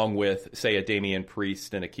 along with, say, a Damian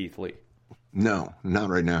Priest and a Keith Lee? No, not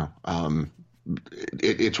right now.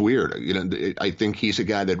 It's weird. I think he's a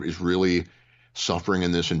guy that is really suffering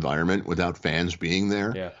in this environment without fans being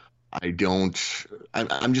there. Yeah.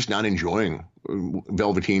 I'm just not enjoying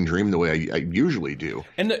Velveteen Dream the way I usually do.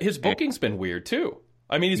 And his booking's been weird, too.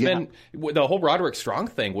 I mean, the whole Roderick Strong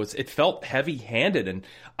thing it felt heavy-handed, and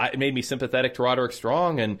it made me sympathetic to Roderick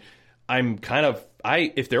Strong, and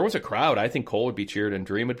if there was a crowd, I think Cole would be cheered and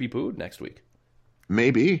Dream would be booed next week.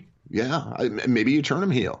 Maybe. Yeah. Maybe you turn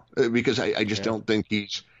him heel because I just don't think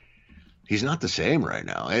he's he's not the same right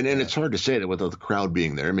now. And it's hard to say that without the crowd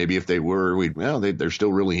being there. Maybe if they were, they're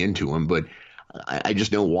still really into him. But I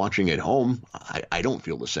just know watching at home, I don't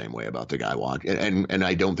feel the same way about the guy and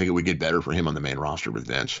I don't think it would get better for him on the main roster with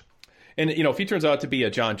Vince. And, if he turns out to be a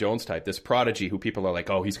John Jones type, this prodigy who people are like,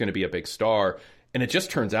 oh, he's going to be a big star, and it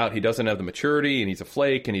just turns out he doesn't have the maturity and he's a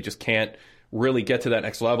flake and he just can't really get to that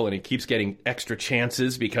next level, and he keeps getting extra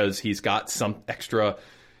chances because he's got some extra,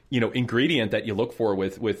 ingredient that you look for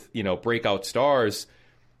with breakout stars,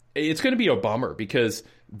 it's going to be a bummer because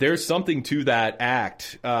there's something to that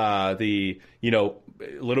act. A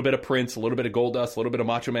little bit of Prince, a little bit of Goldust, a little bit of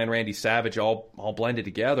Macho Man Randy Savage, all blended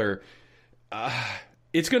together.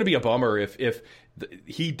 It's going to be a bummer if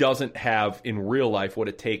he doesn't have in real life what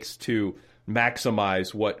it takes to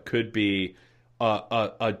maximize what could be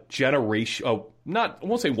a generation. I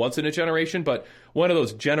won't say once in a generation, but one of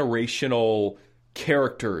those generational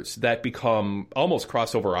characters that become almost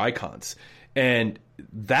crossover icons. And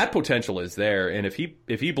that potential is there. And if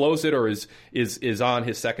he blows it or is on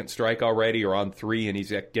his second strike already or on 3 and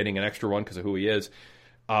he's getting an extra one because of who he is,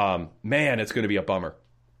 man, it's going to be a bummer.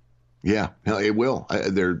 Yeah, it will.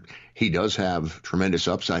 He does have tremendous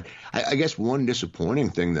upside. I guess one disappointing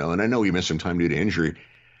thing, though, and I know he missed some time due to injury,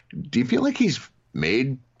 do you feel like he's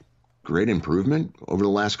made great improvement over the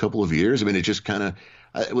last couple of years? I mean, it just kind of,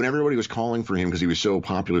 when everybody was calling for him because he was so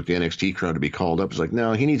popular with the NXT crowd to be called up, it's like,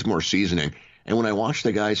 no, he needs more seasoning. And when I watch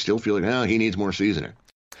the guy, I still feel like, no, he needs more seasoning.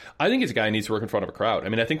 I think he's a guy who needs to work in front of a crowd. I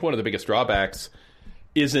mean, I think one of the biggest drawbacks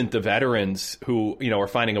isn't the veterans who, are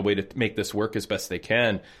finding a way to make this work as best they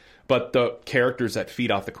can, but the characters that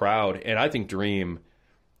feed off the crowd. And I think Dream,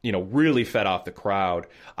 really fed off the crowd.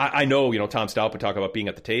 I know, Tom Stout would talk about being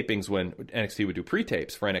at the tapings when NXT would do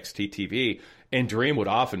pre-tapes for NXT TV, and Dream would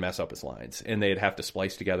often mess up his lines, and they'd have to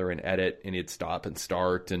splice together and edit, and he'd stop and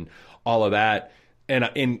start and all of that.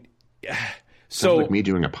 And so sounds like me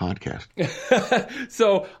doing a podcast.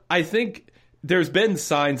 So I think there's been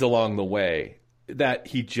signs along the way that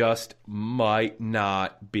he just might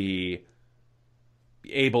not be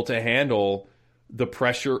able to handle the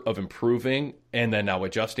pressure of improving and then now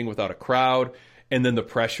adjusting without a crowd, and then the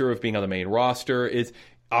pressure of being on the main roster.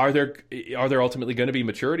 Are there ultimately going to be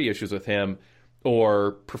maturity issues with him,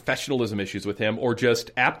 or professionalism issues with him, or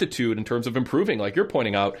just aptitude in terms of improving, like you're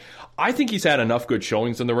pointing out? I think he's had enough good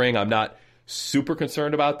showings in the ring. I'm not super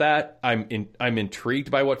concerned about that. I'm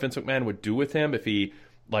intrigued by what Vince McMahon would do with him if he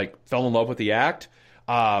fell in love with the act,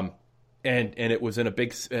 and it was in a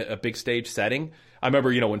big stage setting. I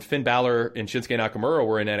remember, when Finn Balor and Shinsuke Nakamura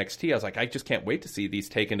were in NXT, I was like, I just can't wait to see these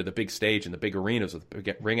taken to the big stage and the big arenas with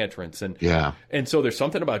big ring entrance. And so there's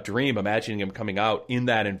something about Dream, imagining him coming out in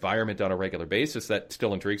that environment on a regular basis, that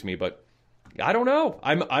still intrigues me. But I don't know.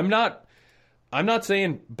 I'm not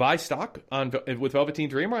saying buy stock with Velveteen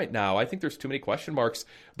Dream right now. I think there's too many question marks.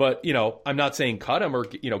 But, I'm not saying cut him or,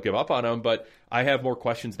 give up on him. But I have more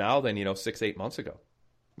questions now than, 6-8 months ago.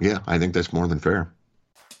 Yeah, I think that's more than fair.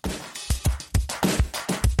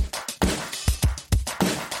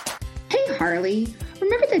 Harley,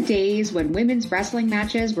 remember the days when women's wrestling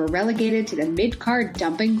matches were relegated to the mid-card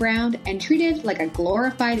dumping ground and treated like a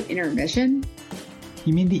glorified intermission?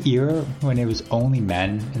 You mean the era when it was only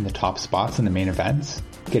men in the top spots in the main events,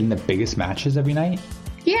 getting the biggest matches every night?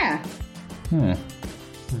 Yeah.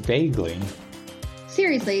 Vaguely.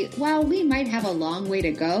 Seriously, while we might have a long way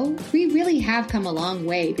to go, we really have come a long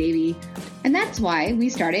way, baby. And that's why we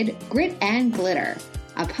started Grit and Glitter,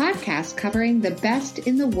 a podcast covering the best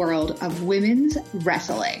in the world of women's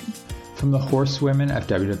wrestling. From the horsewomen of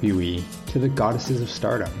WWE to the goddesses of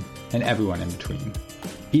stardom and everyone in between.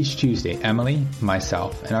 Each Tuesday, Emily,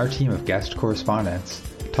 myself, and our team of guest correspondents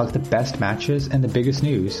talk the best matches and the biggest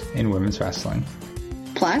news in women's wrestling.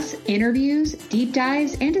 Plus, interviews, deep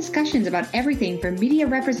dives, and discussions about everything from media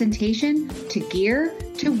representation to gear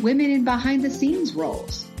to women in behind-the-scenes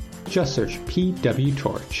roles. Just search PW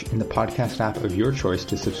Torch in the podcast app of your choice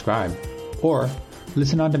to subscribe, or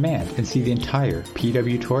listen on demand and see the entire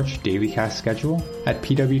PW Torch Dailycast schedule at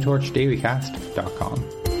pwtorchdailycast.com.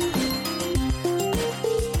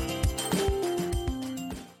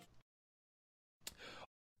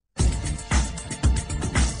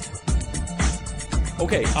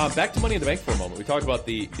 Okay, back to Money in the Bank for a moment. We talked about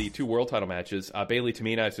the 2 world title matches. Bayley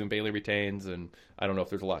Tamina, I assume Bayley retains, and I don't know if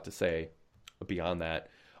there's a lot to say beyond that.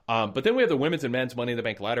 But then we have the women's and men's Money in the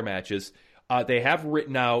Bank ladder matches. They have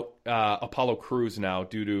written out Apollo Crews now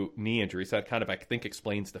due to knee injury. So that kind of, I think,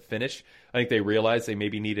 explains the finish. I think they realized they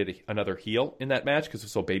maybe needed another heel in that match because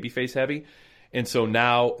it's so babyface heavy. And so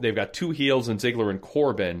now they've got 2 heels in Ziggler and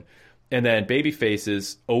Corbin. And then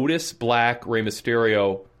babyfaces, Otis, Black, Rey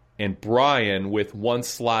Mysterio, and Bryan with one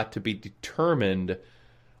slot to be determined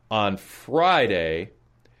on Friday.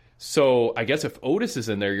 So I guess if Otis is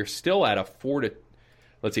in there, you're still at a 4 to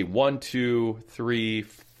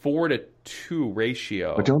 2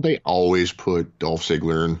 ratio. But don't they always put Dolph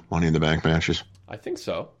Ziggler in Money in the Bank matches? I think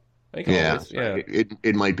so.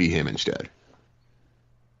 It might be him instead.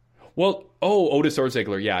 Well, Otis or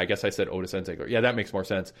Ziggler. Yeah, I guess I said Otis and Ziggler. Yeah, that makes more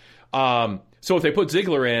sense. So if they put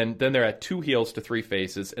Ziggler in, then they're at 2 heels to 3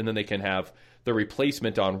 faces, and then they can have the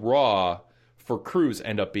replacement on Raw for Cruz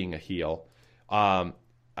end up being a heel. I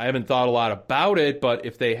haven't thought a lot about it, but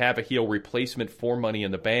if they have a heel replacement for Money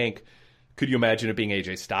in the Bank, could you imagine it being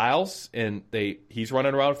AJ Styles and he's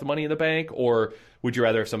running around with the Money in the Bank? Or would you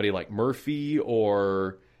rather have somebody like Murphy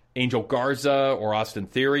or Angel Garza or Austin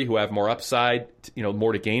Theory who have more upside,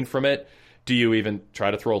 more to gain from it? Do you even try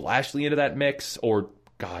to throw Lashley into that mix, or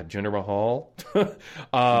Jinder Mahal?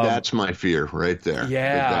 That's my fear right there.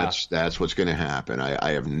 Yeah, that's what's going to happen.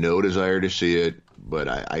 I have no desire to see it, but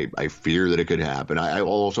I fear that it could happen. I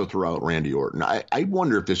will also throw out Randy Orton. I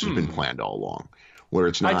wonder if this has been planned all along, where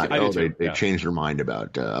it's not they changed their mind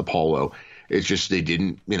about Apollo. It's just they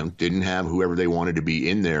didn't have whoever they wanted to be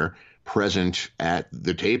in there present at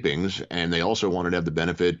the tapings, and they also wanted to have the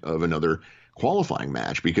benefit of another qualifying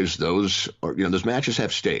match, because those matches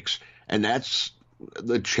have stakes, and that's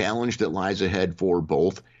the challenge that lies ahead for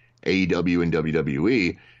both AEW and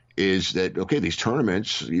WWE. Is that okay? These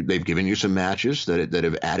tournaments, they've given you some matches that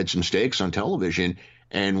have added some stakes on television,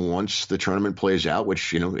 and once the tournament plays out,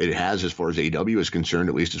 which it has as far as AEW is concerned,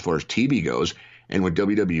 at least as far as TV goes, and with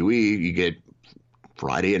WWE you get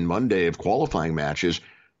Friday and Monday of qualifying matches,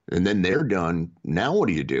 and then they're done. Now what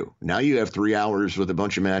do you do? Now you have 3 hours with a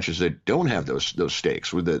bunch of matches that don't have those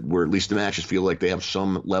stakes, where at least the matches feel like they have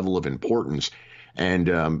some level of importance.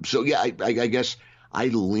 And so I guess I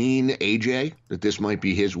lean AJ that this might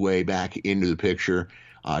be his way back into the picture.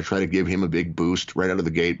 Try to give him a big boost right out of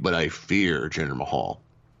the gate, but I fear Jinder Mahal.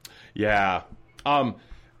 Yeah.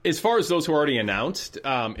 As far as those who are already announced,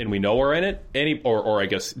 and we know are in it, or I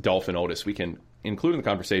guess Dolph and Otis, we can include in the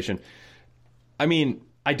conversation. I mean,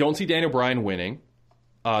 I don't see Daniel Bryan winning,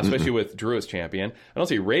 especially with Drew as champion. I don't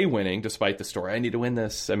see Ray winning, despite the story. I need to win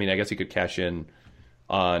this. I mean, I guess he could cash in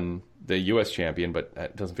on the U.S. champion, but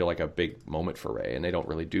it doesn't feel like a big moment for Ray, and they don't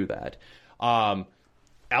really do that.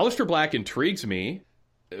 Aleister Black intrigues me,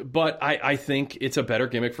 but I think it's a better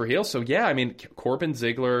gimmick for heel. So, yeah, I mean, Corbin,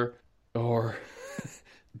 Ziggler, or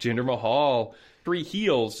Jinder Mahal, 3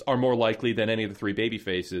 heels are more likely than any of the 3 baby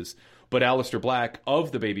faces. But Aleister Black,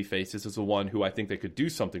 of the baby faces, is the one who I think they could do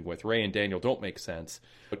something with. Ray and Daniel don't make sense.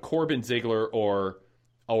 But Corbin, Ziggler, or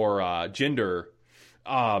Jinder,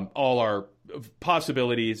 all are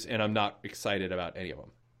possibilities, and I'm not excited about any of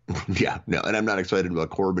them. Yeah, no, and I'm not excited about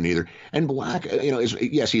Corbin either. And Black,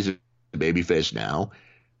 yes, he's a babyface now.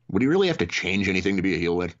 Would he really have to change anything to be a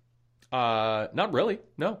heel with? Not really.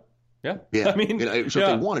 No. Yeah. Yeah. I mean, so if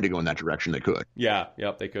they wanted to go in that direction, they could. Yeah.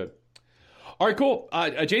 Yep. They could. All right. Cool.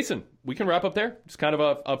 Jason, we can wrap up there. It's kind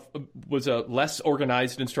of was a less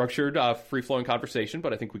organized and structured, free flowing conversation,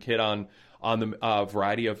 but I think we hit on the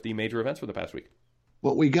variety of the major events for the past week.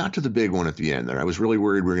 Well, we got to the big one at the end there. I was really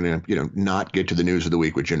worried we were going to, not get to the news of the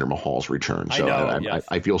week with Jinder Mahal's return. So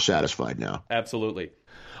I feel satisfied now. Absolutely.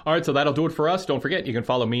 All right, so that'll do it for us. Don't forget, you can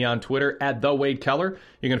follow me on Twitter at The Wade Keller.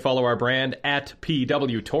 You can follow our brand at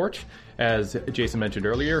PW Torch. As Jason mentioned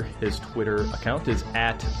earlier, his Twitter account is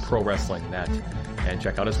at ProWrestlingNet. And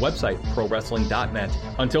check out his website, ProWrestling.net.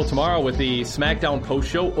 Until tomorrow with the SmackDown post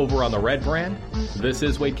show over on the Red brand, this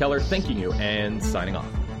is Wade Keller thanking you and signing off.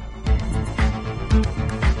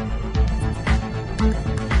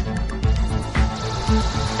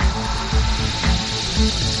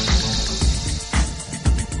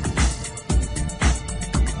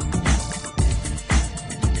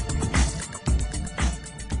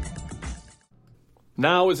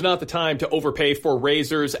 Now is not the time to overpay for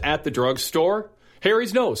razors at the drugstore.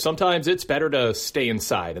 Harry's knows sometimes it's better to stay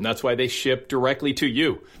inside, and that's why they ship directly to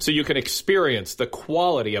you, so you can experience the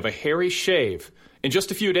quality of a Harry shave in just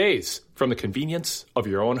a few days from the convenience of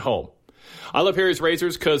your own home. I love Harry's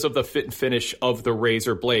razors because of the fit and finish of the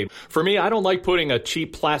razor blade. For me, I don't like putting a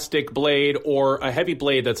cheap plastic blade or a heavy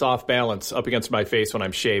blade that's off balance up against my face when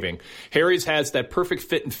I'm shaving. Harry's has that perfect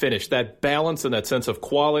fit and finish, that balance and that sense of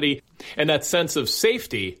quality and that sense of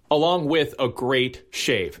safety, along with a great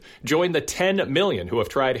shave. Join the 10 million who have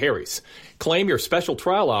tried Harry's. Claim your special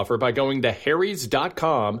trial offer by going to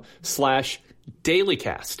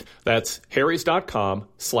harrys.com/dailycast. That's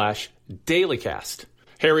harrys.com/dailycast.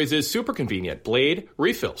 Harry's is super convenient. Blade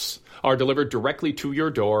refills are delivered directly to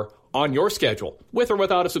your door on your schedule, with or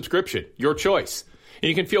without a subscription. Your choice. And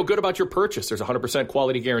you can feel good about your purchase. There's a 100%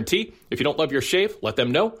 quality guarantee. If you don't love your shave, let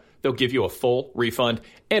them know. They'll give you a full refund.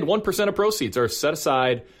 And 1% of proceeds are set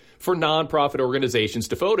aside for nonprofit organizations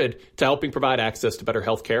devoted to helping provide access to better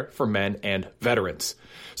health care for men and veterans.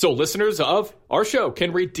 So listeners of our show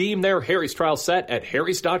can redeem their Harry's trial set at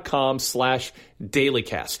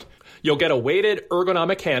harrys.com/dailycast. You'll get a weighted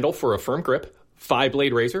ergonomic handle for a firm grip,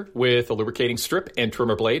 5-blade razor with a lubricating strip and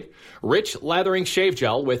trimmer blade, rich lathering shave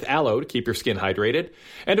gel with aloe to keep your skin hydrated,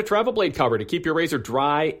 and a travel blade cover to keep your razor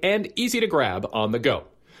dry and easy to grab on the go.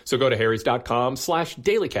 So go to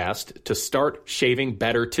harrys.com/dailycast to start shaving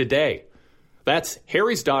better today. That's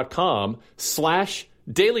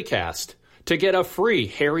harrys.com/dailycast to get a free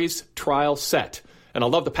Harry's trial set. And I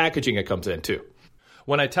love the packaging it comes in too.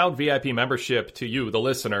 When I tout VIP membership to you, the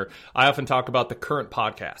listener, I often talk about the current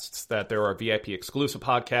podcasts, that there are VIP exclusive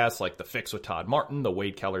podcasts like The Fix with Todd Martin, the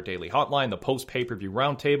Wade Keller Daily Hotline, the Post Pay-Per-View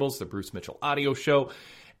Roundtables, the Bruce Mitchell Audio Show,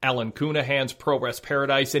 Alan Cunahan's Pro Wrest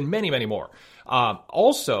Paradise, and many, many more.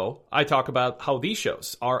 Also, I talk about how these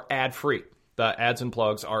shows are ad-free. The ads and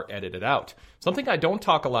plugs are edited out. Something I don't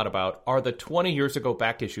talk a lot about are the 20 years ago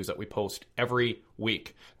back issues that we post every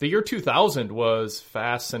week. The year 2000 was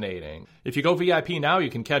fascinating. If you go VIP now,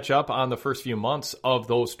 you can catch up on the first few months of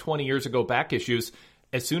those 20 years ago back issues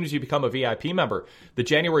as soon as you become a VIP member. The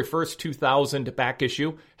January 1st, 2000 back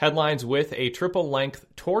issue headlines with a triple-length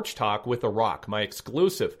Torch Talk with The Rock, my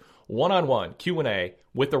exclusive one-on-one Q&A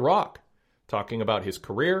with The Rock, talking about his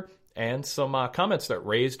career and some comments that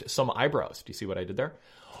raised some eyebrows. Do you see what I did there?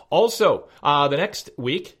 Also, the next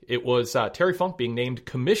week, it was Terry Funk being named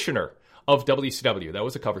commissioner of WCW. That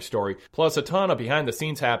was a cover story, plus a ton of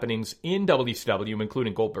behind-the-scenes happenings in WCW,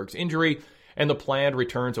 including Goldberg's injury and the planned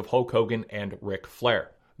returns of Hulk Hogan and Ric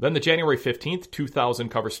Flair. Then the January 15th, 2000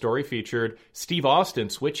 cover story featured Steve Austin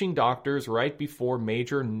switching doctors right before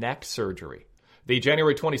major neck surgery. The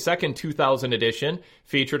January 22nd, 2000 edition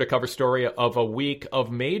featured a cover story of a week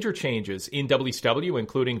of major changes in WCW,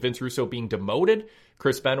 including Vince Russo being demoted,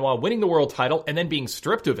 Chris Benoit winning the world title and then being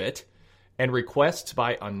stripped of it, and requests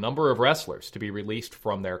by a number of wrestlers to be released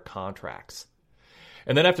from their contracts.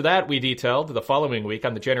 And then after that, we detailed the following week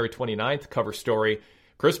on the January 29th cover story,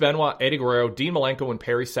 Chris Benoit, Eddie Guerrero, Dean Malenko, and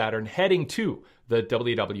Perry Saturn heading to the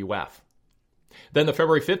WWF. Then the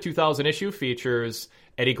February 5th, 2000 issue features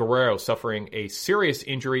Eddie Guerrero suffering a serious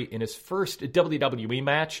injury in his first WWE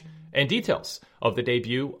match and details of the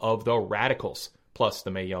debut of the Radicals, plus the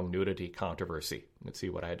Mae Young nudity controversy. Let's see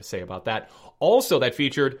what I had to say about that. Also, that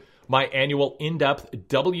featured my annual in-depth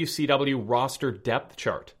WCW roster depth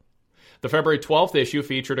chart. The February 12th issue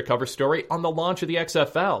featured a cover story on the launch of the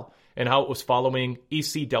XFL and how it was following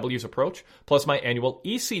ECW's approach, plus my annual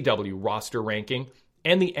ECW roster ranking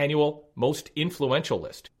and the annual most influential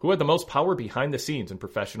list, who had the most power behind the scenes in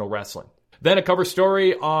professional wrestling. Then a cover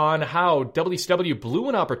story on how WCW blew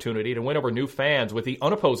an opportunity to win over new fans with the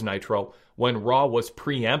unopposed Nitro when Raw was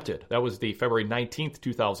preempted. That was the February 19th,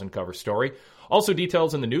 2000 cover story. Also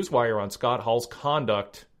details in the Newswire on Scott Hall's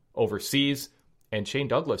conduct overseas and Shane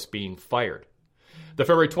Douglas being fired. The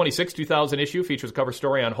February 26, 2000 issue features a cover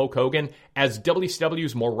story on Hulk Hogan as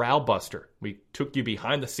WCW's morale buster. We took you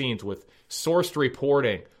behind the scenes with sourced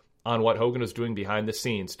reporting on what Hogan was doing behind the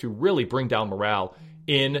scenes to really bring down morale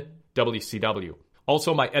in WCW.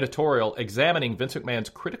 Also, my editorial examining Vince McMahon's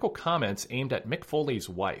critical comments aimed at Mick Foley's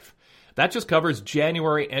wife. That just covers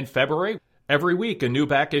January and February. Every week, a new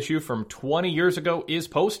back issue from 20 years ago is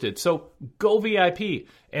posted, so go VIP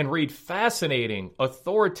and read fascinating,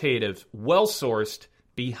 authoritative, well-sourced,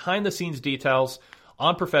 behind-the-scenes details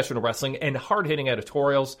on professional wrestling and hard-hitting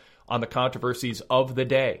editorials on the controversies of the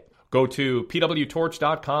day. Go to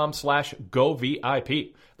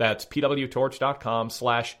pwtorch.com/govip. That's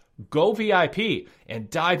pwtorch.com/govip and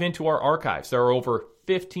dive into our archives. There are over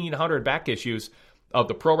 1,500 back issues of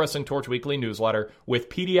the Pro Wrestling Torch Weekly newsletter with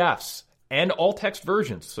PDFs and all text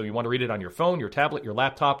versions. So you want to read it on your phone, your tablet, your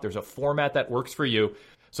laptop. There's a format that works for you.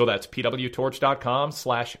 So that's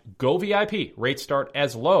pwtorch.com/govip. Rates start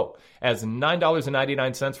as low as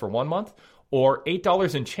 $9.99 for 1 month or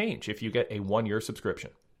 $8 and change if you get a 1-year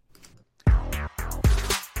subscription.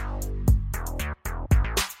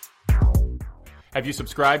 Have you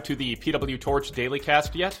subscribed to the PW Torch Daily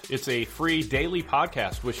Cast yet? It's a free daily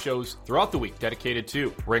podcast with shows throughout the week dedicated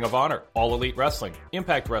to Ring of Honor, All Elite Wrestling,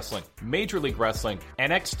 Impact Wrestling, Major League Wrestling,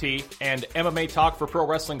 NXT, and MMA Talk for pro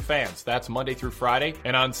wrestling fans. That's Monday through Friday.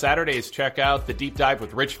 And on Saturdays, check out the Deep Dive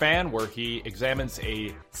with Rich Fan, where he examines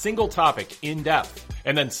a single topic in depth.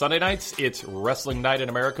 And then Sunday nights, it's Wrestling Night in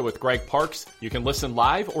America with Greg Parks. You can listen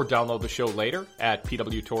live or download the show later at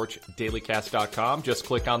pwtorchdailycast.com. Just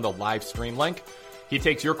click on the live stream link. He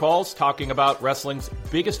takes your calls talking about wrestling's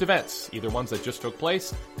biggest events, either ones that just took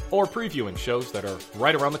place or previewing shows that are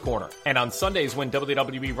right around the corner. And on Sundays when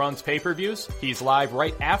WWE runs pay-per-views, he's live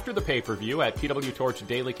right after the pay-per-view at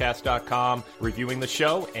pwtorchdailycast.com, reviewing the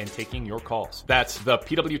show and taking your calls. That's the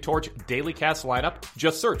PW Torch Dailycast lineup.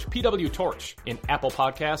 Just search PW Torch in Apple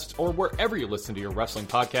Podcasts or wherever you listen to your wrestling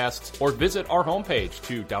podcasts, or visit our homepage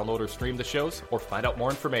to download or stream the shows or find out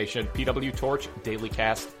more information,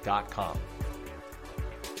 pwtorchdailycast.com.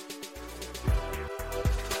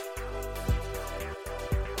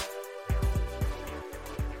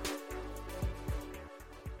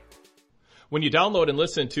 When you download and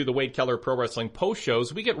listen to the Wade Keller Pro Wrestling post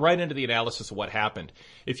shows, we get right into the analysis of what happened.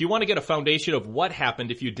 If you want to get a foundation of what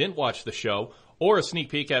happened if you didn't watch the show, or a sneak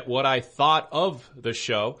peek at what I thought of the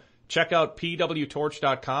show, check out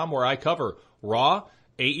pwtorch.com, where I cover Raw,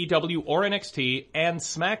 AEW or NXT, and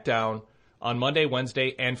SmackDown on Monday,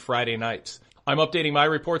 Wednesday, and Friday nights. I'm updating my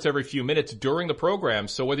reports every few minutes during the program,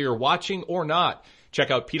 so whether you're watching or not,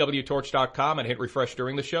 check out pwtorch.com and hit refresh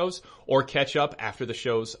during the shows, or catch up after the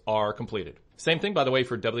shows are completed. Same thing, by the way,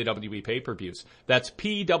 for WWE pay-per-views. That's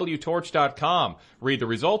pwtorch.com. Read the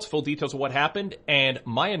results, full details of what happened, and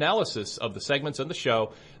my analysis of the segments in the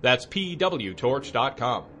show. That's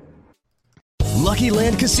pwtorch.com. Lucky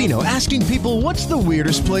Land Casino, asking people, what's the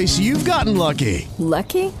weirdest place you've gotten lucky?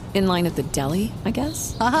 Lucky? In line at the deli, I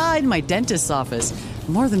guess? Aha, in my dentist's office.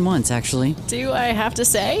 More than once, actually. Do I have to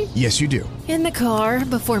say? Yes, you do. In the car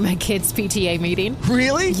before my kids' PTA meeting.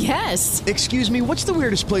 Really? Yes. Excuse me, what's the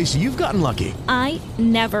weirdest place you've gotten lucky? I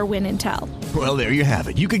never win and tell. Well, there you have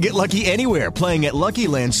it. You can get lucky anywhere, playing at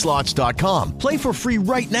LuckyLandSlots.com. Play for free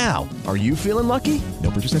right now. Are you feeling lucky?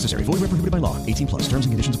 No purchase necessary. Void where prohibited by law. 18+. Terms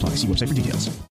and conditions apply. See website for details.